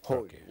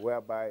hold,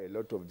 whereby a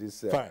lot of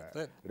these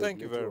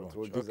Thank you very much.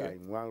 authorities are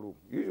in one room.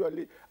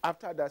 Usually,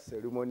 after that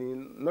ceremony,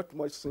 not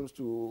much seems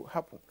to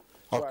happen.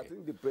 So I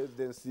think the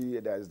presidency,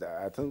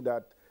 I think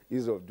that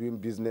ease of doing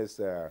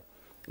business,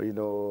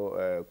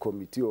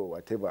 committee or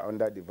whatever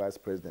under the vice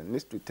president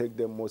needs to take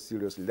them more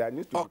seriously. There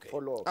needs to be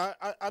follow-up.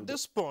 At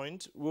this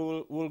point,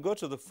 we'll go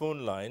to the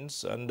phone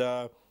lines, and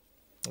our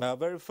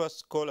very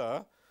first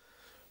caller,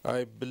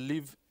 I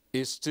believe,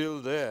 is still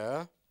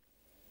there.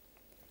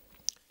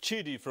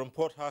 Chidi from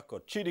Port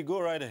Harcourt. Chidi, go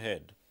right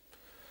ahead.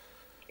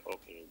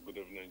 Okay. Good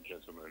evening,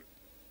 gentlemen,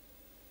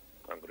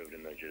 and good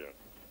evening, Nigeria.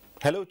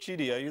 Hello,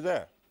 Chidi. Are you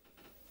there?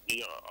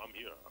 Yeah, I'm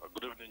here.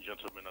 Good evening,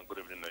 gentlemen, and good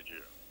evening,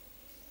 Nigeria.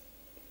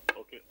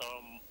 Okay,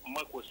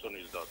 my question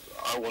is that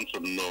I want to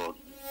know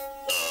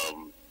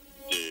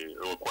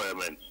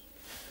requirements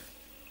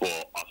for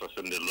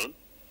accessing the loan,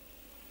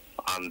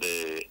 and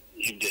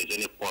if there's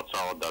any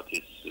portal that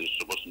is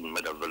supposed to be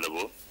made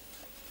available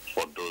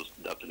for those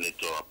that need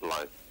to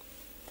apply,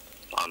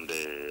 and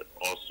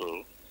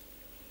also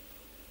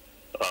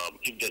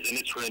if there's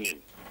any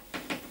training,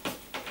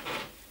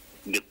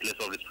 the place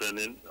of the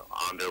training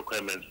and the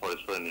requirements for the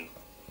training.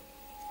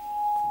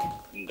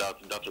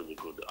 That would be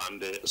good.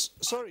 And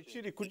sorry,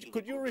 Chidi,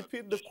 could you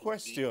repeat the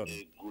question?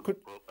 Good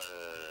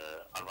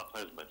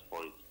advertisement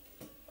for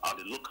it at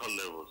the local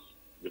levels,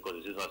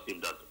 because it is as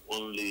if that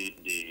only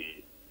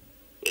the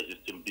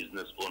existing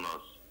business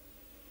owners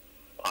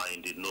are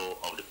in the know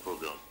of the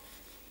program.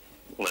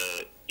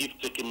 If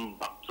taken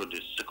back to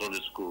the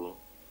secondary school,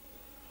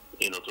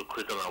 to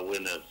create an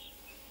awareness,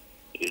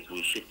 it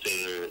will shift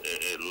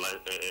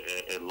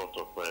a lot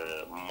of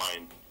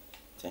mind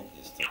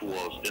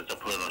towards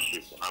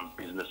entrepreneurship and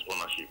business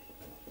ownership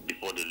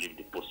before they leave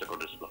the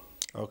post-secondary school.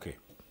 Okay.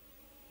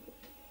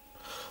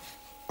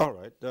 All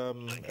right.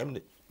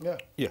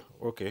 Yeah.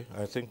 Okay.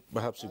 I think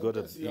perhaps you got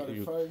it. You are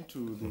referring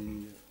to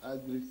the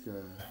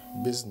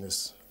agric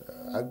business,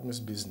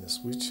 business,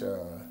 which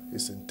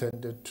is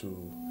intended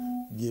to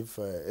give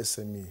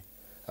SME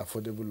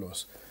affordable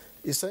loans.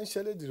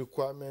 Essentially, the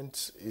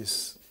requirement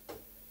is,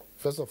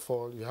 first of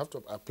all, you have to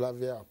apply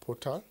via a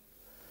portal.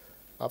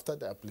 After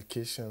the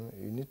application,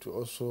 you need to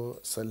also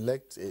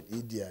select an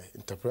EDI,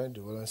 Entrepreneur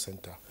Development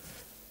Center.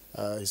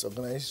 His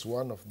organization is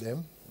one of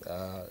them.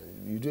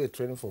 You do a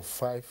training for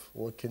 5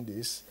 working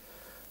days.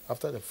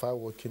 After the 5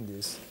 working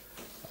days,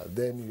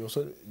 then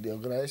the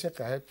organization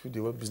can help you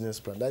develop business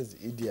plan. That's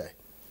the EDI.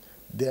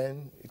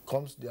 Then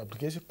the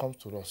application comes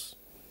to us.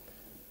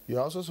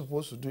 You're also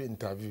supposed to do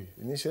interview.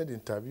 Initially, the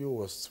interview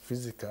was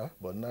physical,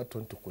 but now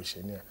turned to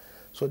questionnaire.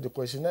 So the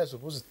questionnaire is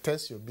supposed to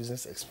test your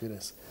business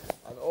experience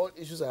and all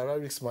issues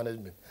around risk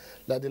management.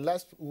 Like the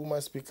last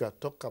woman speaker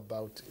talked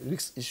about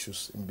risk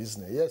issues in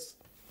business. Yes,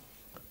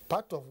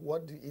 part of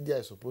what the EDI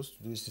is supposed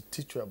to do is to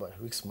teach you about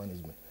risk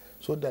management.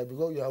 So that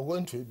because you are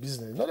going to a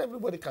business, not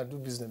everybody can do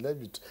business,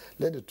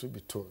 let the truth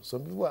be told.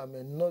 Some people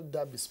may not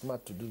that be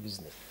smart to do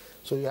business.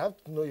 So you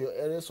have to know your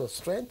areas of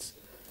strength,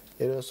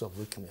 areas of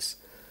weakness.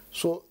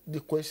 So the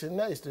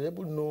questionnaire is to be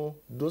able to know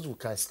those who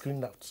can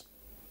screen out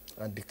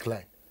and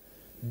decline.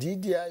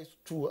 DDI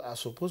too are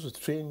supposed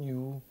to train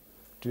you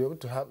to be able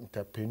to have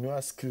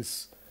entrepreneurial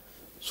skills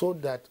so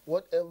that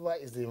whatever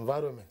is the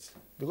environment,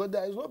 because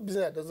there is no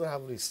business that doesn't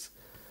have risk.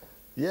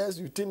 Yes,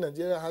 you think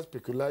Nigeria has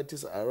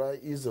peculiarities around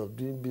ease of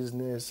doing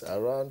business,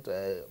 around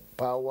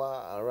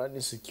power, around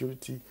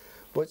insecurity,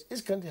 but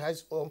each country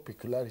has its own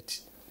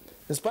peculiarity.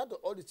 In spite of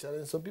all the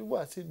challenges, some people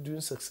are still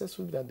doing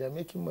successfully and they are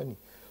making money.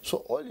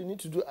 So all you need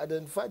to do is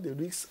identify the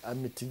risks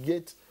and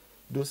mitigate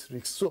those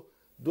risks. So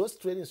those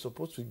training is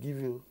supposed to give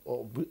you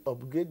or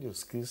upgrade your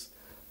skills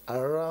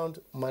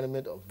around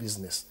management of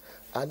business.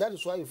 And that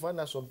is why you find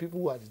that some people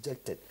who are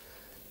rejected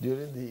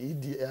during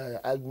the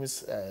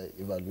ADMIS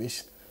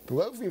evaluation.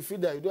 Because if you feel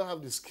that you don't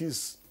have the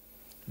skills,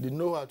 the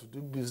know-how to do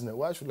business,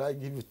 why should I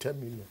give you 10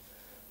 million?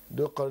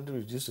 They'll currently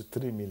reduce to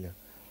 3 million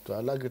to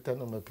allow greater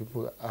number of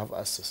people to have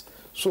access.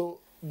 So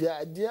the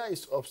idea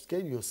is to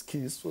upscale your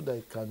skills so that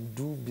you can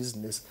do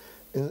business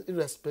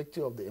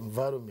irrespective of the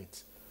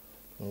environment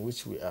in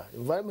which we are.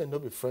 Environment may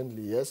not be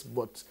friendly, yes,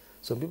 but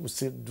some people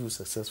still do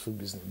successful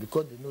business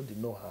because they know the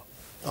know-how.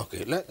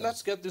 Okay,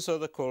 let's get this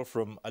other call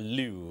from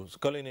Aliu. He's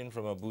calling in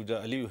from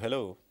Abuja. Aliu,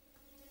 hello.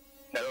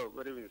 Hello,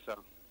 good evening, sir.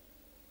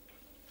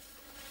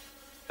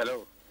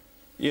 Hello.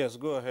 Yes,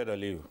 go ahead,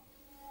 Aliu.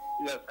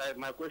 Yes,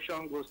 my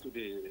question goes to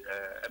the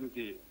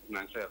MD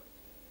myself.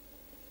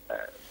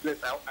 Please,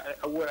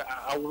 I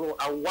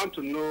want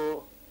to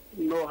know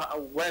how,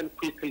 when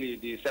quickly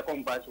the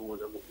second batch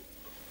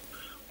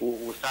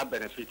will start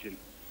benefiting.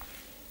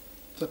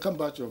 Second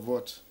batch of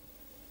what?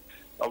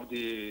 Of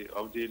the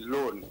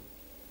loan.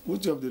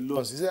 Which of the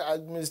loans? Is it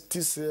Admis,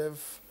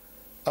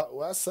 TCF?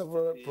 We have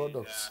several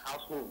products.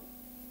 Household.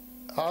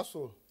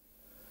 Household?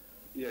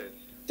 Yes.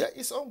 Yeah,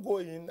 it's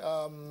ongoing.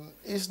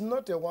 It's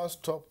not a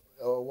one-stop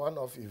or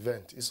one-off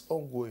event. It's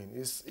ongoing.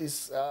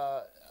 It's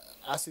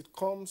as it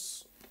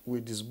comes, we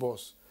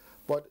disburse.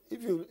 But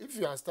if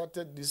you have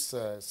started this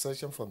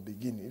session from the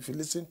beginning, if you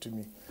listen to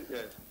me,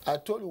 yes. I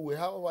told you we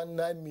have over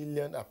 9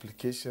 million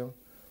applications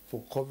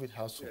for COVID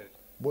household, yes.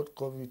 Both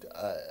COVID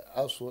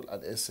household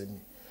and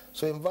SME.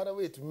 So in that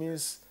way, it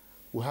means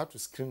we have to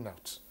screen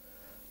out.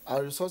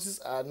 Our resources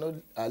are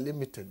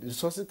limited. The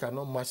resources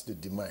cannot match the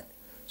demand.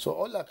 So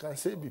all I can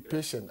say, be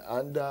patient.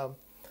 And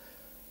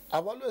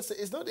I've always said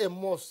it's not a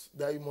must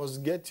that you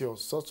must get your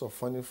source of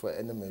funding for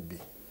NMLB.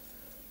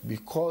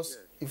 Because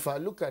if I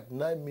look at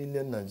 9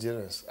 million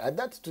Nigerians, at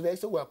that today,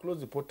 we are close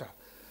the portal.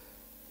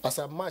 As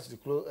a March, the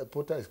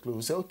portal is closed.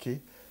 We say, okay,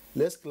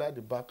 let's clear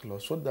the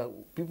backlog so that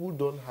people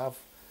don't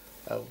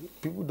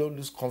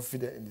lose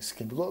confidence in the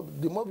scheme. Because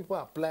the more people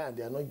apply and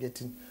they are not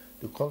getting,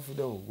 the confidence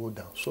will go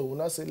down. So we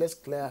now say, let's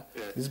clear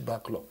this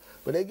backlog.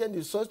 But again,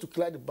 the source to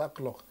clear the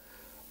backlog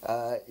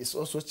is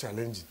also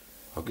challenging.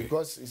 Okay.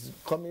 Because it's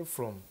coming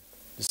from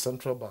the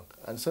central bank.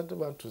 And central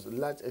bank to a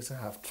large extent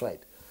have tried.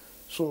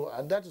 So,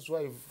 and that is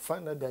why you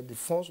find out that the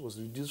funds was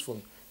reduced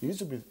from, it used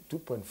to be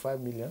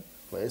 2.5 million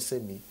for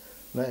SME.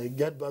 Now it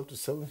get back to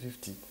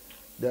 750.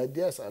 The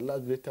idea is to allow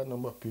greater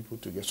number of people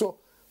to get. So,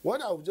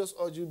 what I would just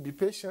urge you, be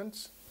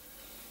patient.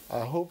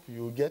 I hope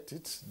you get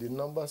it. The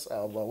numbers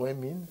are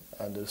overwhelming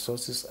and the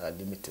resources are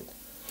limited.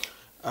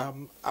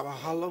 About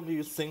how long do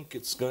you think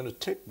it's going to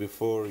take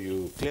before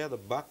you clear the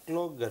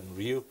backlog and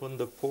reopen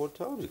the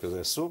portal? Because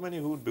there's so many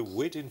who would be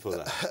waiting for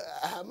that.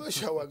 I'm not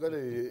sure we're going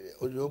to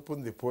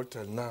reopen the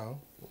portal now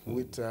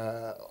with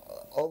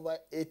over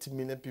 8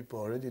 million people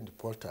already in the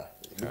portal.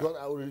 Because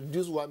I will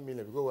reduce 1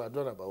 million because we are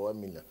done about 1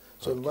 million.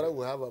 So in fact,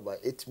 we have about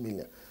 8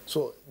 million.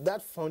 So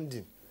that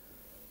funding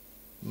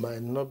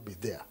might not be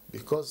there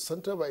because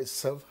Central by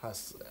itself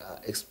has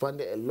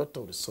expanded a lot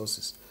of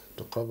resources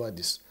to cover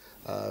this.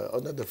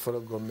 Under the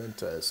federal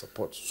government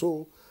support.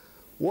 So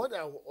what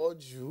I will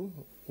urge you,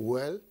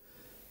 well,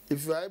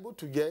 if you are able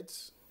to get,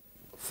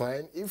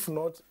 fine. If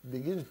not,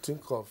 begin to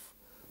think of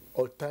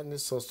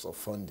alternate sources of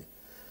funding.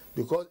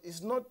 Because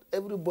it's not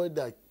everybody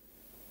that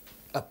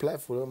apply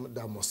for them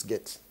that must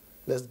get.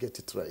 Let's get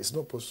it right. It's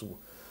not possible.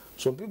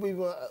 Some people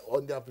even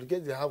on the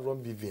application, they have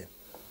wrong BVN.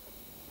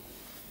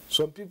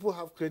 Some people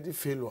have credit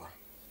failure.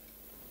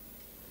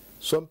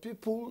 Some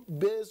people,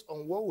 based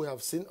on what we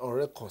have seen on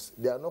records,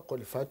 they are not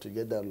qualified to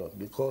get that loan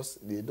because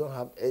they don't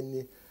have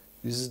any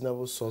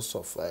reasonable source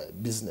of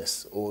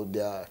business, or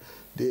based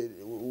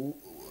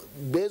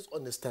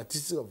on the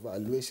statistics of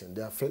valuation,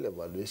 they are failed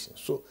evaluation.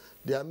 So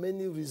there are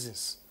many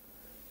reasons.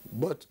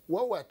 But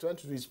what we are trying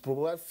to do is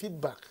provide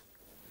feedback.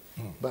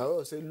 But I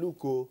will say, look,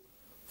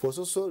 for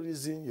so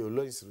reason, your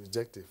loan is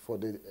rejected for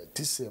the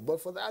TCM.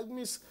 But for the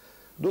admins,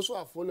 those who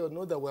have followed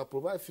know that we have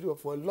provided feedback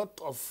for a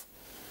lot of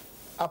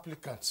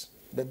applicants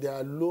that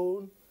their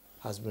loan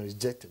has been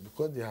rejected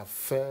because they have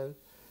failed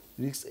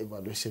risk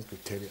evaluation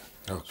criteria.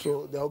 Okay.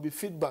 So there will be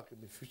feedback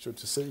in the future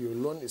to say your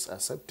loan is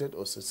accepted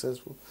or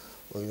successful,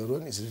 or your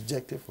loan is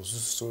rejected for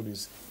so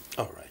reason.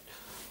 All right.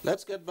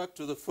 Let's get back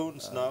to the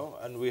phones now,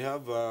 and we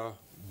have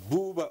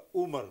Buba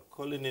Umar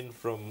calling in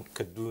from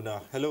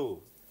Kaduna.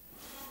 Hello.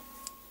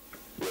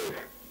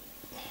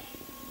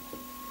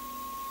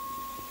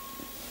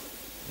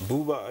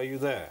 Buba, are you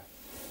there?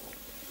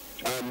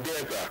 I'm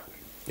there, sir.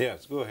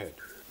 Yes, go ahead.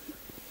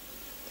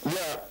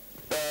 Yeah.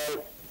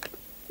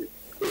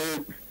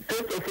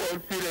 First of all,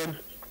 parents,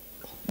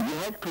 you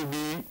have to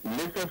be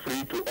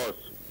necessary to us.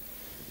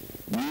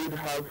 You would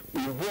have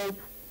involved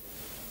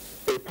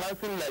a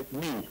person like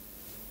me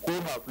who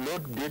have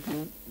not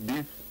gotten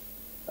this,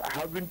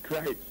 haven't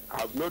tried,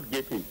 have not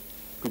gotten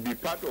to be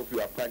part of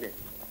your panel.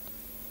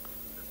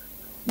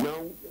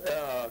 Now,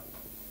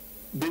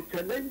 the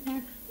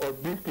challenges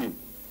of this thing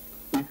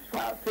is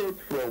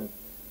far-fetched from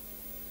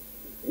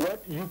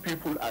what you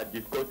people are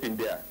discussing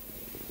there.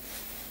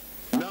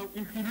 Now,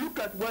 if you look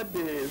at what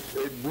the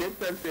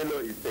Nathan fellow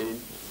is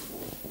saying,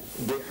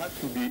 there has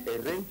to be a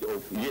range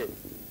of years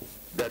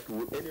that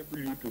will enable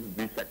you to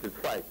be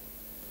satisfied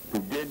to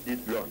gain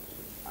these loans.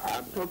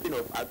 I'm talking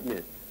of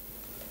admins.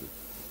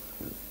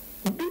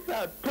 These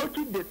are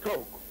talking the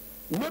talk,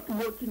 not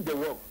working the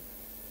work.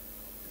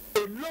 A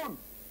loan,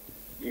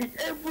 in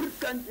every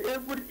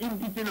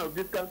indigenous of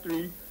this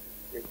country,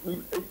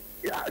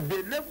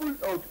 the level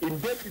of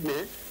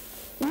indebtedness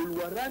will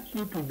warrant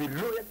you to be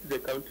loyal to the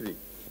country.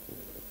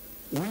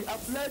 We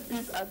applied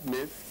these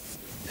admins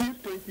since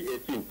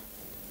 2018.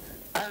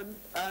 And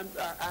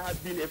I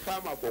have been a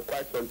farmer for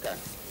quite some time.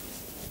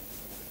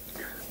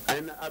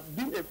 And I've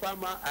been a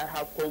farmer, I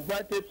have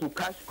converted to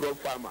cash crop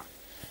farmer.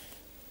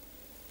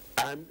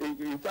 And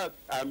in fact,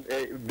 I'm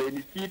a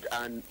benefit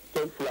and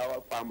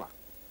sunflower farmer.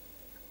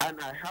 And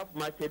I have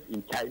market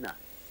in China.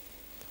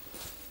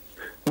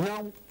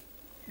 Now,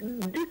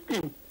 this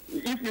thing,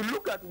 if you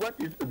look at what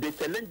is the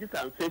challenges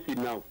I'm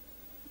facing now,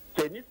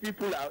 Chinese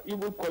people are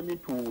even coming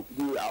to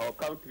our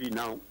country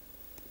now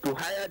to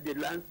hire the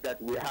lands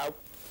that we have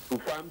to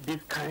farm this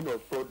kind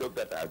of product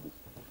that I do.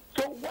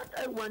 So what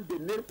I want the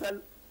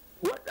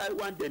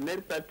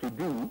NERSA to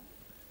do,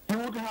 he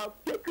would have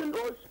taken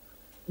us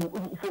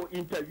for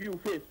interview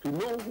first to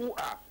know who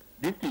are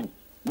these things,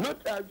 not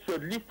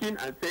shortlisting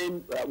and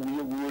saying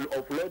we will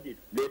offload it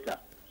later.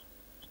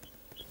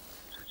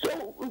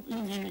 So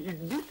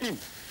this thing,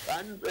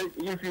 and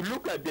if you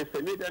look at the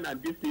Senate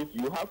and these things,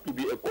 you have to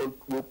be a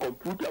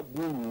computer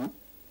guru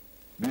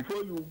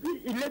before you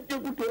be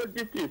eligible to all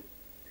these things.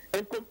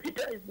 And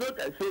computer is not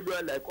a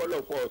failure like all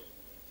of us.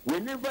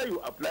 Whenever you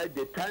apply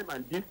the time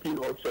and this thing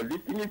of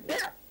shortlisting is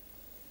there.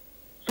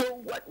 So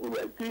what we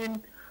were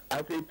seeing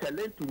as a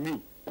challenge to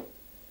me,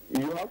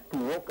 you have to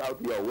work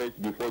out your ways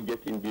before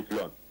getting this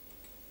loan.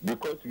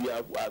 Because we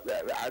have,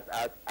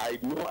 as I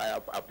know I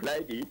have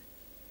applied it,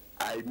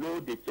 I know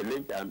the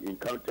challenge I'm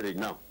encountering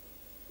now.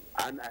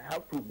 And I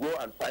have to go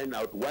and find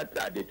out what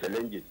are the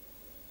challenges.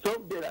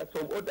 So there are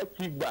some other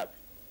kickbacks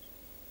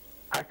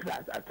at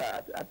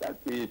that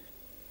place.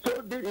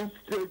 So there is,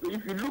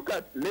 if you look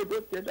at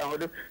Lagos State and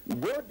others,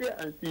 go there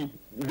and see.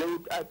 They will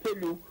tell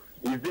you,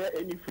 is there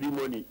any free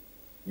money?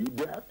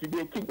 There has to be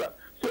a kickback.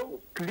 So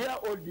clear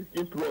all these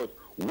things to us.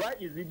 Why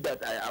is it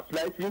that I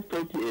applied since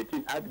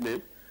 2018,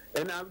 Agnes,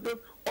 and I've done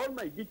all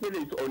my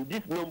details on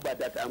this number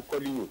that I'm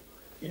calling you?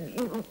 So,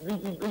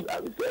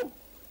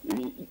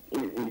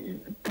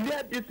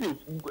 clear this is.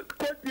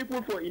 Call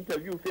people for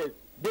interview first,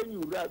 then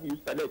you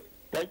select.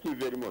 Thank you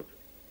very much.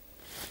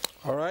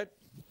 All right.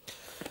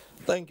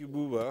 Thank you,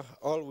 Buba.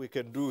 All we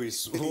can do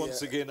is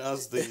once again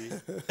ask the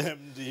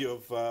MD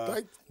of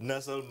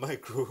National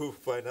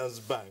Microfinance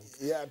Bank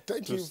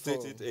to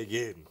state it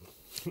again.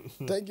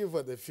 Thank you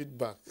for the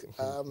feedback.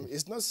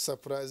 It's not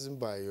surprising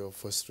by your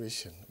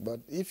frustration, but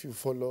if you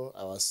follow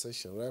our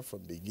session right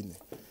from the beginning,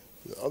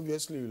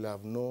 obviously you'll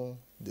have known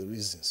the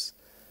reasons.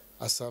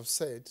 As I've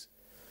said,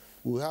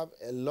 we have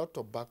a lot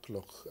of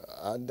backlog,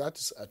 and that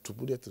is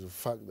attributed to the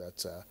fact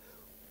that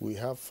we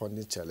have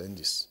funding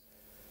challenges.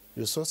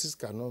 Resources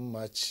cannot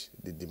match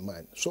the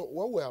demand. So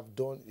what we have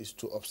done is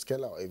to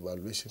upscale our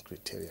evaluation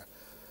criteria.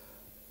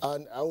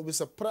 And I will be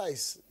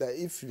surprised that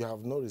if you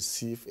have not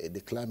received a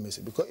decline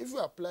message, because if you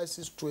apply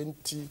since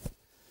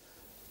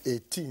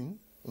 2018,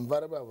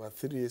 invariably about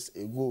 3 years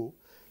ago,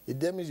 it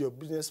then means your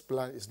business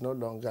plan is no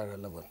longer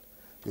relevant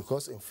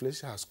because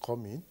inflation has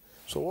come in.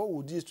 So what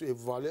we do is to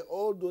evaluate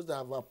all those that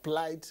have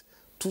applied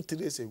 2-3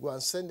 years ago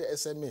and send the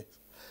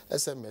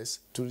SMS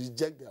to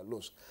reject their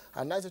loans.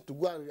 And ask them to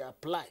go and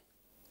reapply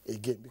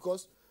again.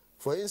 Because,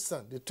 for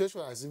instance, the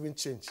threshold has even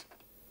changed.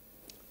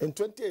 In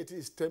 2018,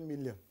 it's 10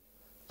 million.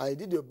 I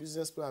did your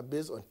business plan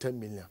based on 10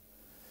 million.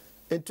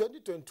 In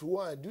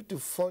 2021, due to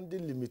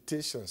funding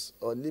limitations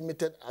or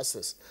limited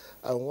access,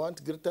 I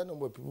want greater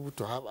number of people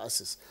to have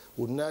access.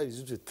 We now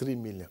reduce to 3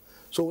 million.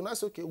 So when I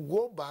say, okay,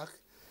 go back,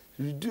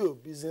 redo your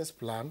business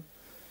plan,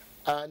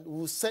 and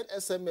we'll send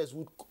SMS,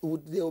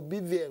 they will be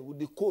there with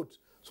the code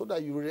so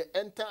that you will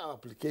enter our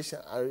application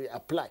and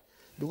reapply.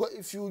 Because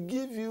if you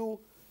give you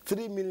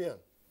 3 million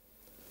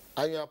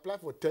and you apply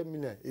for 10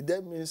 million, it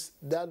then means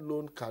that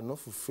loan cannot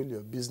fulfill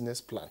your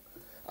business plan.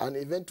 And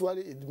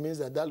eventually it means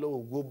that that loan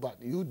will go back.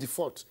 You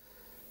default.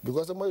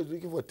 Because somebody is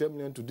looking for 10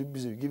 million to do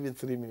business, you give him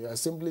 3 million. You are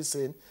simply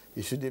saying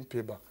you shouldn't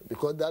pay back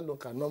because that loan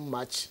cannot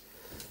match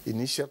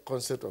initial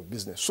concept of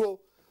business. So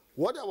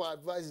what I would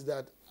advise is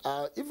that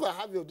if I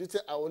have your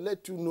detail, I will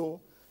let you know,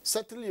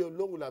 certainly your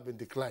loan will have been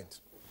declined.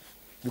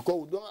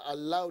 Because we don't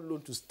allow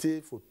loan to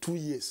stay for 2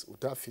 years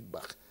without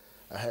feedback.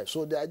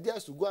 So the idea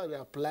is to go and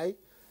reapply,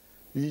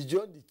 you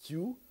join the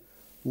queue,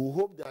 we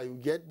hope that you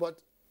get, but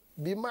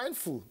be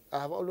mindful.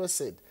 I have always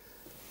said,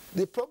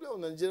 the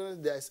problem of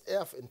Nigerians, there is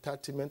air of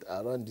entitlement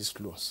around these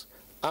loans.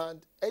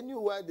 And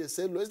anywhere they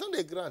say loan, it's not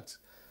a grant.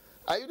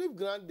 I even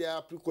grant there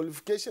are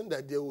pre-qualification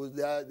that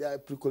there are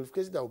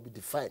pre-qualification that will be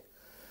defined.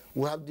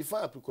 We have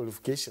defined a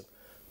pre-qualification.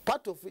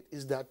 Part of it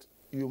is that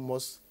you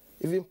must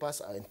even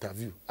pass an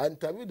interview. An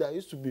interview that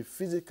used to be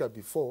physical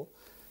before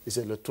is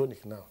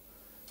electronic now.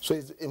 So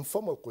it's in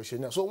form of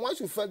questionnaire. So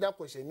once you fill that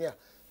questionnaire,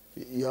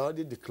 you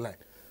already declined.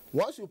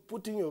 Once you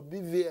put in your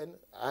BVN,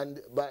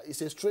 but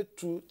it's a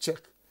straight-through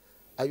check,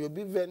 and your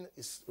BVN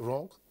is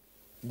wrong,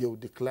 they will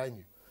decline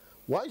you.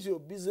 Once your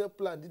business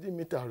plan didn't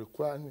meet our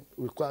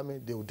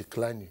requirement, they will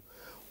decline you.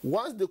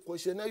 Once the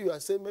questionnaire you are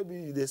saying,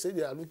 maybe they say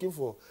they are looking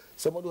for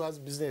someone who has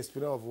business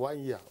experience of 1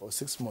 year or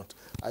 6 months,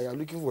 and you are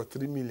looking for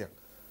 3 million,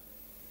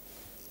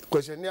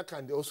 questionnaire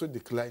can also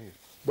decline you.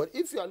 But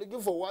if you are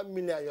looking for 1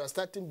 million, you are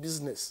starting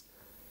business,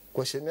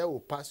 questionnaire will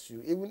pass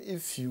you, even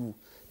if you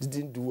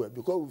didn't do well,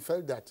 because we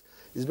felt that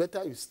it's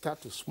better you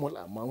start with small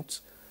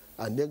amounts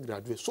and then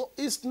graduate. So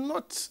it's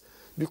not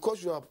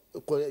because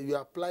you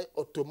apply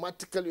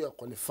automatically you are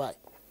qualified.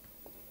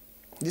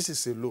 This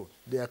is a loan.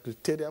 There are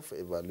criteria for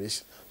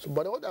evaluation. So,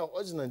 but what I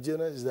urge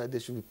Nigerians is that they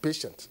should be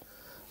patient.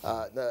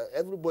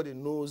 Everybody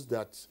knows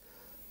that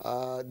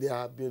there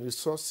have been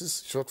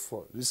resources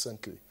shortfall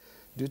recently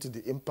due to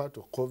the impact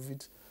of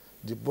COVID.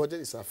 The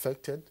budget is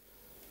affected.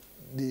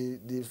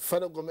 The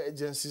federal government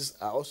agencies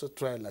are also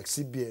trying, like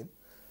CBN.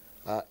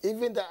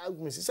 Even the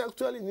arguments, it's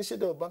actually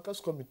initiated by Bankers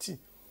Committee.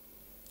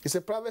 It's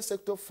a private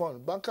sector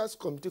fund. Bankers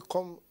Committee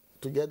come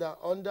together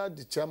under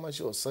the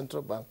chairmanship of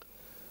Central Bank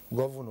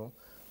Governor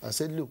and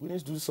said, look, we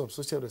need to do some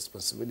social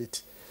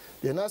responsibility.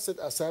 They now set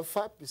aside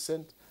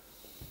 5%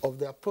 of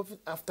their profit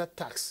after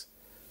tax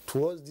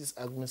towards this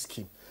argument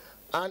scheme.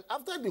 And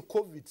after the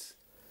COVID,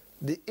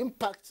 the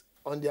impact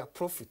on their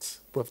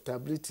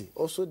profitability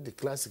also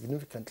declined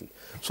significantly.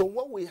 So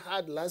what we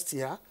had last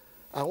year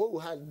and what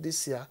we had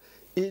this year,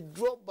 it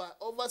dropped by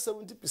over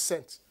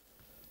 70%.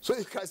 So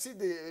you can see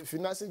the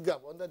financing gap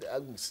under the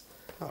arguments.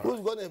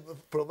 Who's going to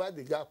provide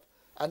the gap?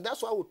 And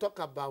that's why we talk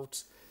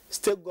about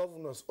state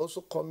governors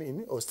also coming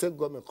in, or state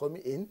government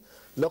coming in,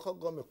 local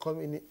government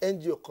coming in,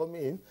 NGO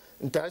coming in,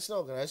 international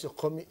organizations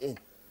coming in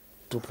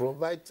to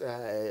provide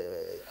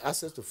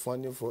access to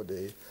funding for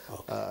the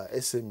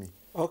SME.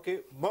 Okay,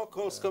 more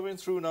calls coming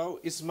through now.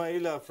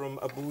 Ismaila from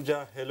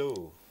Abuja,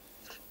 hello.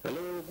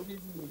 Hello, good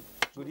evening.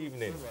 Good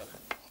evening.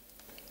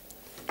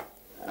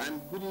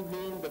 And good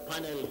evening, the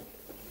panel.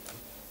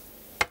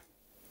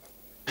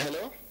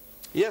 Hello?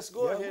 Yes,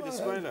 go ahead,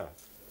 Ismaila.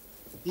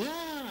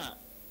 Yeah,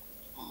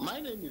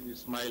 my name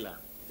is Ismaila.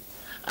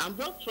 I'm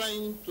just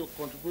trying to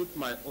contribute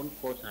my own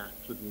quota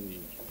to the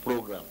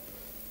program.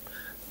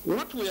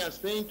 What we are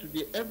saying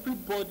today,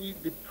 everybody,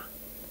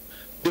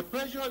 the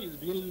pressure is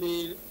being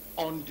laid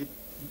on the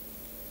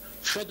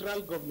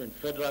federal government.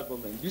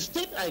 The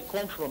state I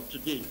come from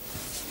today,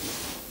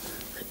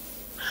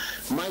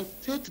 my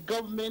state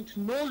government,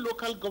 no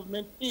local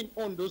government in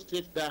Ondo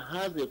State that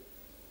has a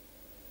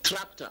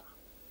tractor.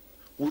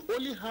 We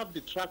only have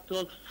the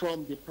tractors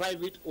from the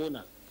private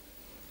owner.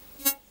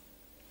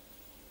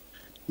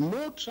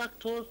 No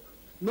tractors,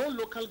 no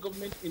local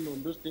government in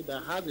Ondo State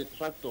that has a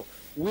tractor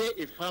where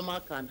a farmer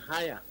can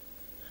hire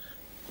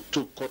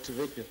to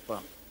cultivate a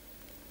farm.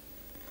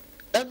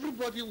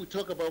 Everybody will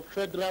talk about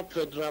federal.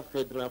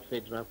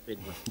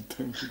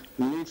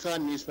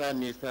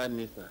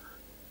 NISA.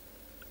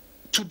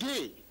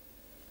 Today,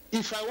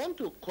 if I want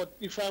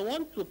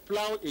to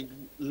plow a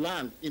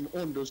land in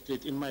Ondo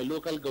State in my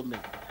local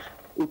government,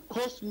 it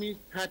costs me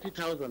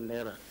 30,000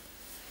 naira.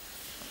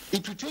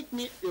 It will take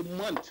me a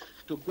month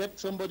to get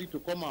somebody to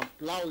come and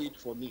plow it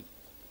for me.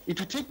 It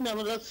will take me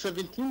another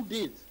 17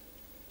 days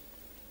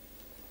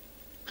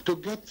to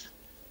get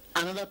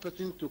another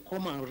person to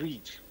come and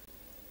read.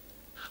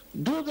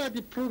 Those are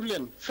the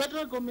problems.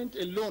 Federal government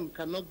alone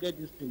cannot get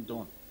this thing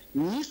done.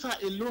 NISA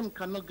alone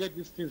cannot get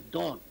these things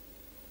done.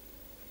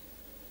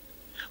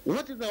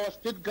 What is our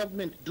state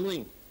government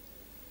doing?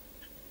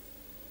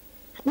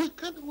 We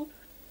can't.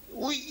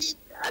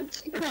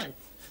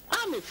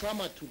 I'm a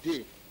farmer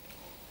today.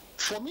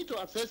 For me to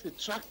access a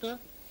tractor,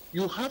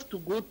 you have to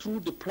go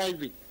through the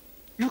private.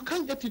 You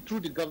can't get it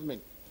through the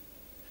government.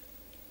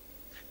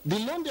 The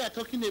loan they are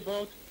talking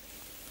about,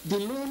 the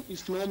loan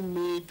is not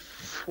made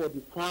for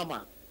the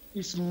farmer.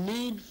 It's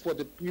made for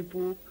the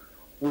people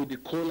with the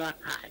collar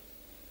high.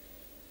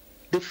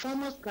 The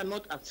farmers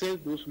cannot access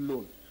those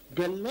loans.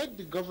 Then let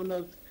the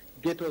governors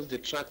get us the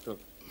tractor.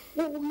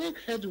 We will make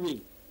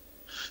headway.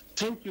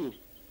 Thank you.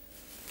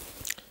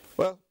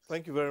 Well,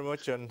 thank you very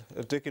much. And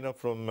taking up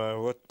from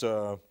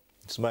what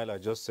Smiler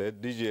just said,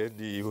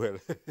 DJND, well,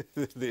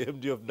 the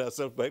MD of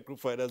National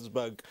Microfinance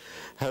Bank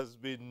has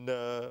been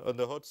on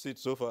the hot seat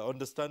so far,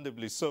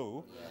 understandably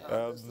so.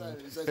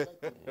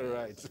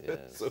 Right.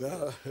 So,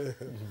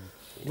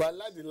 but I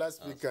like the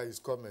last speaker, his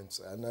comments,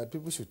 and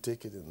people should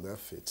take it in that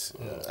fit.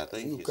 I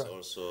think he's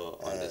also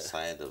on the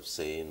side of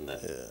saying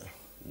that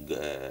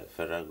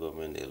federal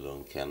government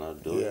alone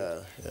cannot do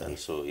it, and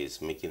so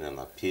he's making an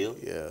appeal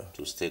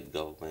to state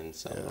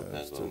governments and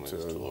local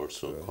governments to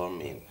also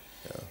come in.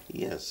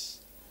 Yes,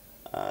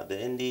 the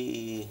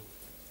NDE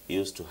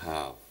used to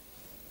have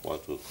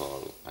what we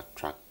call a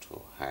tractor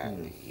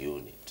hiring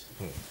unit.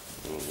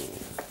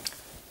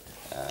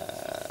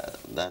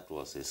 That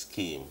was a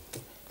scheme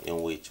in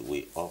which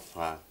we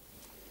offer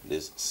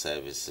these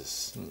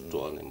services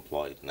to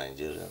unemployed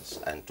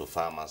Nigerians and to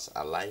farmers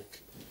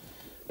alike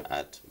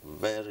at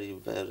very,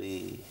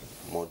 very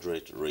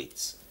moderate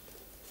rates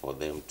for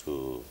them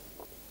to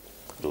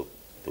go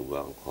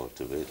and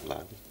cultivate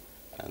land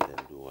and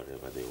then do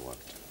whatever they want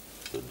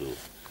to do.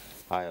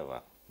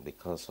 However,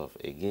 because of,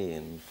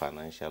 again,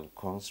 financial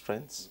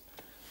constraints,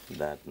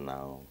 that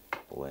now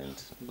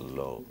went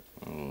low.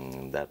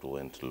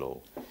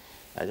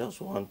 I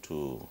just want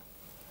to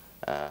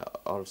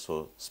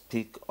also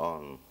speak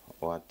on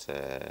what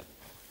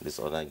this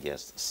other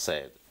guest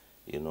said,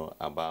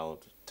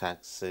 about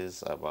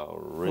taxes, about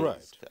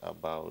risk,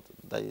 about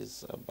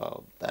this,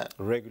 about that.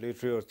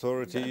 Regulatory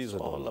authorities.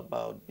 That's all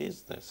about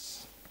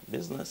business.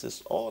 Business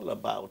is all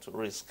about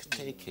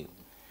risk-taking.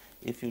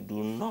 If you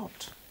do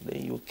not,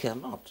 then you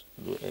cannot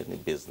do any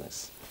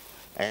business.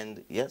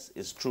 And yes,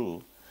 it's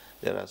true,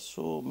 there are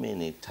so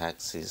many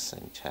taxes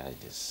and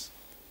charges.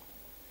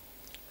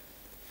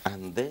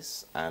 And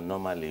these are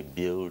normally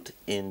built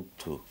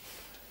into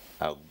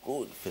a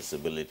good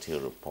feasibility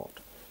report.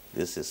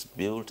 This is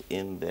built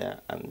in there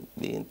and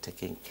being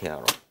taken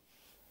care of.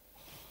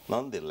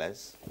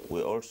 Nonetheless,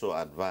 we also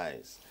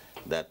advise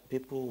that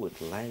people with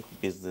like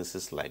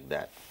businesses like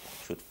that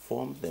should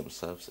form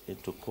themselves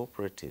into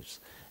cooperatives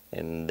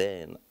and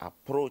then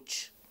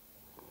approach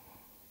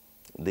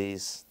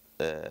these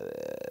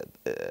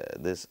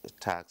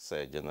tax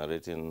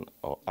generating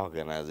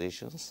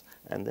organizations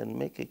and then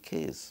make a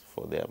case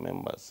for their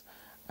members,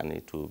 and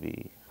it will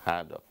be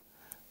heard of.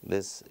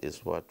 This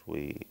is what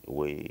we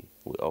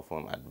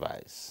often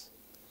advise.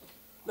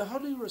 Now, how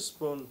do you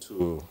respond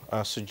to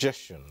our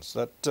suggestions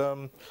that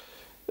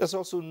there's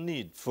also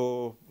need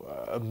for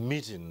a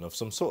meeting of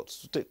some sorts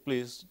to take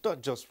place,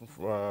 not just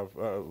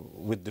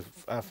with the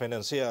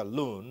financier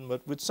alone,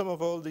 but with some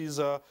of all these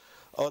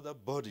other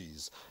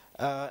bodies,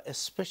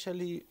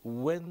 especially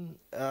when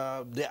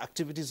the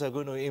activities are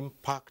going to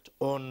impact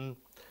on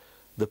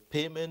the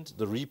payment,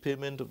 the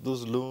repayment of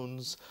those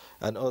loans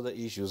and other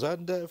issues.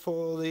 And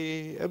for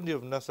the MD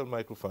of National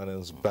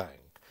Microfinance Bank,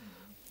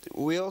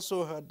 we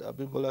also had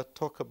Abimbola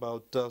talk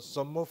about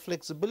some more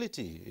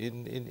flexibility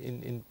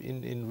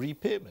in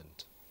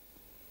repayment.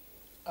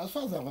 As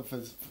far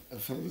as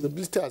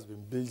flexibility has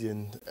been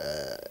building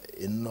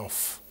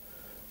enough,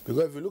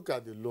 because if you look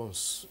at the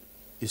loans,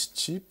 it's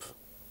cheap,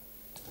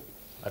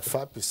 at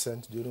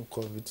 5% during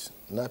COVID,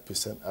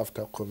 9%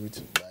 after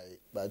COVID.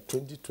 By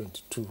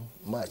 2022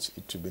 March,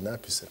 it will be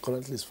 9%.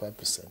 Currently, it's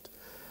 5%.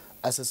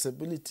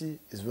 Accessibility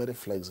is very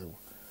flexible.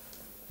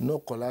 No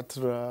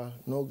collateral,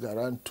 no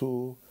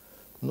guarantor,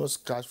 no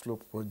cash flow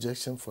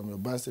projection from your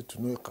bank state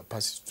to know your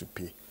capacity to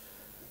pay.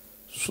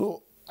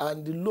 So,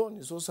 and the loan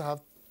is also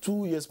have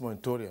 2 years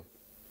moratorium.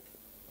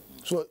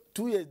 So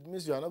 2 years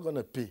means you are not going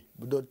to pay,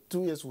 but the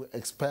 2 years will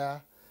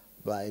expire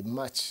by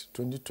March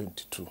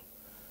 2022.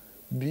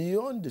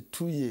 Beyond the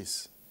 2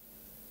 years,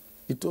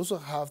 it also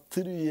have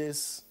 3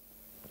 years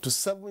to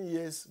 7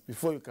 years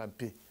before you can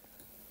pay.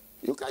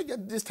 You can't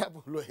get this type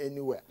of loan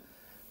anywhere.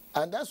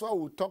 And that's why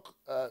we talk,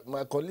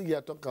 my colleague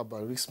here talk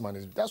about risk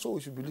management. That's what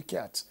we should be looking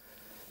at.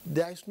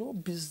 There is no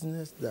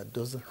business that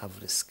doesn't have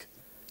risk.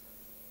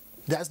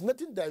 There's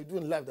nothing that you do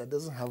in life that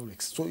doesn't have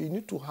risk. So you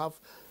need to have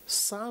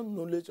sound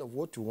knowledge of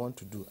what you want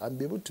to do and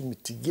be able to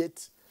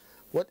mitigate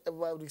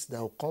whatever risk that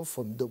will come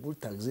from double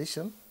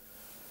taxation,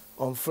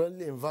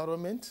 unfriendly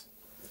environment,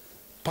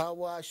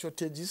 power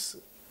shortages,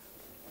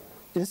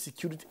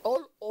 insecurity,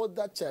 all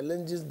other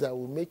challenges that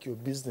will make your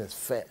business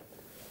fair.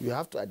 You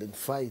have to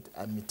identify it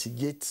and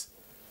mitigate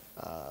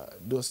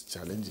those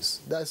challenges.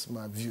 That's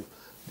my view.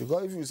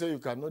 Because if you say you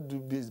cannot do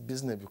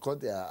business because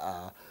there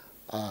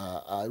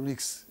are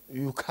risks,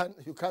 you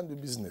can't do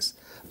business.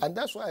 And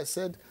that's why I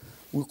said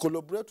we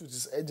collaborate with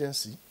this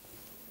agency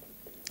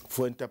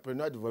for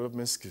entrepreneurial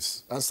development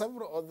skills and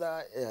several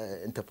other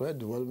entrepreneurial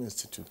development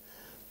institutes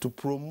to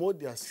promote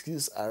their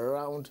skills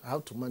around how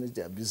to manage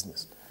their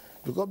business.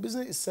 Because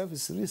business itself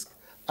is risk.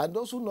 And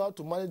those who know how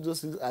to manage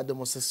those risks are the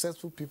most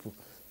successful people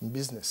in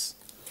business.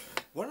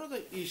 One other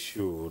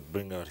issue we'll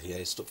bring out here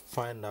is to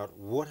find out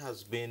what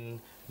has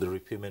been the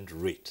repayment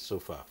rate so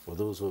far for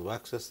those who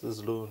have accessed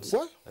these loans.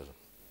 What?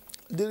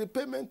 The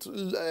repayment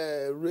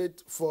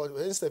rate, for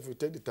instance, if you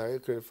take the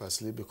direct credit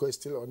facility, because it's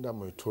still under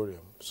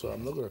moratorium, so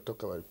I'm not going to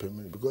talk about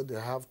repayment because they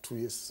have 2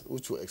 years,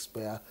 which will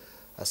expire,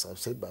 as I've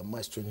said, by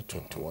March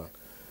 2021.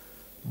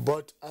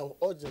 But I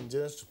urge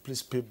Nigerians to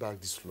please pay back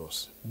these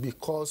loans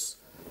because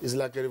it's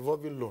like a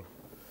revolving loan.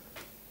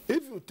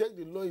 If you take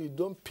the loan, you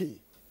don't pay,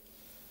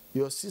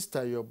 your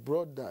sister, your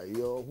brother,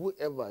 your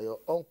whoever, your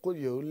uncle,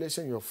 your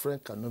relation, your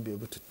friend cannot be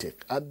able to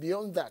take. And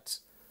beyond that,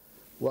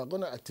 we are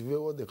going to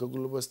activate what they call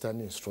global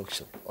standing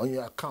instruction on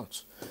your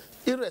account.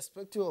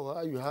 Irrespective of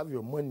how you have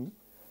your money,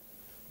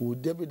 we will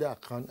debit that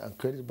account and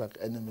credit back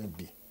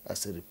NMLB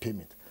as a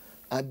repayment.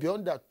 And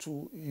beyond that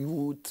too, you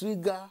will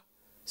trigger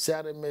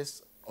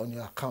CRMS on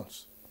your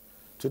accounts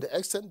to the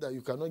extent that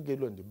you cannot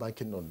get loan in the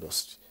banking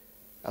industry.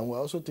 And we're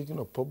also thinking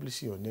of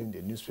publishing your name in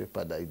the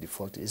newspaper that you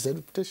defaulted. It's a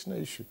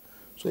reputational issue.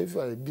 So if you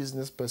are a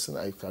business person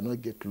and you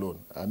cannot get loan,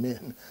 I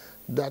mean,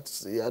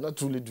 you are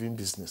not really doing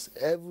business.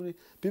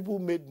 People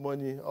who made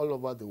money all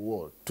over the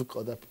world took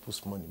other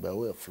people's money by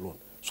way of loan.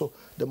 So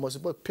they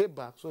must pay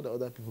back so that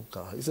other people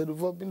can. It's a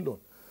revolving loan.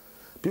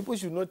 People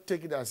should not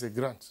take it as a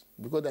grant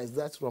because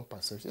that's wrong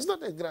perception. It's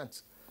not a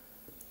grant.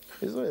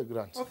 It's not a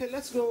grant. Okay,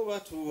 let's go over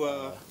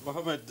to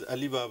Mohammed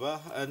Ali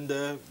Baba,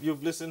 and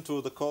you've listened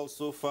to the call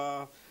so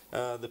far.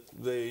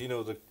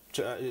 The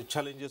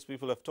challenges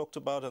people have talked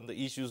about and the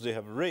issues they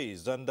have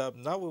raised, and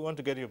now we want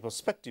to get your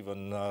perspective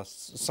on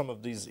some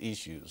of these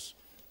issues.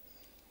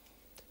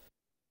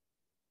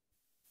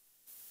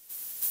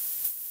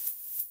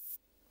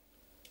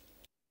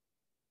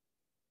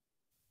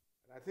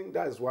 I think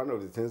that's one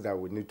of the things that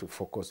we need to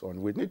focus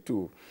on. We need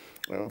to,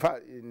 in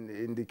fact,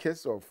 in the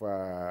case of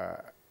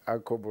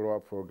Alcohol Borrower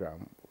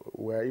Program,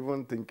 we're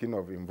even thinking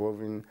of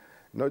involving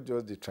not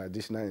just the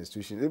traditional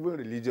institutions, even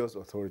religious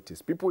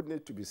authorities. People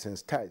need to be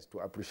sensitized to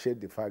appreciate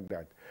the fact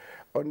that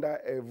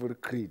under every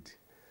creed,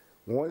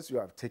 once you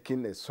have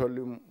taken a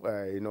solemn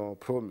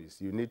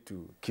promise, you need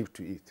to keep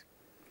to it.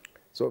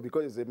 So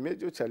because it's a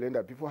major challenge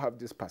that people have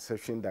this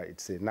perception that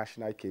it's a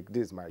national cake,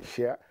 this is my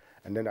share,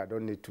 and then I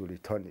don't need to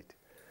return it.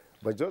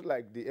 But just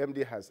like the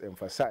MD has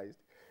emphasized,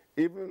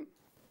 even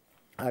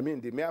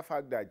the mere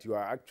fact that you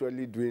are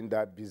actually doing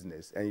that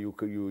business and your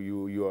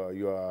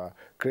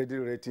credit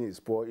rating is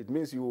poor, it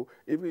means even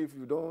if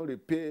you don't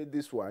repay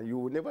this one, you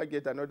will never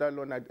get another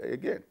loan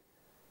again.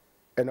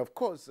 And of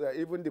course,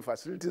 even the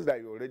facilities that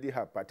you already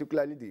have,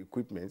 particularly the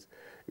equipment,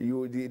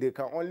 they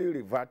can only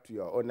revert to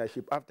your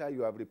ownership after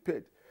you have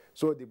repaid.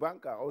 So the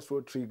bank can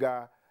also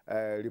trigger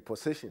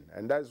repossession,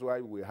 and that's why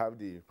we have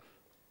the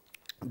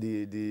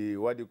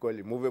what do you call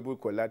it, movable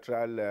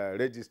collateral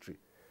registry,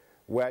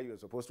 where you're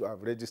supposed to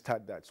have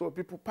registered that. So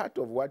part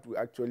of what we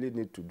actually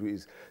need to do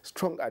is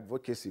strong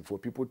advocacy for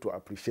people to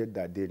appreciate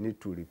that they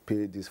need to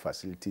repay this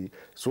facility.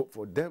 So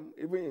for them,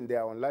 even in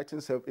their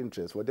enlightened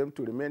self-interest, for them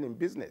to remain in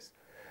business.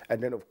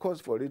 And then, of course,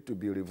 for it to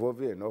be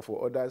revolving enough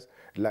for others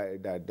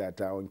like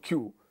that are on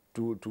queue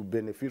to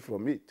benefit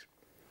from it.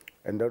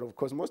 And then, of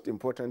course, most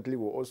importantly,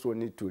 we also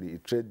need to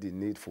reiterate the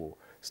need for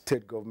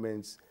state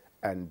governments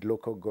and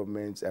local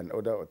governments and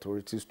other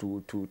authorities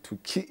to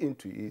key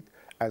into it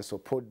and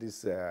support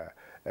these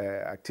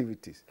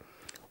activities.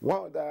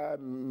 One other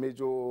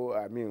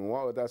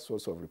one other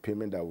source of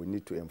repayment that we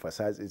need to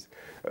emphasize is,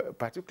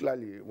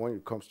 particularly when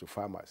it comes to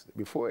farmers.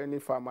 Before any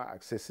farmer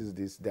accesses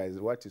this, there is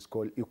what is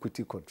called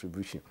equity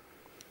contribution.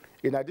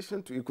 In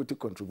addition to equity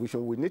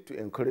contribution, we need to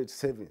encourage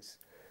savings.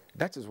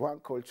 That is one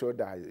culture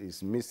that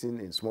is missing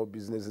in small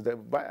businesses. That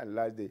by and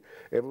large,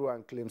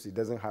 everyone claims it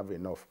doesn't have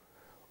enough.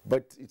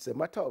 But it's a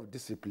matter of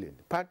discipline.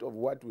 Part of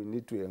what we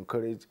need to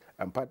encourage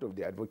and part of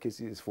the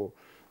advocacy is for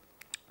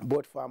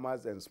both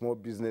farmers and small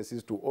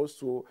businesses to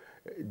also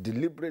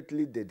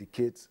deliberately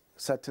dedicate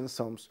certain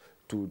sums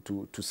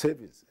to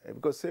savings,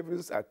 because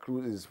savings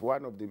accrue is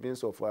one of the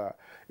means of what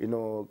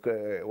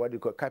you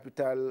call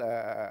capital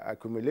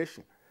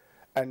accumulation,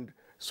 and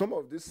some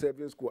of these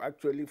savings could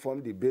actually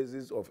form the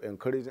basis of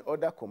encouraging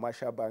other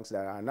commercial banks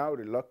that are now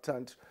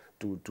reluctant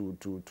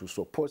to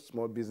support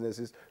small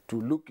businesses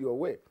to look your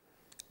way,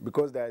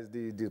 because there is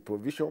the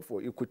provision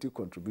for equity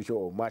contribution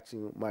or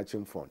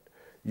matching fund.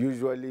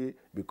 Usually,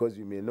 because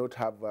you may not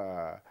have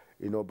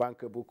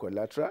bankable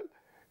collateral,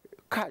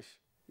 cash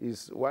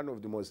is one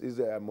of the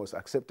most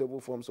acceptable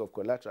forms of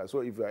collateral. So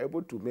if you are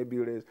able to maybe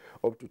raise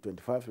up to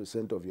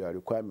 25% of your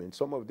requirements,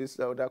 some of these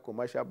other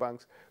commercial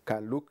banks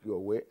can look your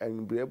way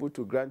and be able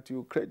to grant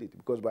you credit,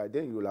 because by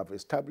then you will have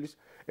established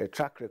a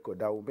track record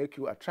that will make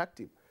you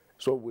attractive.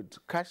 So with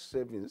cash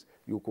savings,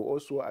 you could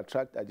also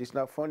attract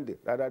additional funding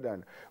rather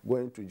than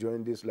going to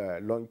join this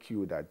long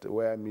queue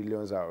where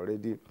millions are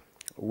already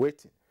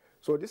waiting.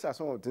 So these are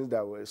some of the things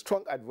that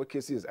strong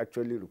advocacy is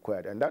actually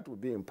required, and that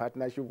would be in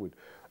partnership with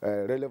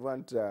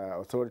relevant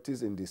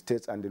authorities in the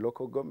states and the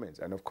local governments.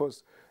 And of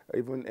course,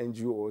 even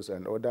NGOs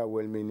and other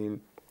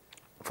well-meaning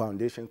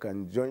foundations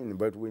can join in,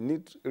 but we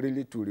need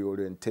really to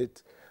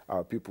reorientate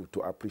our people to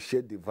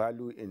appreciate the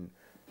value in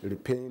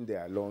repaying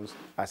their loans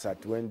as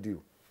at when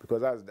due,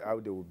 because that's how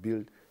they will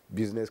build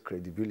business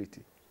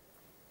credibility.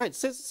 Right.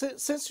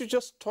 Since you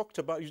just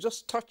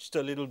touched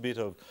a little bit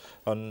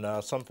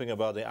on something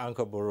about the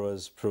Anchor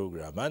Borrowers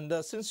Program,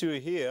 and since you're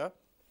here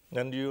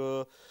and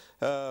you're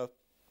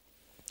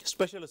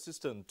special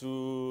assistant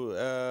to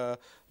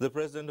the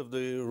president of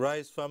the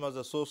Rice Farmers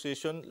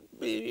Association,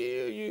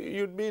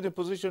 you'd be in a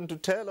position to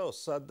tell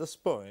us at this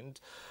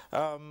point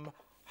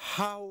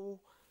how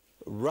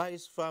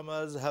rice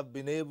farmers have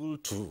been able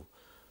to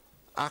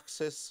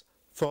access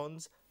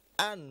funds.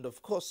 And,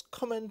 of course,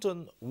 comment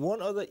on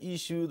one other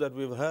issue that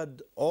we've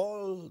heard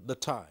all the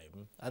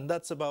time, and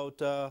that's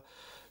about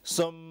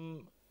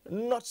some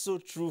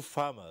not-so-true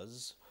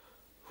farmers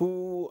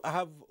who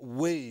have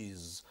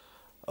ways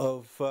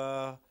of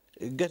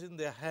getting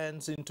their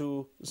hands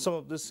into some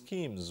of the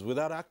schemes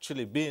without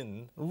actually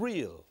being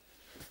real.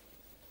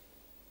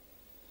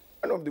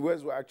 One of the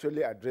ways we're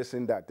actually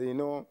addressing that,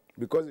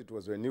 because it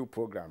was a new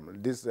program,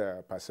 this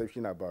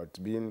perception about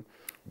being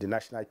the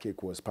national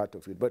cake was part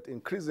of it. But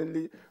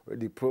increasingly,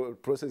 the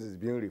process is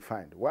being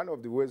refined. One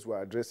of the ways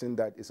we're addressing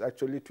that is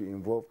actually to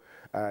involve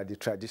the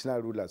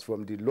traditional rulers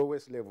from the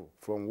lowest level,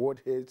 from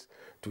ward heads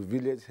to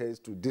village heads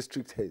to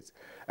district heads.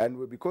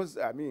 And because,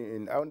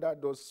 under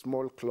those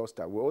small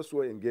clusters, we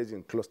also engage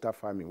in cluster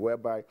farming,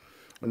 whereby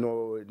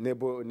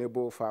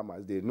neighbor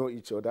farmers, they know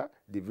each other.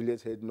 The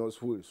village head knows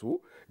who is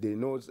who. They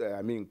know,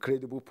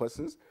 credible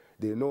persons.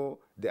 They know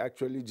the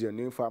actually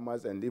genuine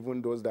farmers, and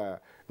even those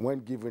that, when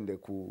given, they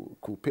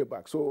could pay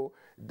back. So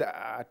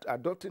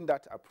adopting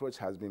that approach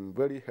has been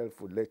very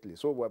helpful lately.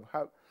 So we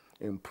have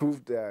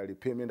improved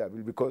repayment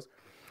ability, because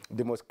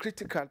the most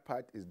critical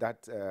part is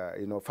that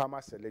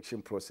farmer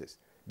selection process.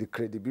 The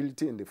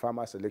credibility in the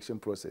farmer selection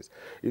process.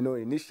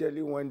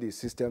 Initially when the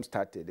system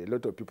started, a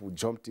lot of people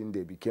jumped in,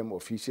 they became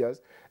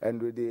officials,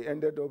 and they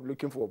ended up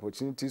looking for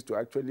opportunities to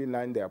actually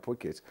line their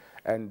pockets.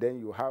 And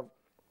then you have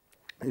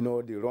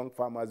the wrong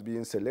farmers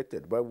being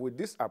selected. But with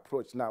this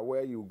approach now,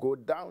 where you go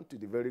down to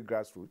the very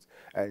grassroots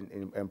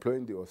and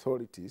employing the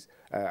authorities,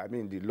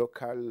 the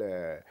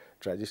local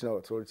traditional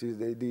authorities,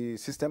 the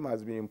system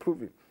has been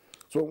improving.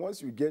 So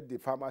once you get the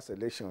farmer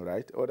selection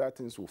right, other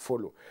things will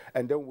follow.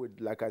 And then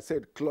with, like I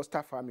said,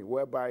 cluster farming,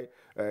 whereby,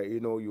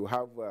 you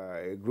have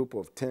a group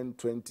of 10,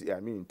 20,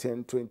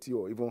 20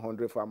 or even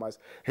 100 farmers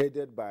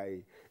headed by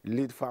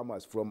lead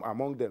farmers from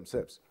among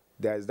themselves.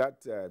 There is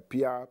that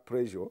peer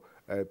pressure,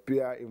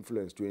 peer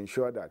influence to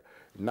ensure that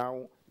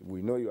now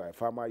we know you are a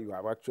farmer, you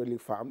have actually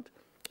farmed.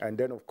 And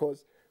then, of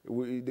course,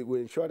 we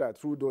ensure that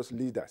through those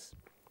leaders,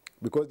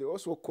 because they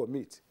also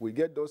commit, we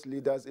get those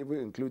leaders, even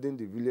including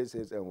the village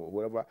heads and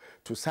whatever,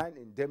 to sign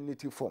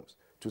indemnity forms,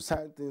 to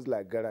sign things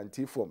like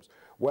guarantee forms,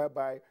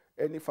 whereby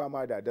any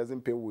farmer that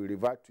doesn't pay will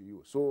revert to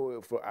you.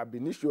 So for ab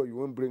initio, you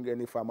won't bring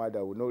any farmer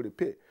that will not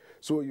repay.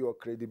 So your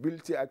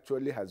credibility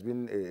actually has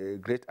been a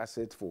great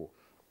asset for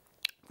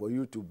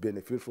you to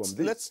benefit from this.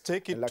 Let's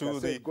take it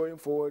to going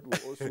forward,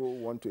 we also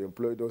want to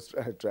employ those,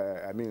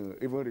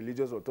 even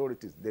religious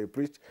authorities. They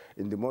preach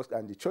in the mosque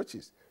and the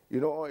churches.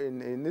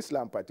 In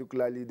Islam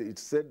particularly,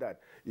 it's said that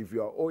if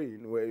you are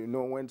owing,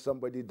 when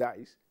somebody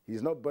dies,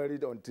 he's not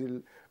buried until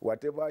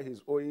whatever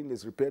he's owing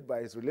is repaid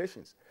by his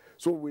relations.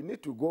 So we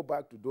need to go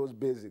back to those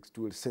basics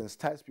to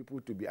sensitize people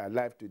to be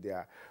alive to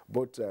their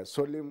both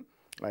solemn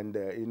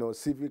and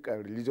civic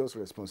and religious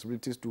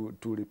responsibilities to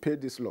repay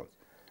this loan.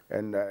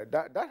 And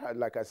that,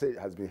 like I said,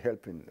 has been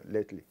helping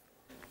lately.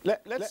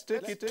 Let's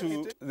take it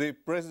to the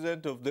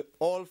president of the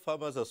All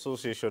Farmers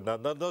Association,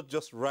 and not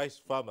just rice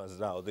farmers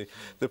now,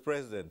 the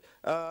president.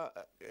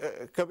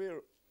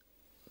 Kabir,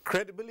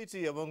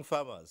 credibility among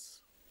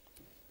farmers.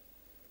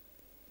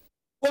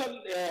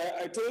 Well,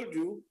 I told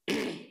you,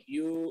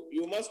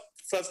 you must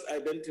first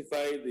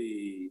identify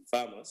the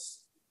farmers,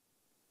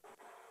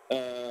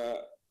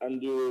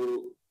 and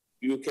you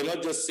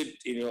cannot just sit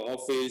in your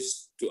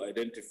office to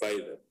identify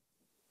them.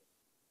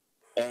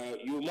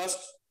 You must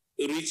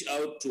reach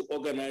out to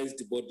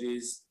organized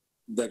bodies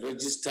that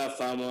register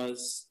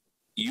farmers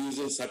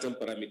using certain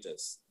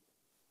parameters.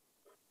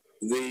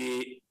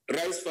 The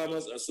Rice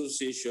Farmers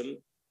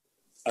Association,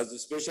 as the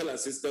special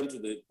assistant to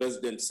the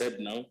president said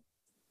now,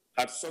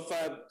 had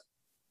suffered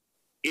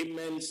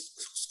immense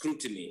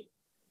scrutiny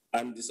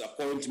and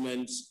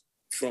disappointments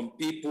from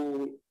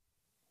people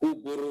who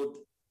borrowed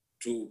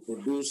to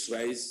produce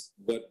rice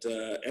but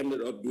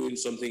ended up doing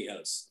something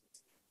else.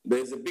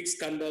 There's a big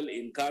scandal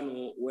in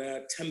Kano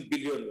where 10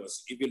 billion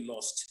was even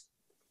lost.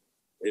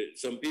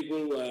 Some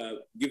people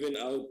were giving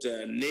out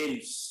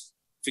names,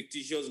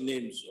 fictitious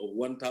names of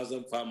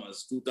 1,000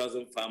 farmers,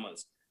 2,000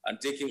 farmers, and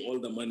taking all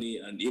the money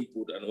and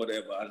input and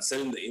whatever, and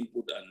selling the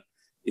input, and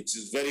it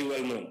is very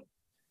well known.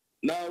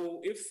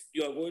 Now, if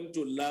you are going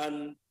to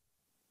learn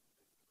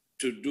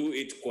to do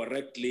it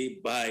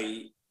correctly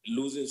by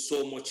losing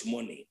so much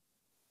money,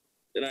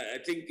 then I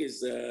think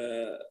it's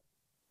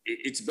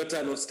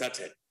better not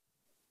started.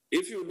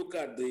 If you look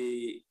at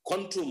the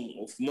quantum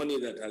of money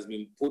that has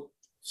been put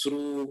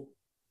through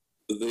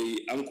the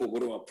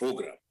Ankogorowa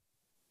program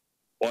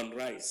on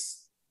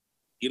rice,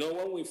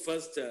 when we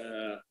first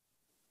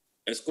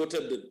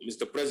escorted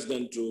Mr.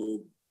 President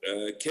to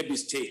Kebbi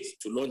State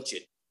to launch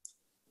it,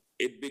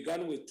 it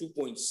began with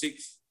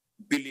 2.6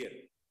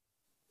 billion.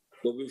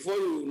 But before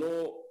you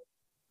know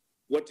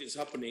what is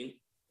happening,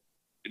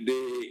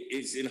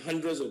 it's in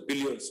hundreds of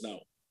billions now.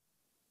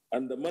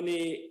 And the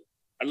money,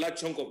 a large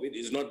chunk of it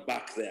is not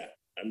back there.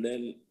 And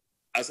then,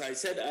 as I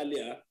said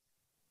earlier,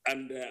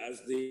 and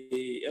as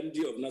the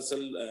MD of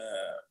National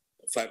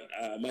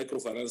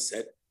Microfinance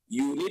said,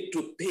 you need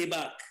to pay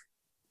back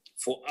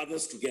for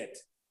others to get,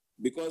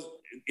 because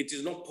it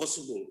is not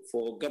possible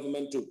for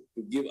government to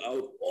give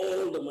out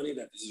all the money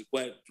that is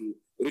required to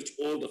reach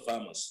all the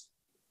farmers.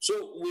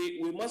 So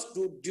we must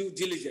do due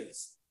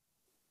diligence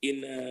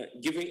in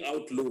giving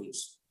out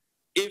loans.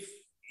 If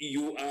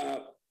you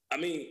are,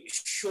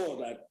 sure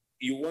that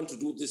you want to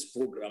do this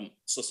program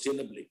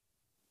sustainably.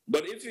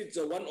 But if it's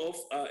a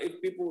one-off,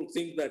 if people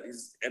think that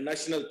is a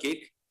national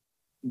cake,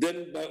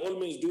 then by all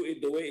means do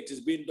it the way it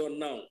is being done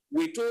now.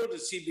 We told the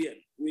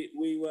CBN,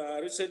 we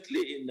were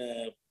recently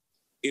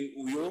in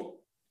Uyo,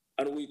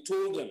 and we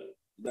told them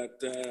that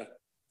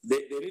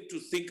they need to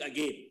think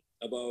again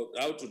about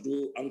how to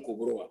do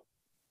Ankogorowa.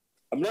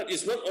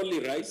 It's not only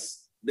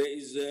rice, there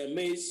is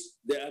maize,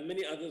 there are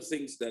many other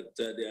things that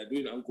they are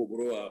doing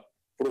Ankogorowa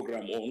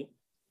program on,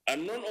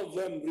 and none of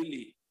them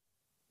really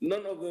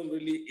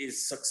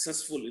is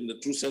successful in the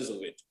true sense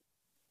of it.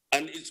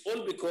 And it's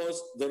all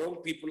because the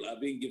wrong people are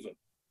being given.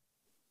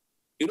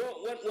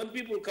 When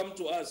people come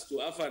to us, to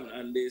AFAN,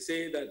 and they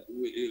say that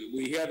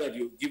we hear that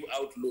you give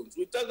out loans,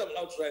 we tell them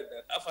outright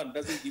that AFAN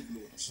doesn't give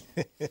loans.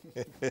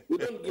 We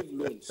don't give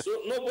loans.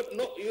 So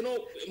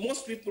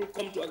most people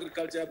come to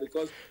agriculture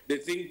because they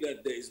think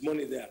that there is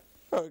money there.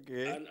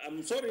 Okay. And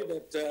I'm sorry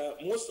that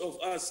most of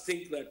us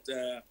think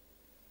that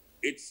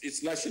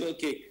it's national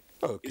cake.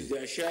 Okay. It's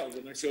their share of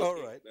the national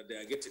cake that they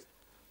are getting.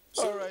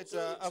 All right,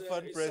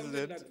 AFAN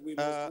President,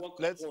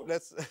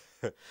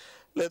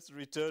 let's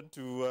return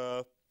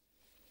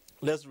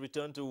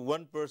to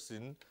one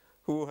person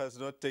who has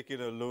not taken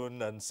a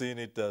loan and seen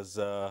it as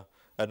a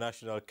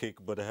national cake,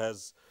 but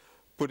has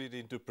put it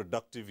into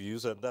productive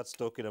use, and that's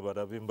talking about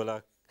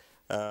Abimbola,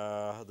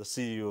 the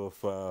CEO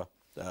of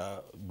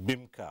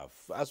BIMCAF.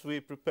 As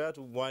we prepare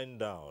to wind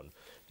down,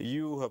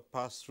 you have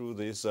passed through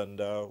this, and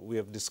we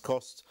have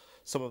discussed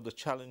some of the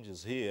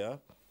challenges here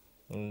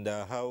and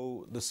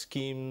how the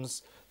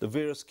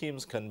various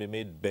schemes can be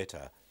made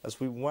better. As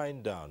we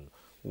wind down,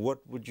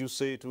 what would you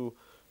say to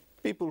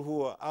people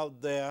who are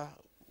out there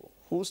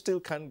who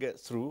still can't get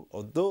through,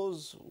 or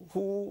those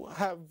who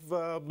have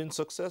been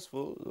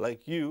successful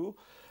like you?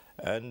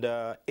 And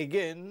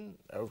again,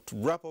 to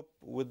wrap up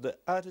with the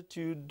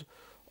attitude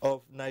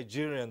of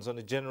Nigerians on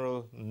a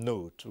general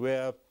note,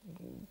 where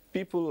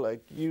people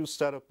like you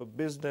start up a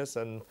business,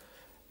 and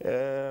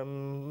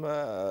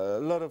a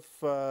lot of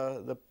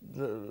the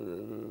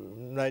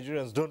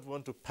Nigerians don't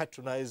want to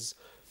patronize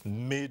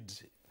made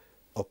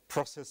or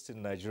processed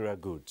in Nigeria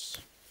goods.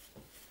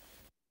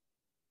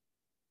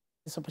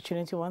 This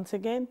opportunity once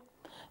again.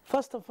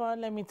 First of all,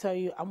 let me tell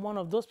you, I'm one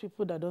of those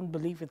people that don't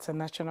believe it's a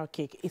national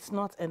cake. It's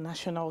not a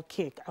national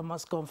cake, I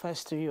must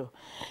confess to you.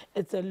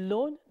 It's a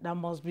loan that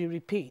must be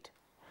repaid.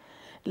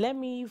 Let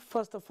me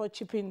first of all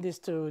chip in this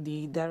to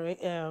the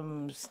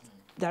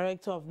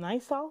director of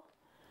NISAL.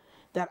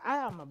 that I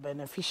am a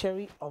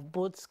beneficiary of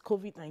both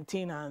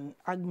COVID-19 and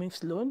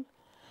AGMIF's loan,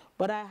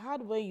 but I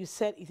heard where you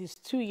said it is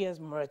 2 years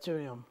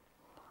moratorium.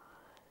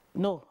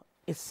 No,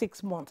 it's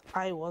 6 months.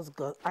 I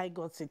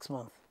got 6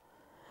 months.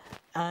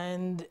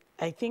 And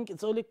I think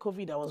it's only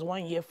COVID that was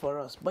 1 year for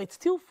us, but it's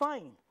still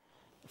fine,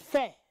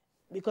 fair,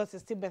 because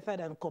it's still better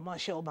than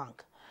commercial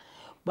bank.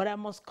 But I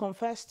must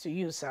confess to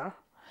you, sir,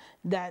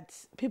 that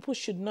people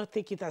should not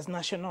take it as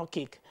national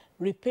cake.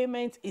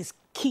 Repayment is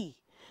key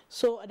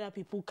so other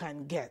people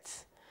can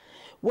get.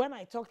 When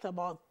I talked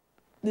about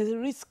the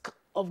risk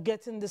of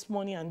getting this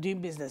money and doing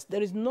business,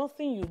 there is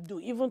nothing you do,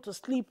 even to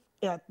sleep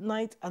at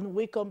night and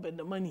wake up in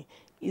the morning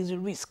is a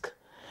risk.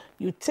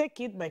 You take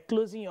it by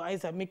closing your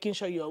eyes and making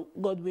sure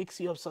God wakes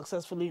you up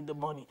successfully in the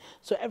morning.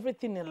 So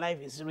everything in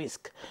life is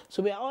risk.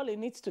 So we are all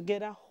in it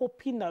together,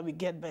 hoping that we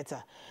get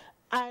better.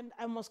 And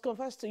I must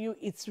confess to you,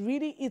 it's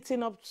really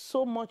eating up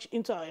so much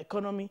into our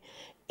economy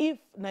if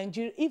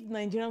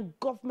Nigerian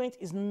government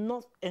is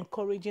not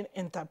encouraging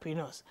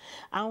entrepreneurs.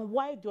 And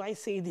why do I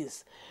say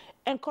this?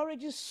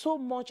 Encourages so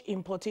much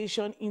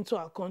importation into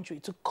our country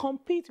to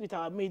compete with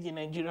our made in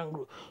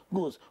Nigerian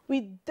goods.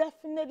 We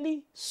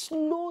definitely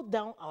slow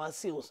down our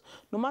sales.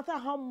 No matter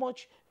how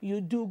much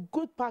you do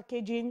good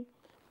packaging,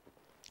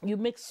 you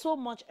make so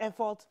much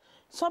effort.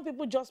 Some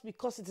people, just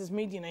because it is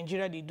made in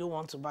Nigeria, they don't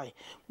want to buy.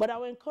 But I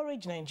will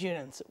encourage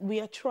Nigerians.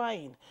 We are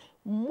trying.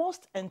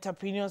 Most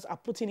entrepreneurs are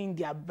putting in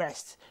their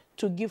best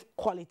to give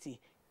quality,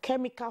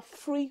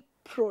 chemical-free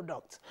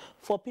product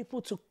for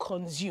people to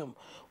consume.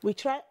 We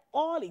try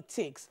all it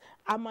takes.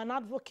 I'm an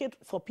advocate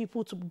for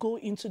people to go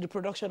into the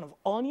production of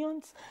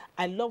onions.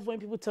 I love when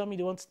people tell me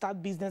they want to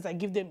start business. I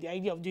give them the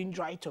idea of doing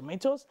dry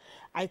tomatoes.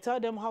 I tell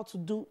them how to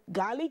do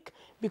garlic,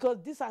 because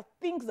these are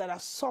things that are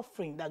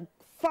suffering, that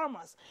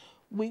farmers,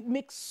 we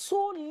make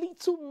so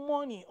little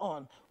money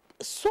on.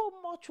 So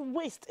much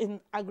waste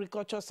in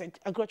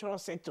agricultural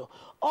sector,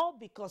 all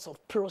because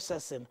of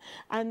processing.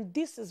 And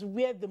this is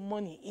where the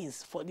money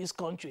is for this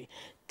country.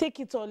 Take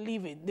it or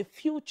leave it. The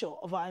future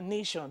of our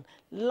nation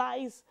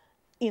lies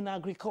in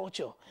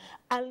agriculture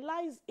and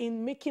lies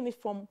in making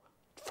it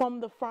from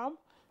the farm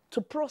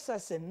to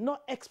processing,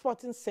 not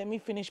exporting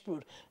semi-finished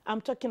food. I'm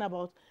talking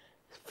about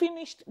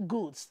finished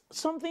goods,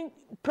 something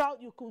proud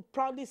you could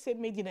proudly say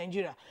made in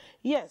Nigeria.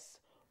 Yes,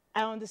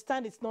 I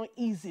understand it's not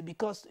easy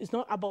because it's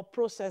not about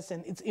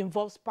processing, it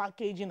involves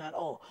packaging and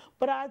all.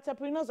 But our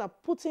entrepreneurs are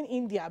putting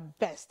in their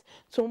best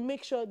to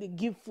make sure they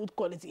give food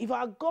quality. If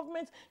our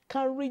government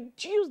can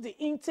reduce the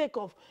intake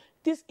of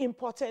this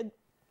imported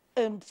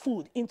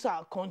food into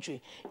our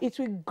country, it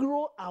will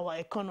grow our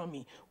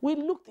economy. We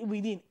looked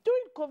within.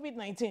 During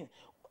COVID-19,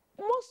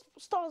 most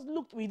stores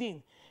looked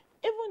within.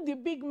 Even the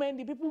big men,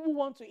 the people who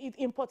want to eat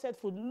imported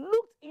food,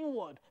 looked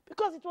inward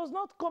because it was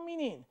not coming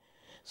in.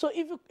 So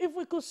if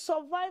we could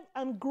survive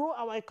and grow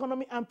our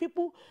economy, and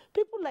people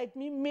like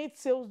me made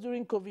sales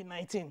during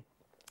COVID-19,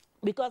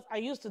 because I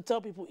used to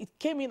tell people it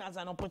came in as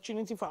an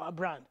opportunity for our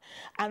brand,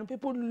 and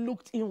people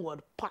looked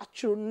inward,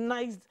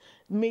 patronized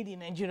made in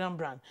Nigerian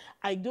brand.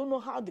 I don't know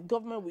how the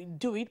government will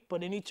do it,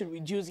 but they need to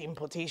reduce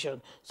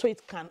importation so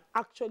it can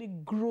actually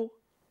grow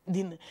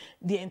the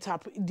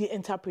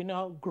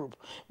entrepreneurial group.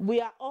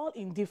 We are all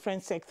in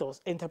different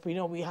sectors.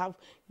 Entrepreneur, we have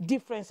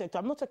different sectors.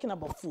 I'm not talking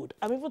about food.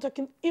 I'm even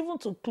talking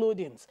to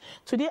clothing.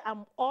 Today,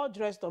 I'm all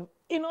dressed up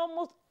in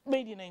almost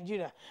made in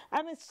Nigeria,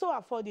 and it's so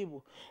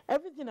affordable.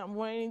 Everything I'm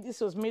wearing, this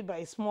was made by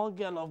a small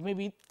girl of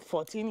maybe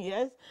 14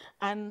 years,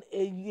 and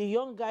a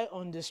young guy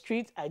on the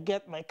street. I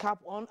get my cap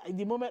on.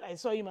 The moment I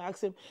saw him, I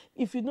asked him,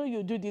 if you know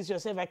you do this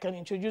yourself, I can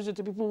introduce you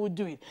to people who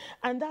do it.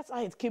 And that's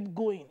how it kept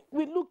going.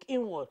 We look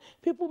inward.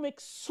 People make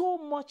so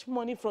much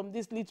money from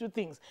these little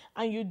things,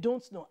 and you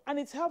don't know. And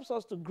it helps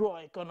us to grow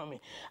our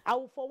economy. I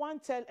will, for one,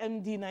 tell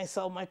MD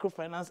Nicel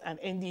Microfinance and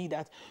NDE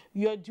that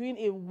you're doing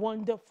a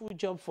wonderful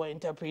job for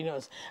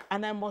entrepreneurs,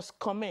 and I must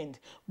commend,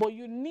 but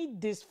you need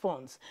these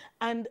funds.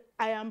 And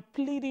I am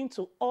pleading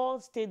to all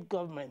state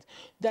governments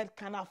that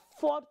can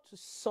afford to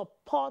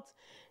support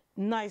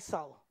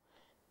Nicel.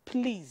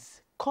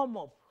 Please come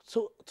up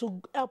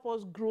to help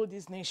us grow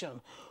this nation.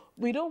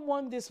 We don't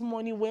want this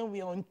money when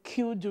we're on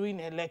queue during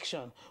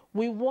election.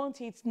 We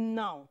want it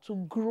now to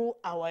grow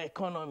our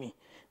economy.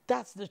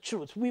 That's the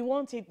truth. We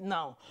want it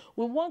now.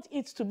 We want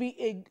it to be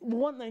we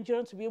want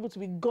Nigeria to be able to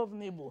be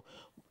governable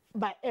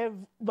by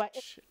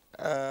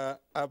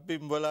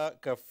Abimbola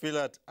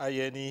Kafilat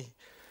Ayeni,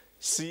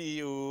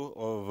 CEO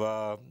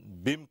of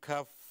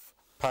BIMCAF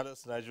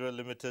Palace Nigeria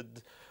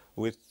Limited.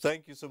 We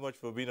thank you so much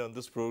for being on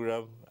this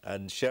program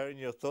and sharing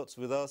your thoughts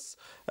with us.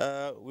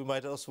 We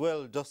might as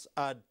well just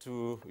add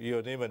to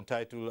your name and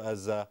title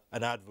as an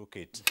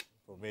advocate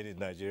for Made in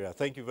Nigeria.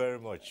 Thank you very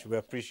much. We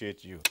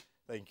appreciate you.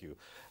 Thank you.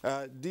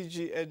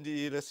 DG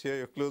NDE, let's hear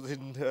your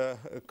closing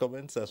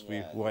comments as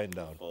we wind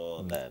down.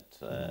 For that,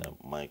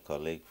 my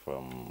colleague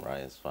from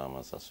Rice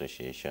Farmers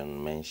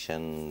Association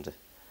mentioned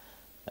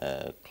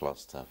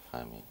cluster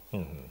farming.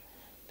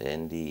 The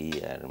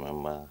NDE, I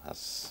remember,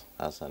 has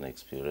an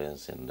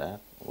experience in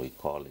that. We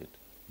call it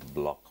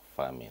block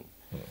farming,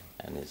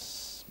 and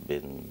it's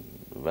been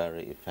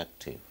very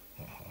effective.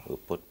 We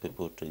put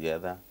people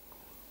together,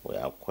 we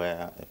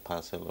acquire a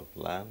parcel of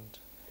land,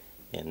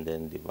 and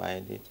then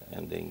divide it,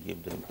 and then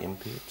give them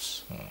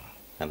inputs,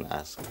 and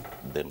ask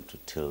them to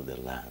till the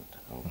land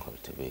and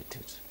cultivate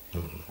it.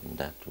 And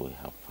that we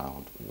have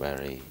found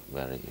very,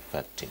 very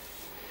effective.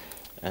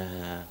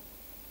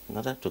 In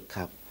order to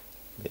cap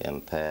the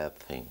entire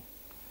thing,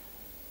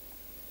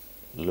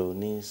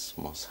 loanees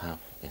must have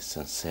a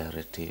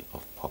sincerity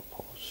of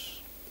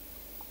purpose.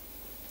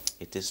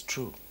 It is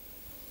true,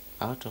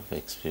 out of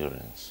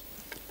experience,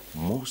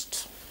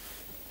 most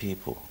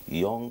people,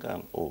 young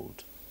and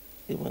old,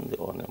 even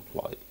the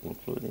unemployed,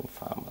 including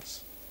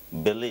farmers,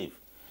 believe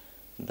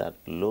that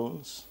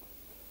loan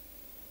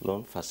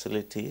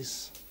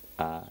facilities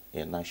are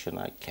a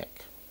national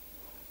cake.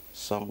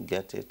 Some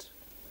get it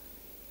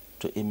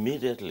to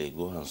immediately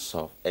go and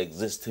solve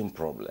existing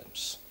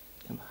problems.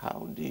 And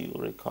how do you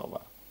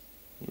recover?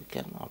 You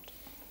cannot.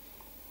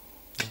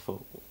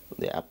 Therefore,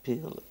 the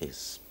appeal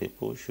is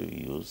people should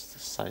use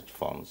such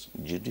funds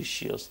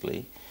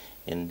judiciously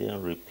and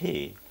then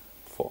repay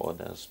for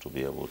others to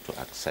be able to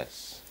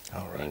access.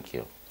 All right. Thank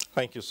you.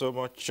 Thank you so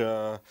much,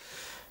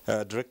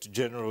 Director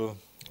General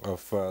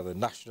of the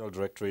National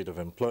Directorate of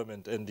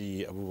Employment,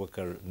 ND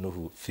Abubakar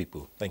Nuhu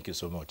Fipu. Thank you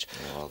so much.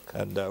 You're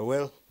welcome. And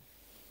well,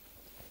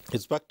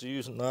 it's back to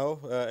you now,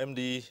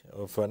 MD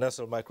of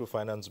National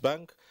Microfinance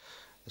Bank.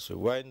 As we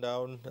wind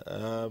down,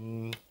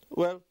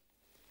 well,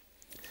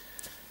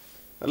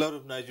 a lot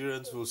of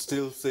Nigerians will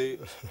still say,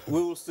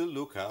 we will still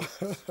look out.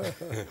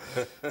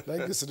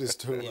 Like this is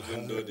true.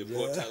 Even though the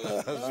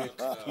portal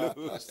has been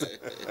closed.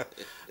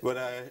 But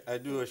I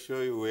do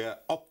assure you, we are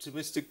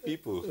optimistic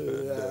people.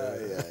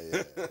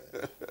 Yeah.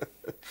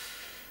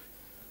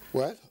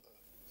 Well,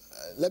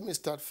 let me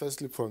start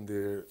firstly from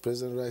the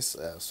President Rice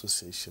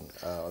Association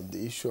on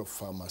the issue of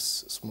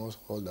farmers,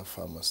 smallholder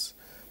farmers.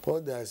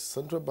 But the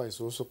central bank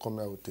is also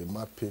coming out with a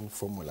mapping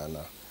formula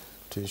now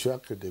to ensure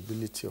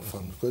credibility of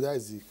farmers, because that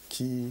is the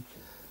key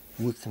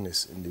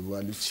weakness in the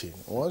value chain.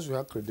 Once you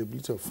have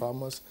credibility of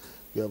farmers,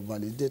 you have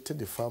validated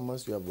the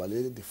farmers, you have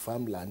validated the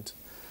farmland,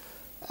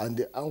 and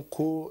the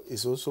ANCO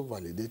is also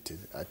validated.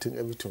 I think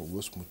everything will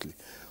go smoothly.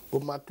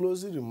 But my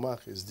closing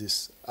remark is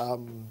this.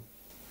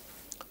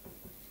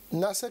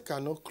 NASA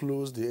cannot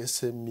close the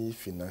SME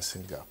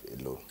financing gap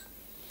alone.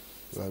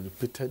 We have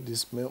repeated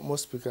this.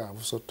 Most speakers have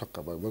also talked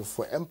about it. But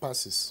for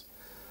emphasis,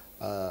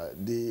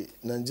 the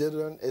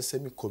Nigerian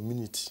SME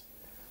community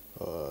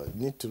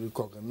need to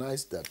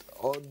recognize that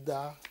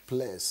other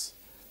players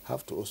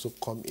have to also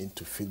come in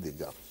to fill the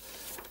gap.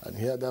 And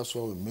here, that's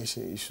why we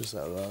mention issues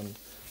around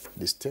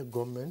the state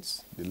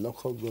governments, the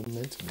local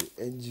governments, the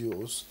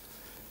NGOs,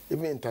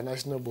 even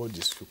international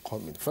bodies should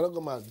come in. Federal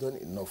government has done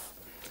enough.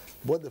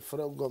 Both the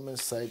federal government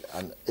side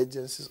and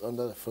agencies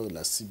under the federal,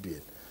 like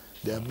CBN,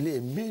 they have been a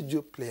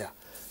major player.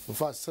 In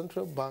fact,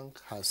 central bank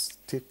has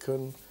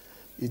taken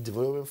its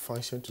development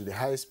function to the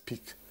highest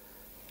peak,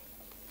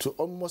 to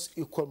almost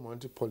equal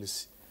monetary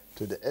policy,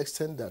 to the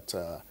extent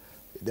that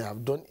they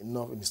have done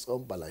enough in its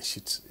own balance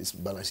sheet. Its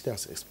balance sheet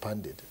has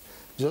expanded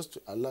just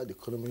to allow the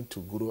economy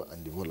to grow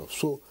and develop.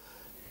 So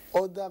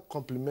other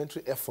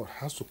complementary effort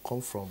has to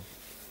come from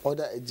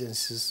other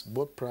agencies,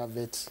 both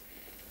private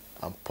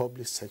and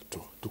public sector,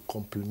 to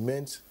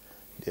complement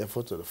the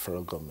effort of the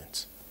federal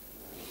government.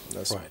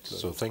 That's right.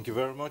 So thank you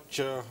very much,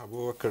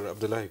 Abubakar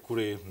Abdullahi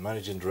Kure,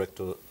 Managing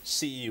Director,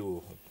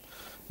 CEO,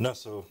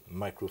 Nassau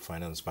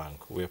Microfinance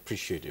Bank. We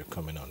appreciate you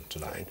coming on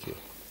tonight. Thank you.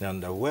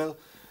 And well,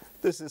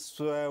 this is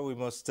where we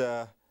must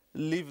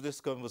leave this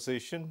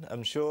conversation.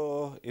 I'm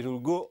sure it will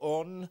go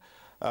on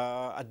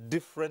at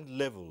different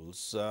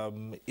levels,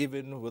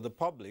 even with the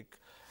public.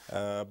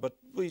 But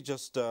we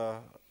just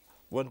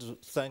want to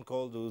thank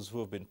all those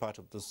who have been part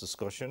of this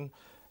discussion,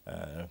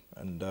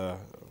 and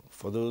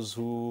for those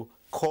who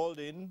called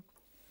in,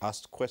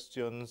 asked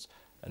questions,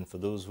 and for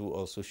those who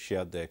also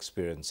shared their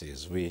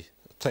experiences. We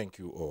thank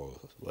you all.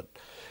 But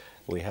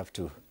we have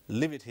to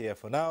leave it here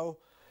for now.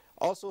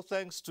 Also,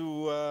 thanks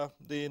to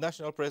the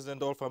National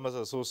President, All Farmers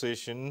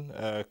Association,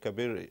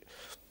 Kabir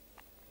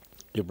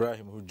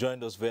Ibrahim, who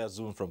joined us via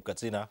Zoom from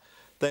Katsina.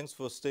 Thanks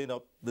for staying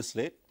up this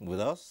late with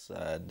us,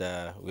 and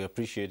we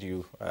appreciate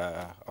you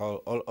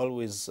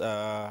always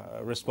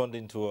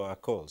responding to our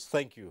calls.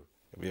 Thank you,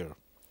 Kabir.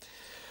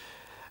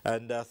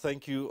 And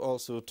thank you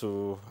also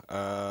to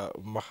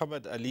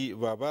Muhammad Ali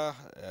Baba,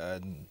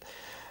 and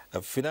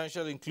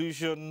Financial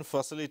Inclusion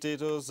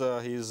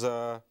Facilitators. He's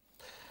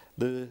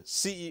the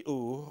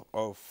CEO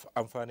of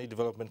Amfani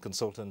Development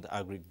Consultant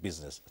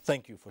Agribusiness.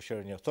 Thank you for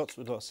sharing your thoughts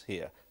with us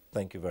here.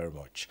 Thank you very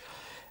much.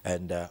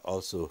 And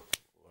also,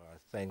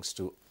 thanks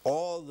to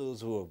all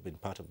those who have been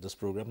part of this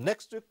program.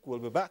 Next week, we'll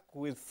be back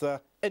with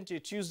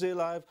NTA Tuesday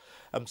Live.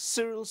 I'm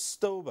Cyril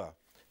Stober.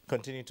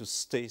 Continue to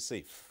stay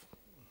safe.